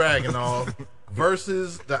 Ilya Dragunov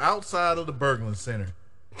versus the outside of the Berglund Center.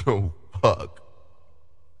 Oh, fuck.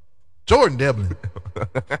 Jordan Devlin.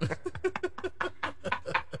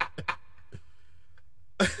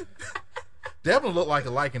 Devlin looked like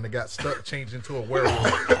a lichen that got stuck, changed into a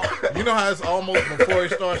werewolf. You know how it's almost before he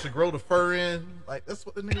starts to grow the fur in? Like, that's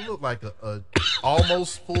what the nigga looked like, a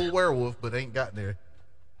almost full werewolf, but ain't got there.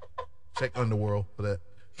 Check Underworld for that.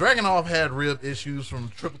 Dragunov had rib issues from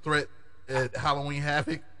Triple Threat at Halloween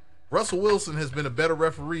Havoc. Russell Wilson has been a better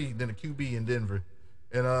referee than a QB in Denver.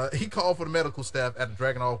 And he called for the medical staff after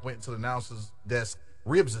Dragunov went to the announcer's desk.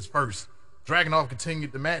 Ribs is first. Dragunov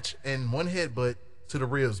continued the match, and one headbutt to the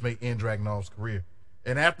ribs may end Dragunov's career.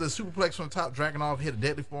 And after the superplex from the top, Dragunov hit a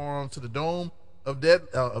deadly forearm to the dome of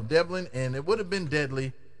Devlin, and it would have been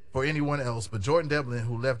deadly for anyone else. But Jordan Devlin,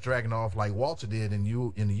 who left Dragunov like Walter did in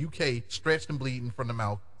the UK, stretched and bleeding from the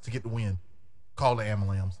mouth to get the win. Call the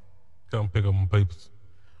ambulance. Come pick up my papers.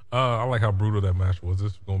 I like how brutal that match was.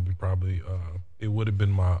 This is going to be probably, it would have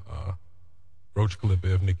been my roach clip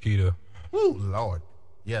if Nikita. Woo, Lord.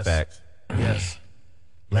 Yes. Facts. Yes.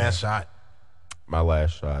 Last shot. My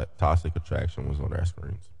last shot, Toxic Attraction, was on our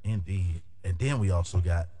screens. Indeed. And then we also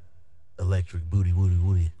got Electric Booty Woody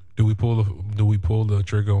Woody. Do we pull the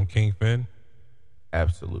trigger on King Finn?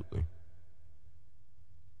 Absolutely.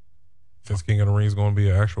 Since King of the Ring is going to be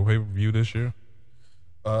an actual pay-per-view this year?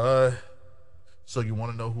 So you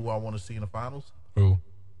want to know who I want to see in the finals? Who?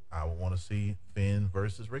 I would want to see Finn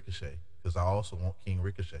versus Ricochet, because I also want King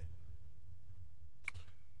Ricochet.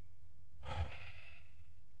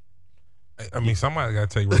 I mean, somebody got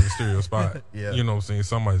to take Rey Mysterio's spot. Yeah. You know what I'm saying?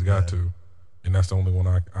 Somebody's got to. And that's the only one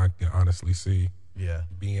I can honestly see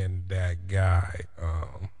being that guy.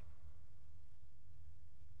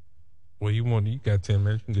 Well, you got 10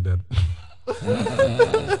 minutes. You can get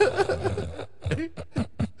that.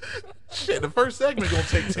 Shit, the first segment gonna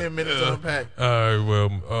take 10 minutes to unpack. All right, well,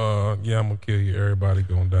 yeah, I'm gonna kill you. Everybody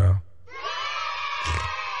going down.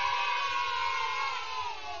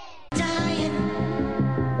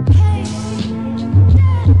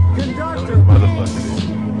 Conductor,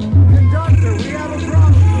 we have a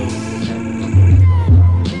problem.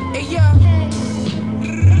 Hey yo,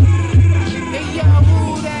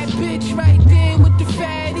 who that bitch right there with the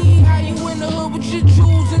fatty? How you in the hood with your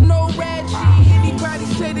jewels and no ratchet? Anybody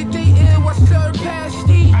say that they ill, I serve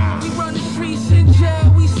pasty. We run the streets in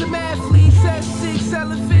jail, we some athletes. S6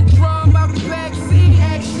 elephant drum out the backseat.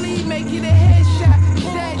 Actually make it a headshot.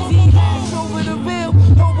 That deep ass over the bill,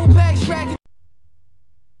 mobile backtrack.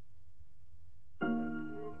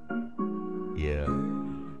 Yeah.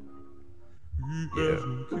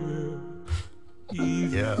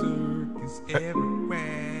 Yeah. Circus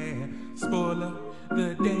everywhere. Spoiler,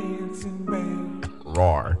 the dancing band.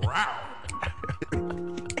 Roar.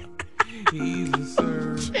 He's a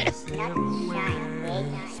circus everywhere.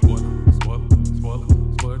 Spoiler, spoiler, spoiler,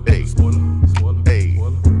 spoiler, Hey. spoiler, spoiler, Hey.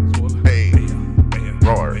 spoiler, spoiler. Hey.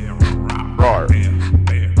 Roar. Roar. Roar.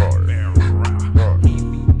 Roar. He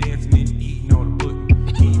be dancing and eating all the pudding.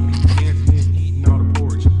 He be dancing and eating all the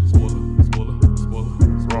porridge. Spoiler, spoiler, spoiler,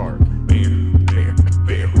 Roar. bear, bear,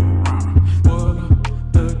 bear. Spoiler,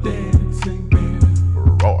 the dancing bear.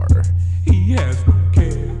 Roar. He has no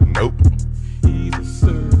care. Nope.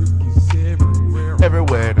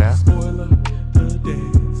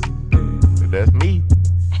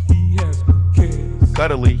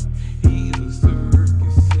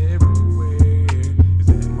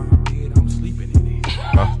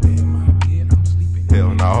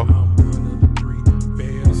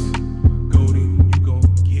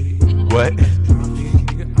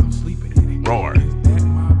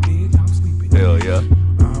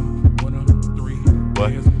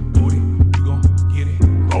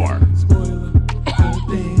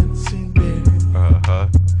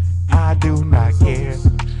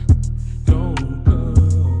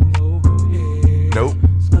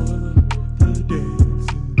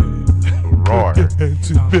 What?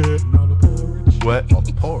 All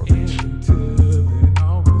the porridge.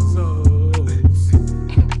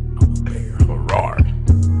 Roar.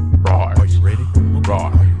 Roar. Are you ready?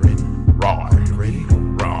 Roar. Are you ready? Roar. Are you ready?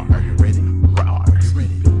 Roar. Are you ready? Roar. Are you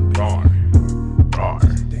ready? Roar. Roar. Roar.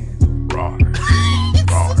 Roar. Roar.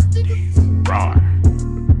 Roar.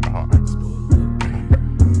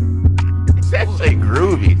 That shit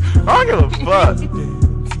groovy. I don't give a fuck.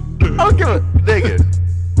 I don't give a nigga.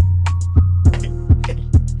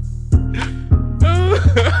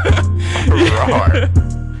 Roar.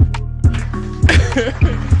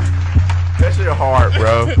 That shit hard,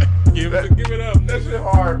 bro. Give it up. That shit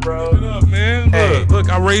hard, bro. Give it up, man. Hey. Look,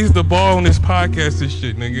 I raised the bar on this podcast and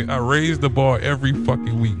shit, nigga. I raised the bar every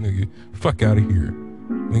fucking week, nigga. Fuck out of here.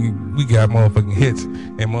 Nigga, we got motherfucking hits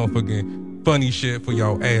and motherfucking funny shit for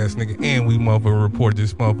y'all ass, nigga. And we motherfucking report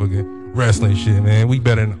this motherfucking wrestling shit, man. We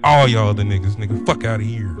better than all y'all other niggas, nigga. Fuck out of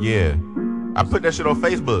here. Yeah. I put that shit on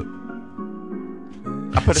Facebook.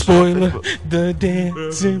 I put that Spoiler, shit on Facebook. the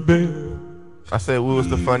dancing bell. I said we was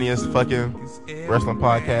the funniest fucking wrestling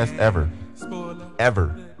podcast ever.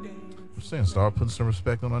 Ever. I'm saying, start putting some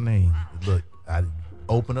respect on our name. Look, I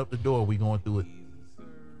open up the door. We going through it.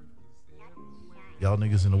 Y'all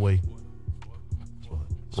niggas in the way.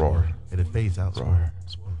 Roar. And it fades out. Roar.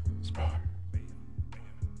 Roar.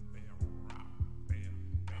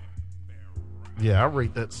 Yeah, I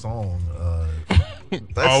rate that song.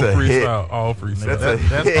 That's all a hit. freestyle. All freestyle. That's a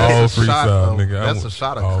hit. all a shot freestyle, of, nigga. That's a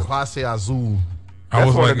shot of Clase Azul. That's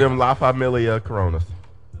was one like, of them La Familia Coronas.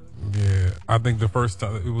 yeah, I think the first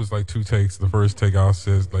time it was like 2 takes. The first take I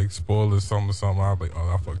says like spoilers, something. I was like,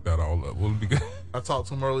 oh, I fucked that all up. Will it be good? I talked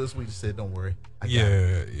to him earlier this week. He said, "Don't worry, I got Yeah,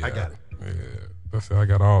 it. yeah, I got it." Yeah, that's it. I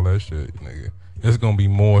got all that shit, nigga. There's gonna be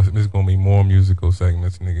more. There's gonna be more musical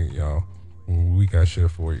segments, nigga. Y'all, we got shit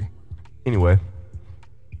for you. Anyway,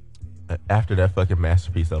 after that fucking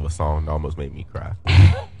masterpiece of a song, it almost made me cry.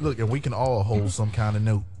 Look, and we can all hold some kind of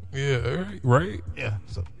note. Yeah, right. Yeah.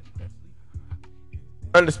 So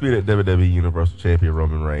Undisputed WWE Universal Champion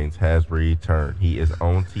Roman Reigns has returned. He is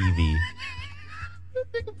on TV.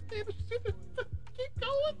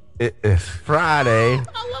 It is Friday.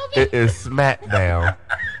 It is SmackDown.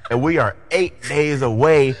 And we are 8 days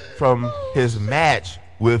away from his match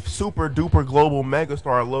with super duper global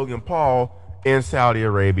megastar Logan Paul in Saudi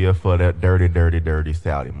Arabia for that dirty, dirty, dirty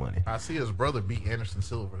Saudi money. I see his brother beat Anderson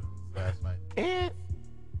Silva last night. And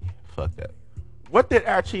fuck that. What did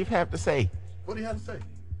our chief have to say? What do you have to say?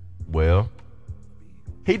 Well,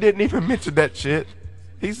 he didn't even mention that shit.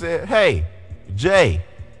 He said, hey, Jay,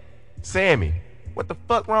 Sammy, what the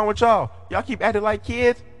fuck wrong with y'all? Y'all keep acting like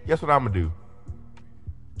kids? Guess what I'm gonna do?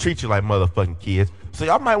 Treat you like motherfucking kids. So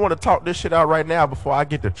y'all might want to talk this shit out right now before I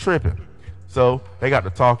get to tripping. So they got to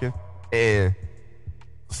talking, and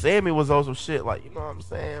Sammy was on some shit like, you know what I'm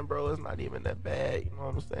saying, bro? It's not even that bad. You know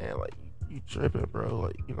what I'm saying? Like, you tripping, bro.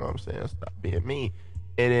 Like, you know what I'm saying? Stop being mean.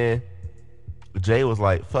 And then Jay was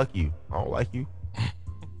like, fuck you. I don't like you. I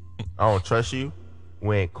don't trust you.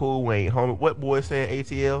 We ain't cool. We ain't homies. What boy saying,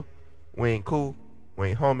 ATL? We ain't cool. We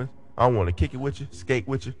ain't homies. I don't want to kick it with you, skate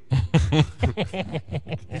with you.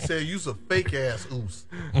 He said, "Use a fake ass oos."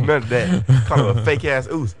 None of that. Kind of a fake ass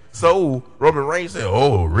oos. So Roman Reigns said,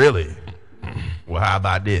 "Oh, really? Well, how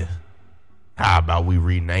about this? How about we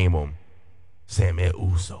rename him Sammy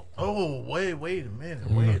Uso?" Oh, wait a minute.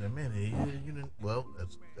 Wait a minute. You didn't. Well,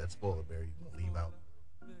 that's spoiler bear. You gonna leave out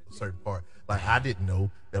a certain part. Like, I didn't know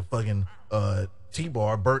that fucking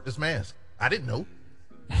T-Bar burnt this mask. I didn't know.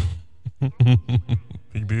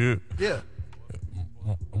 He did. Yeah.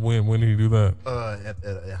 When did he do that?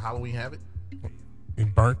 At Halloween Havoc. He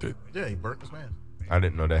burnt it. Yeah, he burnt this mask. I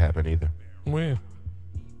didn't know that happened either. When?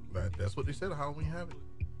 That's what they said at Halloween Havoc.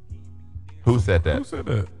 Who said that? Who said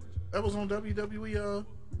that? That was on WWE.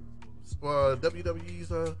 WWE's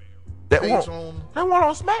That page one on.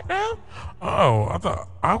 on SmackDown. Oh, I thought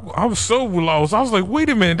I was so lost. I was like, wait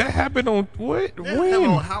a minute, that happened on what? Yeah, When?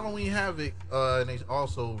 on Halloween Havoc, and they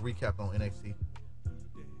also recapped on NXT.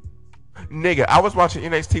 Nigga, I was watching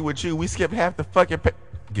NXT with you. We skipped half the fucking.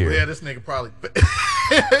 Gary. Yeah, this nigga probably.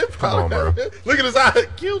 Come on, bro. Look at his eye.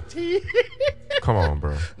 Guilty. Come on,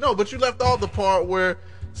 bro. No, but you left off the part where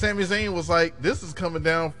Sami Zayn was like, "This is coming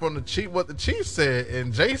down from the chief." What the chief said,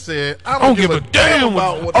 and Jay said, "I don't give a damn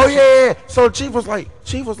about what." Oh yeah. So Chief was like,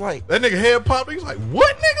 that nigga head popped. He's like,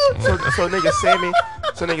 "What, nigga?" So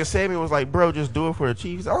nigga Sammy was like, "Bro, just do it for the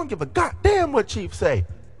Chief." He said, I don't give a goddamn what Chief say.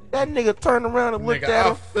 That nigga turned around and looked at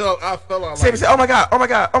him. I fell out. Sammy said, "Oh my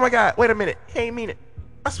god. Wait a minute. He ain't mean it.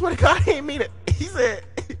 I swear to God, he ain't mean it." He said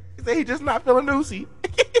he just not feeling Lucy.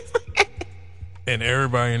 And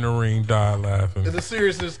everybody in the ring died laughing. And the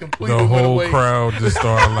seriousness completely The went whole away. crowd just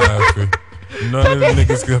started laughing. None of the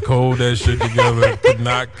niggas could hold that shit together. Could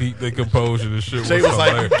not keep their composure. The shit Jay was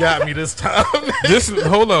like, "You got me this time."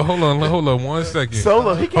 Hold on 1 second.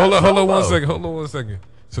 Solo, he got Hold on 1 Solo. second. Hold on 1 second.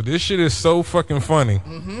 So this shit is so fucking funny.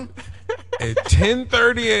 Mm-hmm. At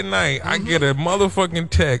 10:30 at night, I get a motherfucking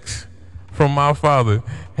text from my father.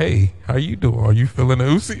 Hey, how you doing? Are you feeling the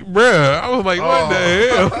Uzi? Bruh, I was like, what the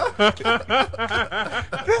hell?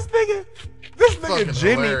 This Fucking nigga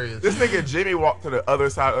Jimmy, hilarious. this nigga Jimmy walked to the other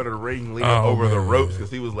side of the ring, leaning Oh, over the man. ropes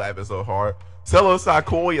because he was laughing so hard. Solo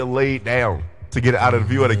Sikoa laid down to get out of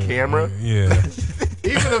view of the camera. Yeah.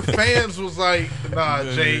 Even the fans was like, "Nah,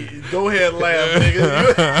 Jay, go ahead, laugh,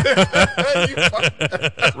 nigga."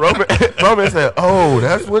 Roman said, "Oh,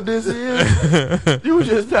 that's what this is. You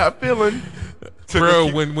just not feeling."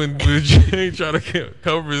 Bro, when Jay tried to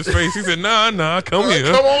cover his face, he said, nah, come here.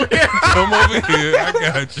 Come on here. Come over here. I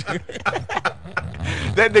got you.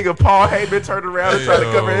 That nigga Paul Heyman turned around and tried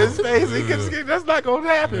to cover his face. He Yeah. could, that's not gonna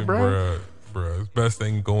happen, bro. Bruh, it's best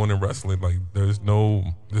thing going in wrestling. Like, there's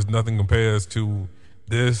nothing compares to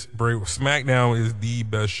this. SmackDown is the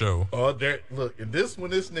best show. Oh, there! Look, and this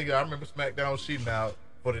nigga, I remember SmackDown was cheating out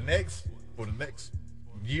for the next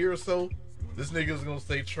year or so. This nigga's gonna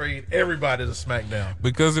say trade everybody to SmackDown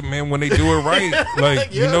Because man, when they do it right, like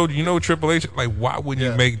Yeah. you know Triple H, like why wouldn't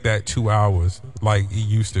you make that 2 hours like it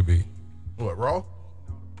used to be? What, Raw?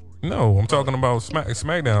 No, I'm talking about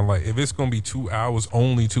SmackDown. Like if it's gonna be 2 hours,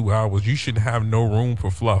 only 2 hours, you should have no room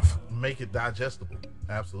for fluff. Make it digestible.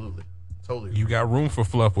 Absolutely, totally. You got room for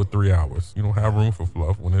fluff with 3 hours. You don't have room for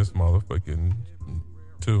fluff when it's motherfucking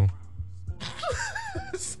 2.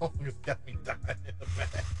 This song has got me dying in the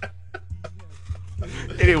back.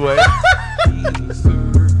 Anyway,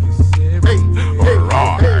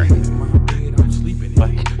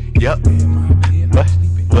 Yep.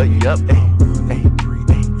 But yep. Hey.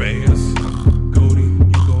 Bears. Cody,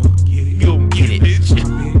 you gon' get it. You gon' get it, bitch.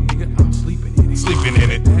 Nigga, I'm sleeping in it. Sleeping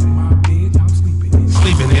in it.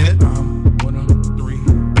 Sleeping in it. 1 of 3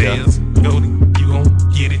 bears. Cody, you gon'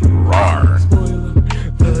 get it. Roar.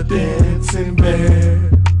 The dancing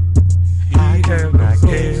bear. I cannot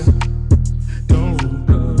care. Don't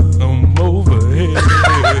come over here.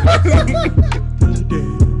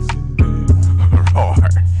 Roar.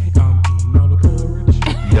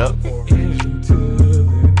 Yep.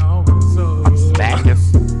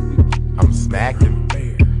 I'm smacking.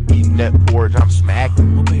 Eating that porridge, I'm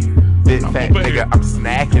smacking. Big fat nigga, I'm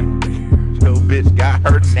snacking. Yo, bitch got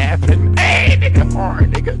her napping. Hey, nigga,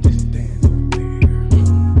 hard, nigga.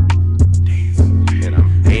 And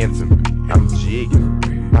I'm dancing. I'm jigging.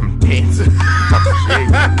 I'm dancing. I'm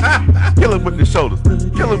jigging. Kill him with the shoulders.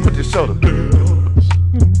 Kill him with the shoulders.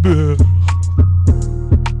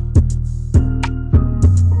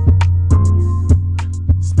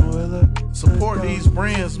 Support these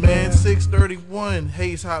brands, man. 631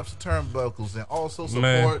 Hayes Hops Turnbuckles, and also support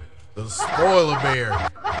Man. the Spoiler Bear.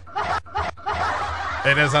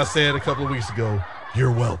 And as I said a couple of weeks ago,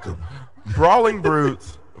 you're welcome. Brawling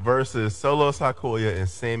Brutes versus Solo Sikoa and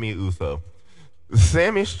Sammy Uso.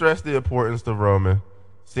 Sammy stressed the importance to Roman,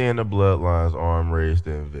 seeing the Bloodline's arm raised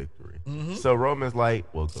in victory. So Roman's like,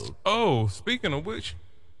 well, go. Oh, speaking of which,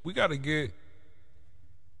 we gotta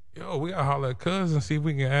holler at Cuz and see if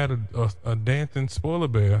we can add a dancing spoiler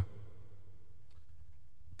bear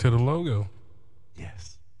to the logo.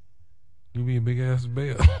 Yes. You be a big ass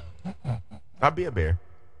bear. I'll be a bear.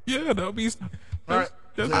 Yeah, that'll be. All right.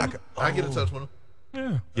 that's- I get in touch with him.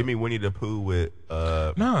 Yeah. Give me Winnie the Pooh with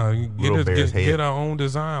Nah, Little Bear's head. get our own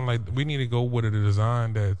design. Like we need to go with a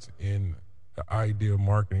design that's in the idea of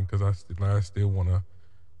marketing because I still want to.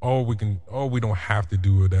 All we don't have to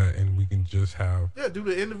do with that, and we can just have. Yeah, do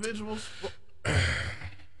the individuals.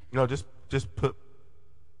 No, just put.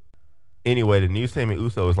 Anyway, the new Sammy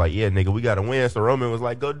Uso was like, yeah, nigga, we gotta win. So Roman was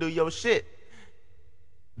like, go do your shit.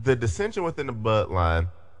 The dissension within the bloodline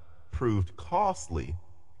proved costly.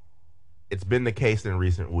 It's been the case in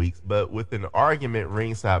recent weeks, but with an argument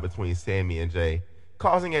ringside between Sammy and Jay,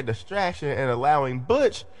 causing a distraction and allowing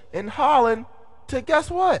Butch and Holland to guess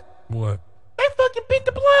what? What? They fucking beat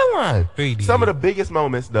the bloodline. They did. Some of the biggest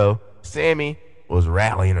moments, though, Sammy was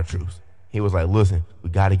rallying the troops. He was like, listen, we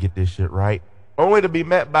got to get this shit right. Only to be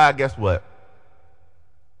met by, guess what?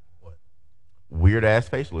 What? Weird-ass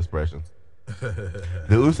facial expressions. The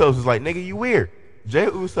Usos was like, nigga, you weird. Jay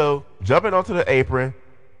Uso jumping onto the apron,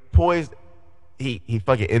 poised, he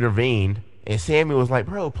fucking intervened, and Sammy was like,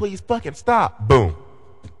 bro, please fucking stop. Boom.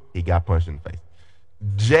 He got punched in the face.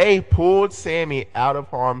 Jay pulled Sammy out of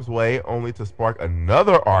harm's way only to spark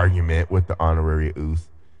another argument with the honorary Uso.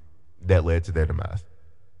 That led to their demise.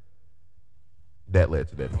 That led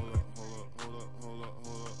to their demise.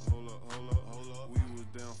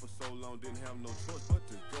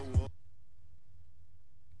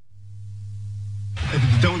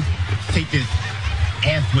 Don't take this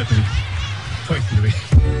ass whipping personally.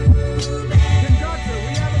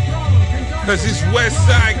 Cause it's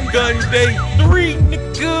Westside Gun Day 3,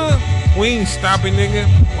 nigga. We ain't stopping, nigga.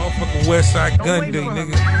 Motherfucking Westside Gun Day,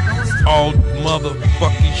 nigga. All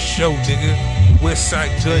motherfucking show, nigga.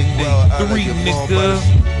 Westside Gun Day 3, nigga.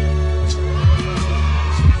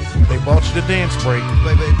 They bought you the dance break.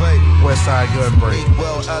 Westside Gun break.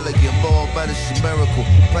 Well, elegant, more medicine miracle.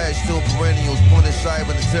 Flash still perennials, pointed side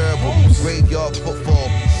when it's terrible. Graveyard football,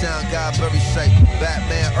 sound guy, very sight.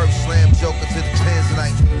 Batman, Earth Slam, Joker to the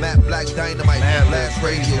Tanzanite. Matt Black Dynamite, Blast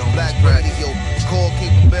Radio, Black Radio. Core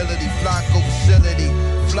capability, Flocko facility.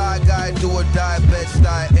 Fly guy, do or die,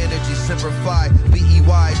 bed-style energy, simplify,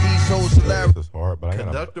 BEY. These hoes hilarious. This is hard, but I got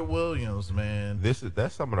Conductor Williams, man.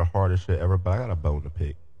 that's some of the hardest shit ever, but I got a bone to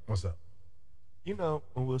pick. What's up? You know,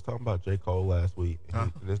 when we was talking about J. Cole last week,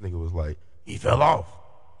 and this nigga was like, he fell off.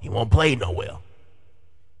 He won't play nowhere.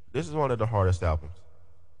 This is one of the hardest albums.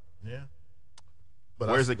 Yeah. But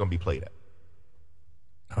where's it going to be played at?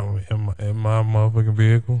 In my motherfucking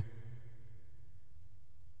vehicle.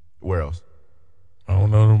 Where else? I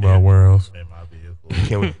don't know about where else. In my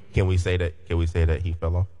vehicle. Can we say that he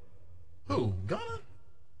fell off? Who? Gunna?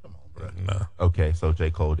 Nah. Okay, so J.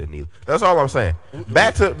 Cole didn't either. That's all I'm saying.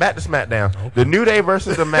 Back to SmackDown. Okay. The New Day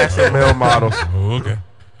versus the Maximum Male Models. Okay.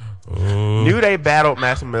 New Day battled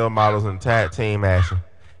Maximum Male Models in tag team action.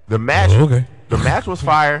 The match was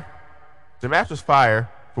fire. The match was fire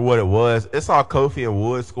for what it was. It saw Kofi and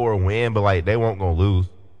Woods score a win, but like they weren't gonna lose.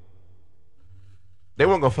 They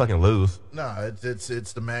weren't gonna fucking lose. Nah,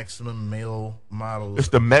 it's the Maximum Male Models. It's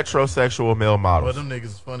the metrosexual male models. Well, them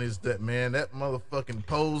niggas funny as that, man. That motherfucking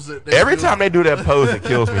pose that they every do. time they do that pose, it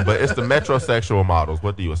kills me. But it's the metrosexual models.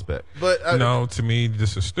 What do you expect? But no, to me,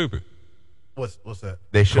 this is stupid. What's that?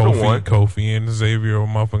 They should have won. Kofi and Xavier on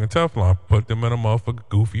motherfucking Teflon. Put them in a motherfucking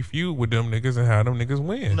goofy feud with them niggas and have them niggas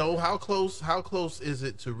win. No, how close is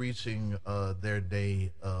it to reaching their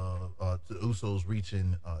day? To Usos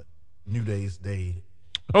reaching New Day's day.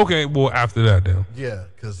 Okay, well after that then. Yeah,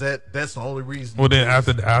 because that's the only reason. Well then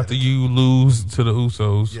after you lose to the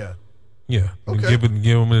Usos. Yeah. Okay. Give them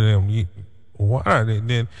to them. Why?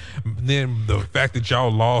 Then the fact that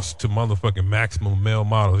y'all lost to motherfucking Maximum Male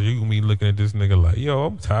Models, you gonna be looking at this nigga like, yo,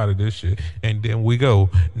 I'm tired of this shit. And then we go,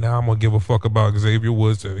 now I'm gonna give a fuck about Xavier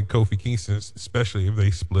Woods and Kofi Kingston, especially if they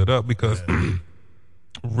split up, because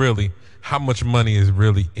really, how much money is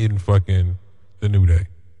really in fucking the New Day?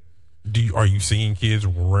 Are you seeing kids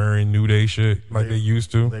wearing New Day shit like they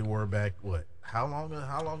used to? They were back. What? How long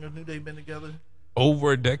have New Day been together?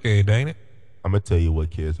 Over a decade, ain't it? I'm gonna tell you what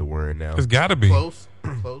kids are wearing now. It's gotta be close.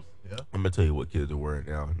 Yeah. I'm gonna tell you what kids are wearing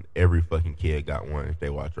now. Every fucking kid got one if they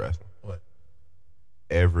watch wrestling. What?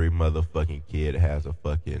 Every motherfucking kid has a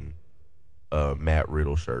fucking Matt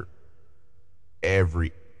Riddle shirt.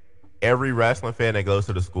 Every wrestling fan that goes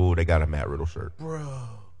to the school, they got a Matt Riddle shirt. Bro.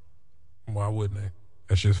 Why wouldn't they?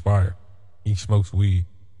 That shit's fire. He smokes weed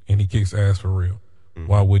and he kicks ass for real.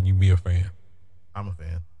 Why wouldn't you be a fan? I'm a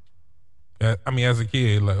fan. I mean, as a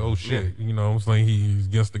kid, like, oh shit, you know what I'm saying? He's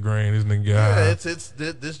against the grain, this nigga guy. Yeah, it's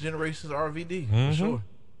this generation's RVD, for sure.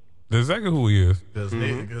 That's exactly who he is. Because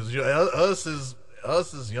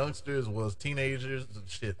us as youngsters was teenagers and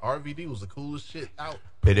shit. RVD was the coolest shit out.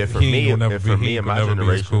 But if for me and my generation,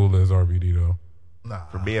 as cool as RVD though. Nah.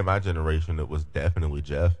 For me and my generation, it was definitely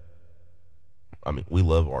Jeff. I mean, we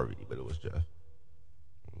love RVD, but it was Jeff.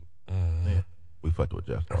 Yeah. We fucked with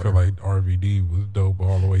Jeff. I feel like RVD was dope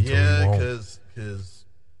all the way to because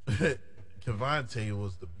Cavante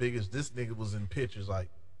was the biggest. This nigga was in pictures like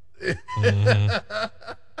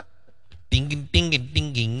ding ding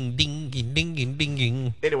ding ding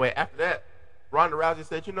ding. Anyway, after that, Ronda Rousey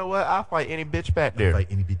said, "You know what? I'll fight any bitch back there. Fight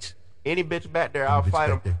any bitch. Any bitch back there. I'll fight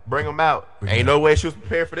him. Bring him out. Ain't no way she was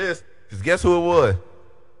prepared for this. Cause guess who it was?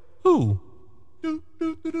 Who? We're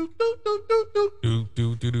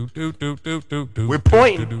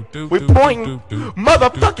pointing.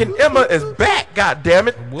 Motherfucking Emma is back. God damn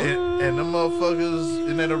it! And them motherfuckers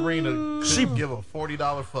in that arena, she give a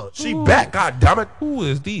 $40 fuck. She back. God damn it! Who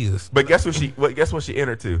is this? But guess what she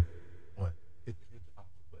entered to? What?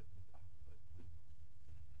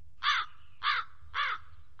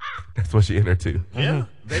 That's what she entered to. Yeah,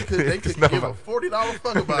 they could give a $40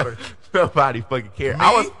 fuck about her. Nobody fucking cared.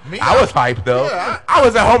 I was hyped though. Yeah, I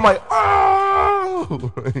was at home like,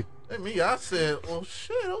 oh. I said, well,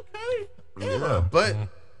 shit, okay. Yeah. But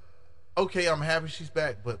okay, I'm happy she's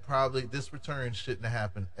back, but probably this return shouldn't have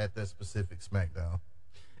happened at that specific SmackDown.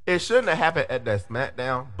 It shouldn't have happened at that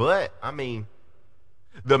SmackDown, but I mean,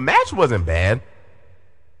 the match wasn't bad.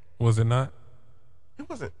 Was it not? It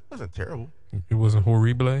wasn't terrible. It wasn't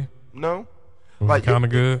horrible. No. Was Like, it kind of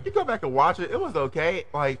good? You go back and watch it. It was okay.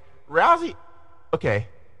 Like, Rousey, okay.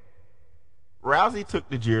 Rousey took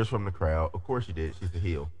the jeers from the crowd. Of course she did. She's the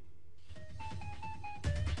heel.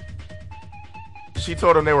 She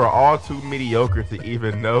told them they were all too mediocre to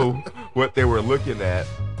even know what they were looking at.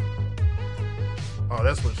 Oh,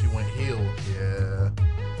 that's when she went heel. Yeah.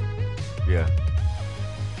 Yeah.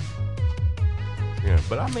 Yeah,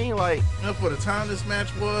 but I mean, like, You know, for the time this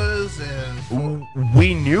match was, and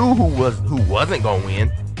we knew who wasn't gonna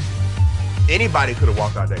win. Anybody could have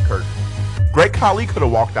walked out that curtain. Great Khali could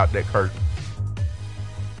have walked out that curtain.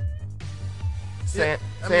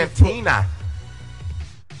 Santina.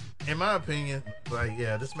 In my opinion, like,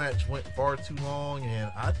 yeah, this match went far too long,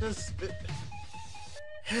 and I just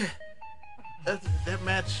that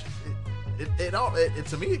match, it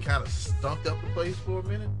to me, it kind of stunk up the place for a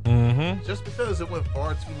minute. Mm-hmm. Just because it went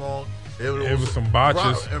far too long. It was some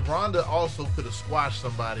botches. And Ronda also could have squashed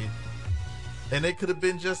somebody, and it could have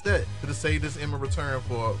been just that. Could have saved this Emma return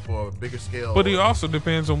for a bigger scale. But it also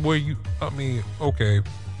depends on where you. I mean, okay,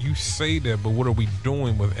 you say that, but what are we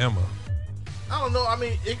doing with Emma? I don't know. I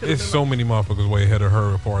mean, it could. There's so many motherfuckers way ahead of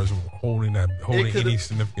her as far as holding any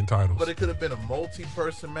significant titles. But it could have been a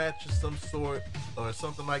multi-person match of some sort, or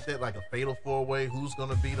something like that, like a fatal four-way. Who's going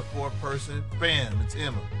to be the fourth person? Bam! It's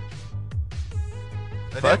Emma.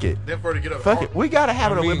 And Fuck it. Then for her to get up. Fuck it. We gotta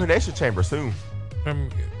have an elimination chamber soon.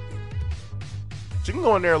 She can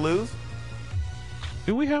go in there and lose.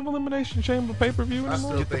 Do we have elimination chamber pay-per-view I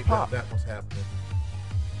anymore? still think that was happening.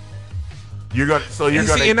 You're gonna. So you're and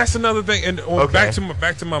gonna. see, and that's another thing. And Okay.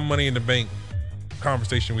 back to my Money in the Bank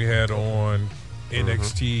conversation we had on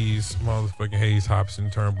NXT's motherfucking Hayes Hobson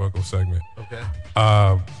Turnbuckle segment.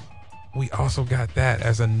 Okay. We also got that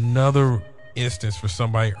as another instance for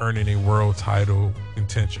somebody earning a world title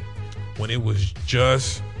contention. When it was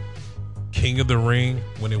just King of the Ring,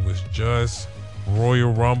 when it was just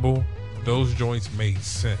Royal Rumble, those joints made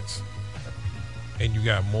sense. And you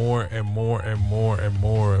got more and more and more and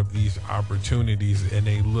more of these opportunities, and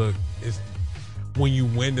they look, it's when you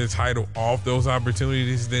win the title off those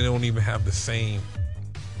opportunities, they don't even have the same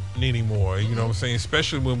anymore. You know what I'm saying?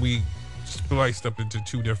 Especially when we spliced up into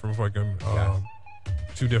two different fucking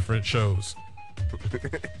two different shows.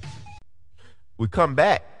 We come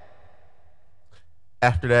back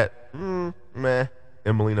after that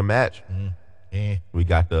Emelina match. We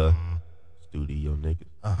got the studio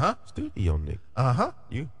niggas. Studio niggas.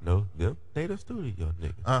 You know them. They the studio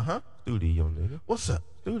niggas. Studio niggas. What's up?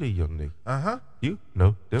 Studio niggas. You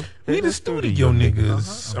know them. They We the studio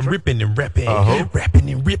niggas. I'm ripping and rapping, rapping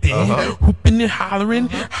and ripping, Uh-huh. hooping and hollering,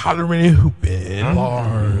 hollering and hooping.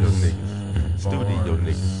 Bars. Studio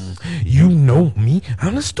niggas. You know me.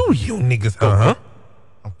 I'm the studio niggas.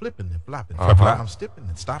 I'm flipping and flopping. Uh-huh. I'm stipping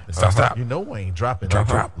and stopping. Stop. You know I ain't dropping.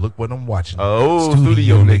 Drop. Look what I'm watching. Oh,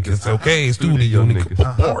 studio niggas. Okay, studio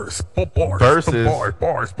niggas. Bars. Versus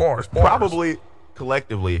Bars. probably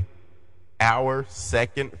collectively our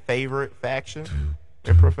second favorite faction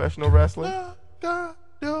in professional wrestling.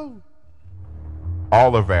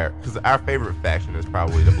 All of our, because our favorite faction is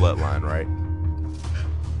probably the Bloodline, right?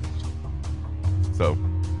 So,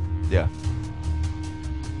 yeah.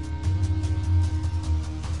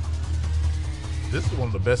 This is one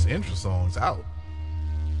of the best intro songs out.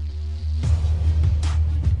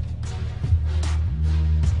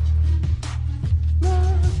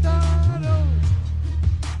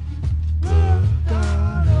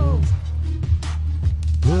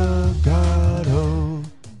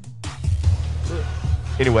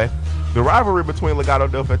 Anyway, the rivalry between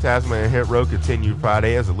Legado del Fantasma and Hit Row continued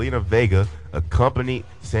Friday as Zelina Vega accompanied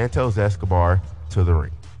Santos Escobar to the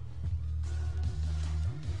ring.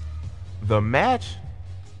 The match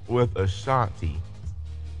with Ashanti,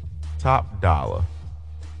 Top Dollar,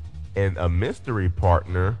 and a mystery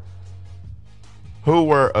partner who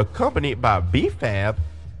were accompanied by B-Fab.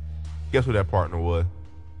 Guess who that partner was?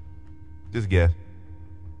 Just guess.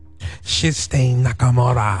 Shit stain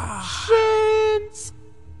Nakamura.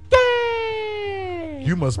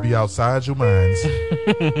 You must be outside your minds. It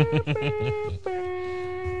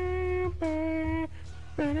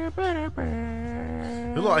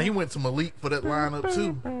looked like he went to Malik for that lineup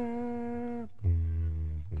too.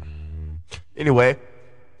 Anyway,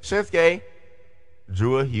 Shinsuke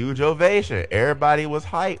drew a huge ovation. Everybody was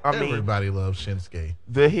hyped. Everybody loves Shinsuke.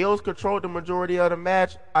 The heels controlled the majority of the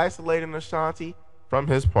match, isolating Ashanti from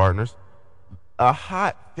his partners. a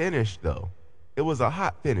hot finish, though. It was a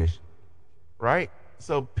hot finish, right?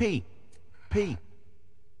 So, Pete,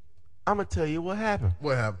 I'm going to tell you what happened.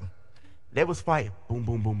 What happened? They was fighting. Boom,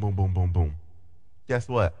 boom, boom, boom, boom, boom, boom. Guess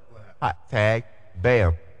what? Hot tag.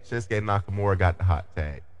 Bam. Shinsuke Nakamura got the hot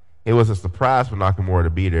tag. It was a surprise for Nakamura to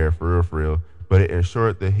be there, for real, but it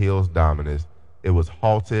ensured the heel's dominance. It was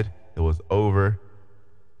halted. It was over.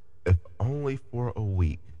 If only for a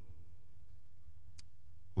week,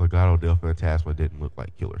 Legado del Fantasma didn't look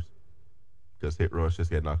like killers. Because Hit Row and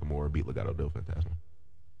Shinsuke Nakamura beat Legado del Fantasma.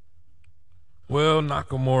 Well,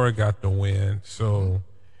 Nakamura got the win, so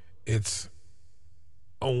it's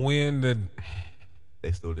a win that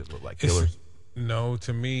they still didn't look like killers. No,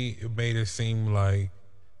 to me, it made it seem like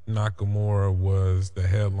Nakamura was the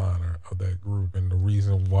headliner of that group, and the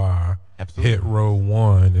reason why Hit Row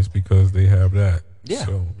won is because they have that. Yeah,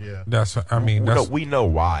 so that's. I mean, we know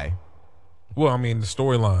why. Well, I mean, the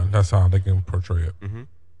storyline. That's how they can portray it. Mm-hmm.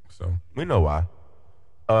 So we know why.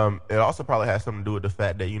 It also probably has something to do with the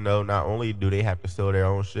fact that, not only do they have to sell their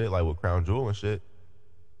own shit, like with Crown Jewel and shit.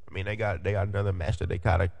 I mean, they got another match that they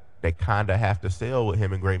kind of have to sell with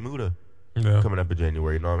him and Great Muta coming up in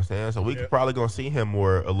January. You know what I'm saying? So we could probably gonna see him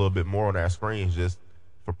a little bit more on our screens just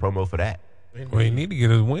for promo for that. Well, he need to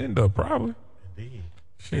get his win up, probably. Indeed.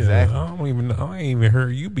 Shit, Exactly. I ain't even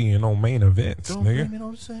heard you being on main events, Don't nigga. blame it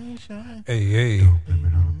on the sunshine. Hey. Don't blame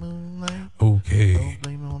it on the moonlight. Okay. Don't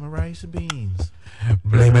blame it on the rice and beans.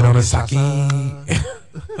 Blame it on the sake.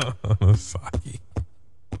 Sake.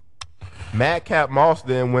 Madcap Moss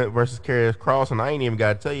then went versus Karrion Kross, and I ain't even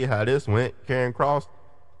got to tell you how this went. Karrion Kross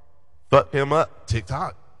fucked him up.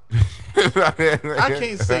 TikTok. I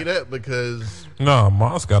can't say that because no,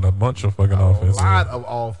 Moss got a bunch of fucking offense. A lot of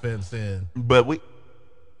offense in. But I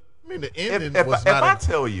mean, the ending if was I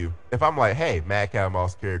tell you, if I'm like, hey, Madcap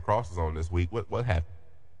Moss, Karrion Kross is on this week, what happened?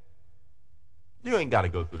 You ain't got to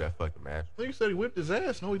go through that fucking match. Well, you said he whipped his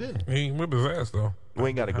ass. No, he didn't. He whipped his ass, though. We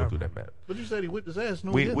ain't got to go through that match. But you said he whipped his ass.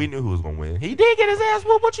 No, he didn't. We knew who was going to win. He did get his ass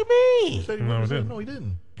whooped. What you mean? You said he whipped his ass. No, he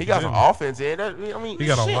didn't. He got some offense in. I mean, he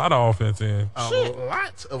got a lot of offense in.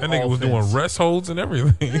 Lots of that nigga was doing rest holds and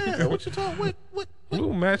everything. Yeah, what you talking? What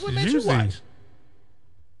match what did match you you watch?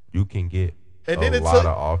 You can get and then a lot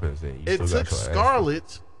of offense in. It took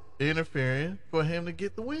Scarlett interfering for him to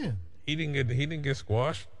get the win. He didn't get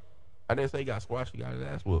squashed. I didn't say he got squashed. He got his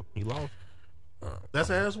ass whooped. He lost. That's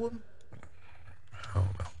ass whooping? I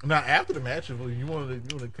don't know. Now after the match, if you want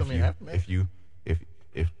to come in after the match.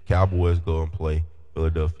 If Cowboys go and play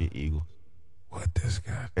Philadelphia Eagles, what this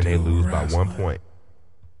guy and they lose by 1 point,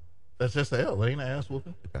 that's just the L. They ain't an ass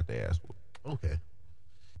whooping. They got their ass whooped. Okay.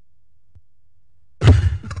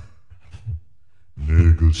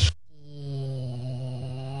 Niggas.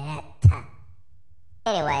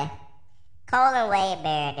 Anyway, Cole and Wade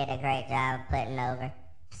Barrett did a great job of putting over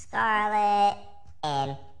Scarlett,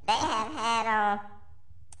 and they have had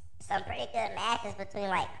some pretty good matches between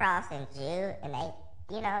like Cross and Jude, and they,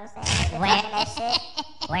 you know what I'm saying? Where that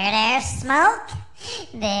shit? Where there's smoke,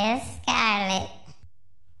 there's Scarlett.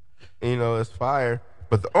 It's fire.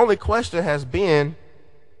 But the only question has been,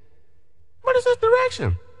 what is his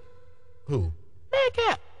direction? Who?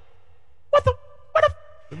 Madcap.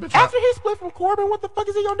 After he split from Corbin, what the fuck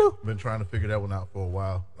is he gonna do? Been trying to figure that one out for a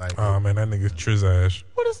while. Like, oh man, that nigga's trizash.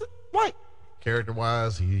 What is it? Like, character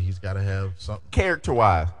wise, he's got to have something. Character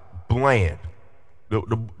wise, bland.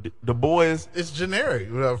 The boys. It's generic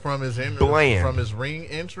from his bland. From his ring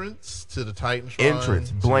entrance to the Titantron.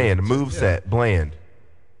 Entrance bland. Moveset bland.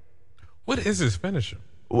 What is his finisher?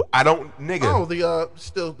 I don't, nigga. Oh,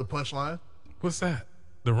 still the punchline. What's that?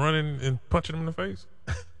 The running and punching him in the face?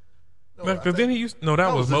 Because then he used. No,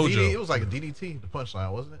 that was Mojo. It was like a DDT, the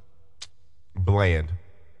punchline, wasn't it? Bland.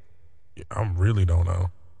 Yeah, I really don't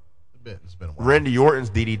know. It's been a while. Randy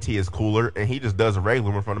Orton's DDT is cooler, and he just does a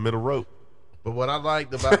regular one from the middle rope. But what I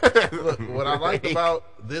liked about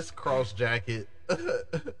about this cross jacket,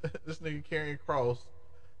 this nigga carrying Cross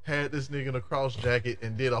had this nigga in a cross jacket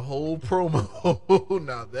and did a whole promo.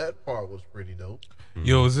 Now that part was pretty dope.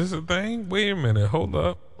 Yo, is this a thing? Wait a minute, hold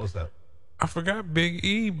up. What's that? I forgot Big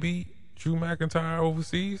E beat Drew McIntyre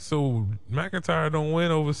overseas, so McIntyre don't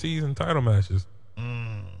win overseas in title matches.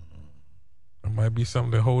 That might be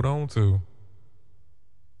something to hold on to.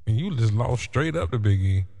 And you just lost straight up to Big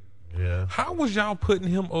E. Yeah. How was y'all putting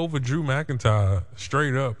him over Drew McIntyre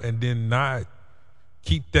straight up and then not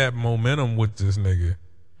keep that momentum with this nigga?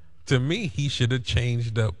 To me, he should have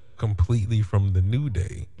changed up completely from the New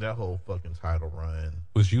Day. That whole fucking title run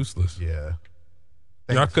was useless. Yeah.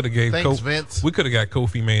 Y'all could have gave Vince. We could have got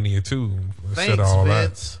Kofi Mania 2 instead of all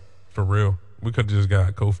Vince. That. For real. We could have just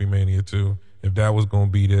got Kofi Mania 2 if that was going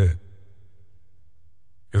to be that.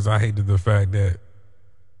 Because I hated the fact that,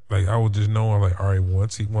 like, I was just knowing, like, all right,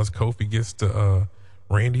 once Kofi gets to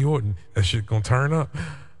Randy Orton, that shit gonna turn up.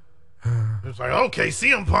 It's like, okay,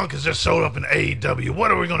 CM Punk has just showed up in AEW.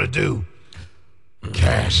 What are we gonna do?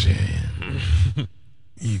 Cash in.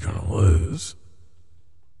 You're gonna lose.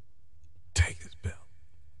 Take this belt.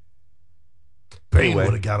 Pain Anyway.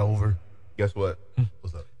 would have got over. Guess what?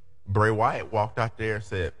 What's up? Bray Wyatt walked out there and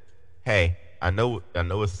said, "Hey, I know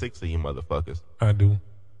it's 6 of you motherfuckers, I do.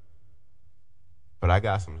 but I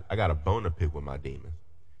got a bone to pick with my demons."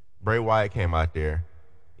 Bray Wyatt came out there.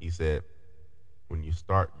 He said, "When you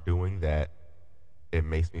start doing that, it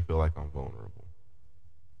makes me feel like I'm vulnerable."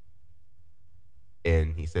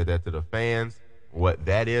 And he said that to the fans. What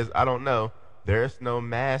that is, I don't know. There's no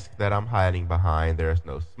mask that I'm hiding behind. There's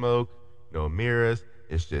no smoke, no mirrors.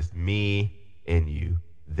 It's just me and you.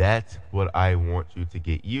 That's what I want you to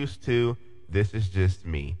get used to. This is just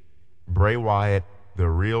me. Bray Wyatt, the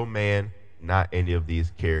real man, not any of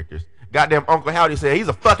these characters. Goddamn Uncle Howdy said he's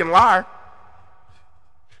a fucking liar.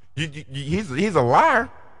 He's a liar.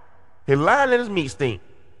 He's lying in his meat stink.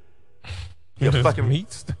 He's a fucking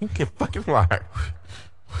meat stink. He's a fucking liar.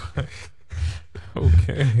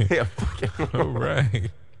 Okay. Yeah, fucking All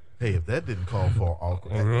right. Hey, if that didn't call for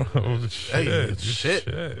awkward. Oh, shit. Hey,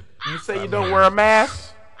 shit. You say you don't wear a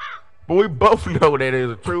mask, but we both know that is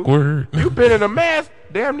the truth. Word. You've been in a mask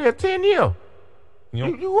damn near 10 years.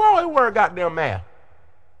 Yep. You always wear a goddamn mask.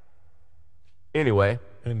 Anyway,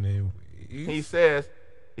 he says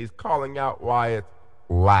he's calling out Wyatt's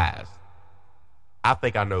lies. I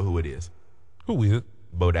think I know who it is. Who is it?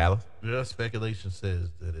 Bo Dallas. Yeah, speculation says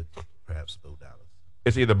that it's perhaps Bo Dallas.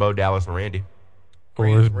 It's either Bo Dallas or Randy. Or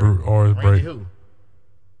it's Randy Bray. who?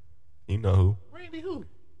 You know who. Randy who?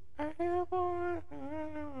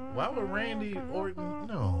 Why would Randy Orton?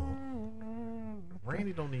 No.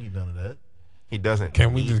 Randy don't need none of that. He doesn't.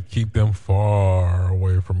 Can we just keep them far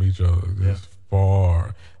away from each other? Just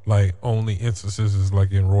far. Like, only instances is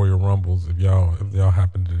like in Royal Rumbles. If y'all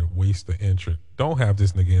happen to waste the entrant, don't have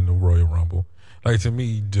this nigga in the Royal Rumble. Like, to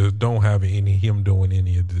me, just don't have him doing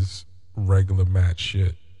any of this regular match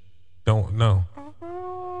shit. Don't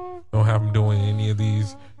have him doing any of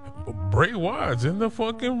these. Bray Wyatt's in the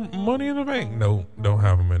fucking Money in the Bank. No, don't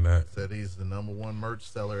have him in that. Said he's the #1 merch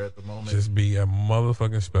seller at the moment. Just be a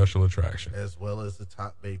motherfucking special attraction. As well as the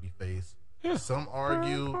top baby face. Yeah. Some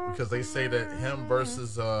argue because they say that him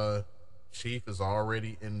versus Chief is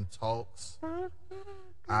already in talks.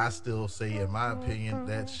 I still say, in my opinion,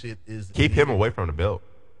 that shit is keep him away from the belt.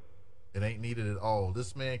 It ain't needed at all.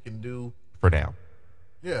 This man can do for now.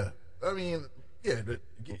 Yeah, I mean, yeah,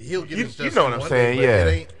 he'll get his you know what I'm one saying? day, but Yeah.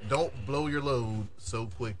 it ain't, don't blow your load so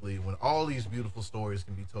quickly when all these beautiful stories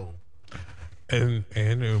can be told. And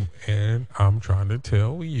I'm trying to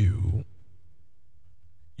tell you,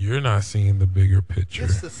 you're not seeing the bigger picture.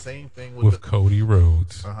 It's the same thing with Cody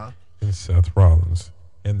Rhodes and Seth Rollins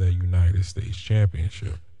in the United States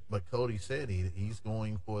Championship. But Cody said he's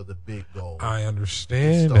going for the big goal. I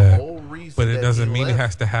understand It's the that, whole reason but it that doesn't he mean it left.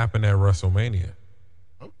 has to happen at WrestleMania.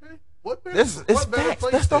 Okay, what better? It's what better facts.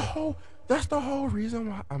 place That's the than- whole. That's the whole reason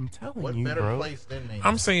why I'm telling What you, better bro. place than Mania?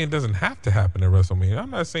 I'm saying it doesn't have to happen at WrestleMania. I'm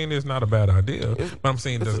not saying it's not a bad idea, but I'm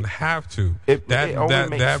saying it doesn't have to. It that only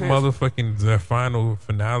makes sense. motherfucking the final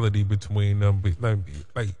finality between them,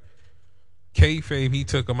 like kayfabe, he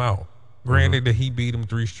took him out. Granted that he beat him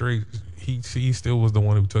 3 straight, he still was the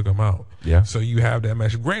one who took him out. Yeah. So you have that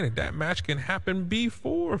match. Granted, that match can happen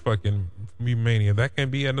before fucking Mania. That can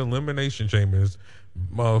be an Elimination Chambers,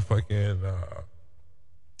 motherfucking.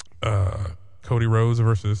 Cody Rhodes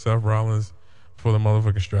versus Seth Rollins for the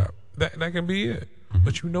motherfucking strap. That can be it.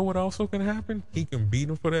 But you know what also can happen? He can beat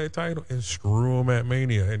him for that title and screw him at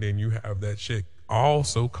Mania, and then you have that shit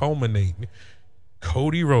also culminate.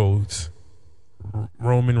 Cody Rhodes,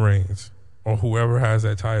 Roman Reigns, or whoever has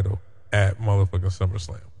that title at motherfucking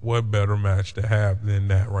SummerSlam. What better match to have than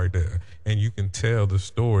that right there? And you can tell the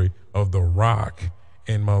story of The Rock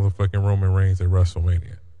and motherfucking Roman Reigns at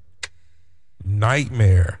WrestleMania.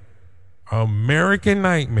 Nightmare. American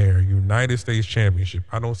Nightmare, United States Championship.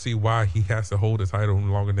 I don't see why he has to hold the title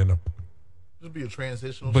longer than Just be a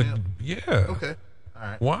transitional But champ. yeah. Okay. All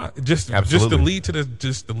right. Why? Just to Absolutely.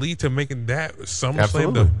 lead to making that SummerSlam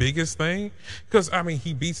Absolutely. the biggest thing. Because I mean,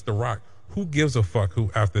 he beats The Rock. Who gives a fuck who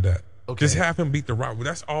after that? Okay. Just have him beat The Rock.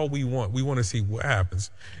 That's all we want. We want to see what happens.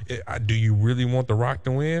 Do you really want The Rock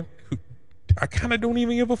to win? I kind of don't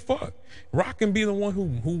even give a fuck. Rock can be the one who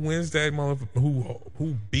wins that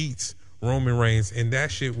who beats Roman Reigns, and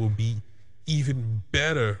that shit will be even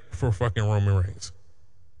better for fucking Roman Reigns.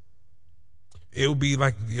 It'll be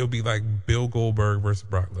like Bill Goldberg versus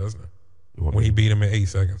Brock Lesnar. when he beat him in 8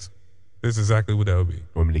 seconds. This is exactly what that would be. You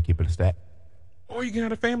want me to keep it a stack? Or you can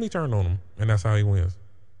have a family turn on him, and that's how he wins.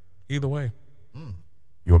 Either way.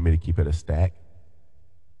 You want me to keep it a stack?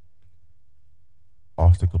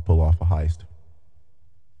 Austin could pull off a heist.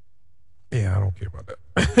 Yeah, I don't care about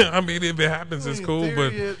that. I mean, if it happens, it's cool.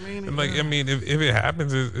 But if it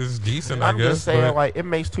happens, it's decent. I'm I guess. just saying, but like, it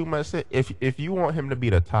makes too much sense. If you want him to be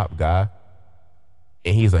the top guy,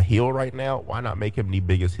 and he's a heel right now, why not make him the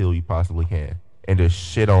biggest heel you possibly can, and just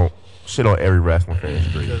shit on every wrestling fan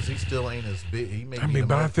street? Because he still ain't as big. He may be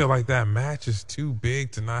but I feel like that match is too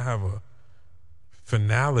big to not have a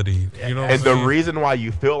finality. You know, and the reason why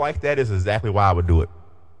you feel like that is exactly why I would do it.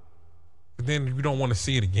 But then you don't want to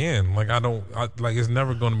see it again. Like like it's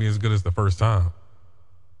never going to be as good as the first time.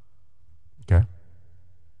 Okay.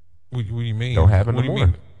 What do you mean? Don't have it What no do you more.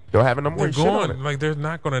 mean? Don't have it no more. They're Shit on going it. like they're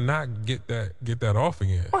not going to not get that off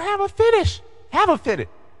again. Or have a finish. Have a finish.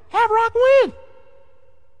 Have Rock win.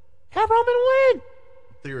 Have Roman win.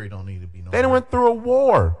 Theory don't need to be nowhere. They done went through a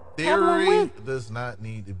war. Have Roman Theory win. does not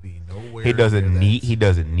need to be nowhere. He doesn't near need. that. He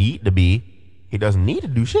doesn't need to be. He doesn't need to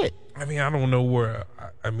do shit. I mean, I don't know where.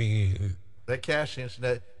 I mean, that cash in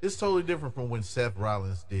that it's totally different from when Seth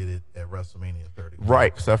Rollins did it at WrestleMania 30.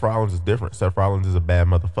 Right. Seth Rollins is different. Seth Rollins is a bad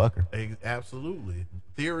motherfucker. Absolutely.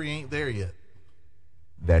 Theory ain't there yet.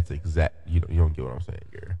 That's exact. You don't get what I'm saying,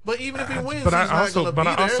 Gary. But even if he wins, but he's not going to be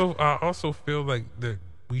there. I also feel like that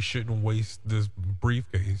we shouldn't waste this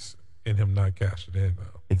briefcase in him not cashing in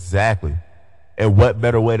though. Exactly. And what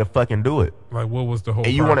better way to fucking do it? Like, what was the whole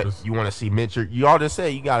and you purpose? want to see Mitch? You all just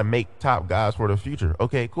say you got to make top guys for the future.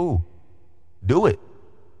 Okay, cool. Do it.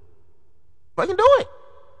 Fucking do it.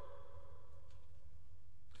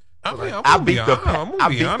 I mean, I'm I gonna be beat the- I'm I gonna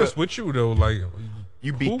be beat honest the- with you though. Like,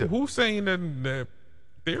 You beat the. who's saying that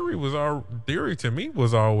Theory to me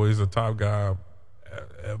was always a top guy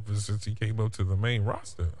ever since he came up to the main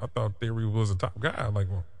roster. I thought Theory was a top guy. Like,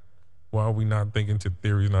 why are we not thinking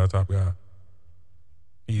Theory's not a top guy?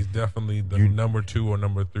 He's definitely the number 2 or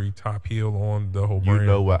number 3 top heel on the whole brand. You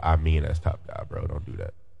know what I mean as top guy, bro. Don't do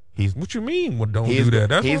that. What you mean? Well, don't do that.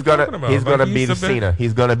 That's he's what I'm gonna talking about. he's Like, gonna be the best- Cena.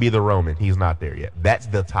 He's gonna be the Roman. He's not there yet. That's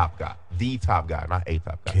the top guy. The top guy, not a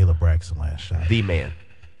top guy. Caleb Braxton last shot. The man.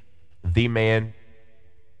 The man.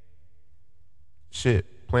 Shit,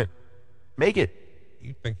 Clint, make it.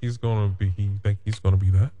 You think he's gonna be? You think he's gonna be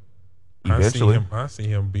that? Eventually. I see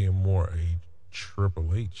him being more a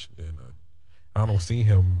Triple H than I don't see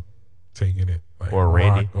him taking it like Or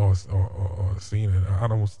Randy. Rock or Cena. I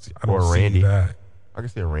don't see Randy. that. I can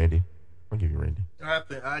say Randy. I'll give you Randy. I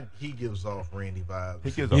think he gives off Randy vibes.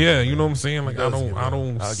 He gives off Yeah, you know what I'm saying? Like, He does give I off.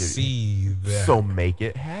 don't I'll give you- see that. So make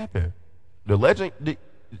it happen. The legend.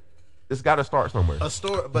 It's got to start somewhere. A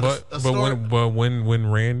story, but a but story.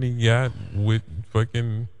 when Randy got with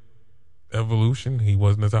fucking Evolution, he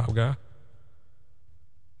wasn't a top guy.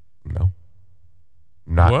 No.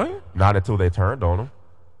 Not What? Not until they turned on him.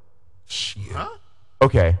 Shit. Huh?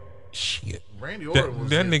 Okay. Shit. Randy Orton was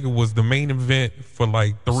That nigga was the main event for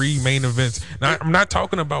like 3 main events. Now, I'm not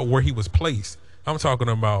talking about where he was placed. I'm talking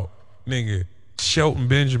about nigga. Shelton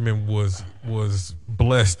Benjamin was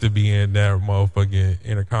blessed to be in that motherfucking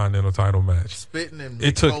Intercontinental title match. Spitting in It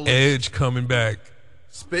Mick took Foley's- Edge coming back.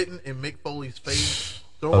 spitting in Mick Foley's face,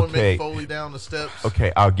 throwing Okay. Mick Foley down the steps.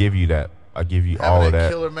 Okay, I'll give you that. I'll give you all Having of that.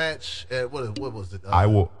 killer match at what was it? I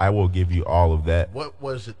will give you all of that. What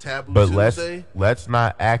was it? Taboo But Tuesday. let's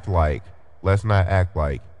not act like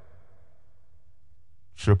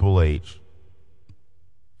Triple H,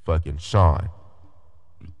 fucking Shawn,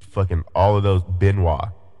 fucking all of those, Benoit,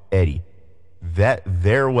 Eddie. Those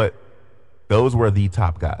were the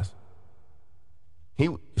top guys. He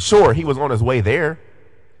was on his way there.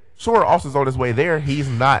 Sure, Austin's on his way there. He's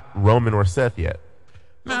not Roman or Seth yet.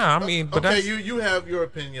 Nah, I mean, but okay, that's you have your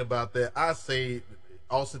opinion about that. I say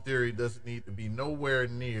Austin Theory doesn't need to be nowhere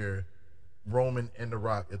near Roman and The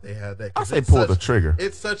Rock if they have that. I 'Cause say it's pull the trigger.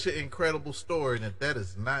 It's such an incredible story that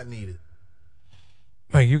is not needed.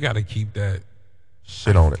 like you got to keep that.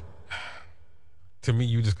 Shit on it. To me,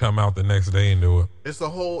 you just come out the next day and do it. It's the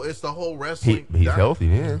whole wrestling. He's healthy,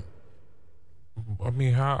 yeah. I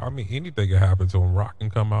mean, anything can happen to him. Rock can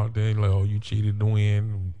come out there like, oh, you cheated to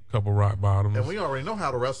win, couple rock bottoms. And we already know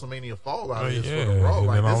how the WrestleMania fallout is yeah, for the Raw. and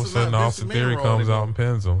Like, then all of a this is sudden, not Austin Vince Theory McMahon comes Raw out and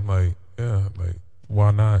pins him. Like, yeah, like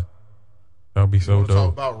why not? That would be You so want to talk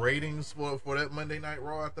dope. about ratings for that Monday Night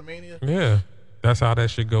Raw after Mania? Yeah, that's how that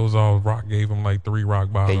shit goes off. Rock gave him like 3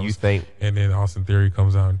 rock bottoms. And you think and then Austin Theory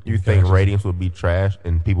comes out. And you think cashes. ratings would be trash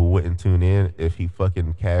and people wouldn't tune in if he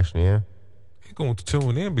fucking cashed in? He going to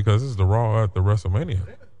tune in because this is the Raw at the WrestleMania.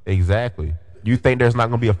 Exactly. You think there's not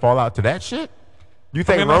gonna be a fallout to that shit? You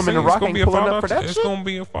think I Roman and it's Rock gonna ain't be a pulling fallout? up for that It's shit? gonna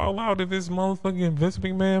be a fallout if it's motherfucking Vince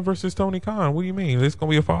McMahon versus Tony Khan. What do you mean? It's gonna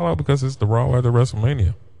be a fallout because it's the Raw after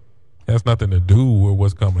WrestleMania. It has nothing to do with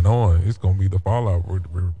what's coming on. It's gonna be the fallout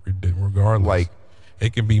regardless. Like,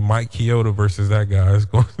 it can be Mike Chioda versus that guy. It's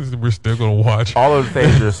going, we're still gonna watch. all of the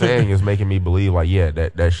things you're saying is making me believe, like, yeah,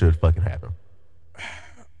 that should fucking happen.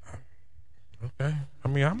 Okay. I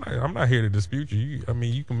mean, I'm not here to dispute you. I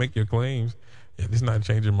mean, you can make your claims. It's not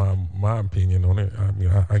changing my opinion on it. I mean,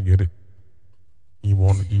 I get it. You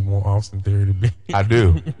want Austin Theory to be? I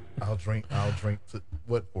do. I'll drink. To,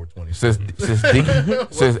 what 420?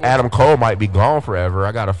 Since Adam Cole might be gone forever,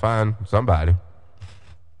 I gotta find somebody.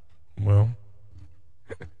 Well,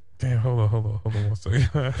 damn. Hold on 1 second.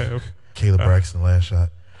 I have Caleb Braxton last shot.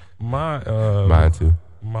 Mine too.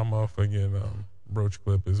 My motherfucking roach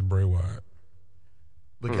clip is Bray Wyatt.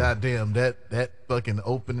 But goddamn, that fucking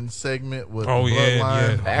opening segment with Oh, the yeah,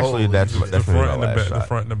 bloodline. yeah. Actually, that's The definitely front my and the last back. shot. The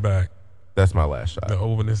front and the back. That's my last shot. The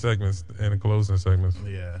opening segments and the closing segments.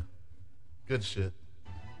 Yeah, good shit.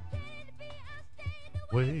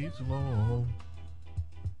 Way too long.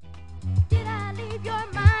 Did I leave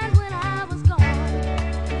your mind when I was gone?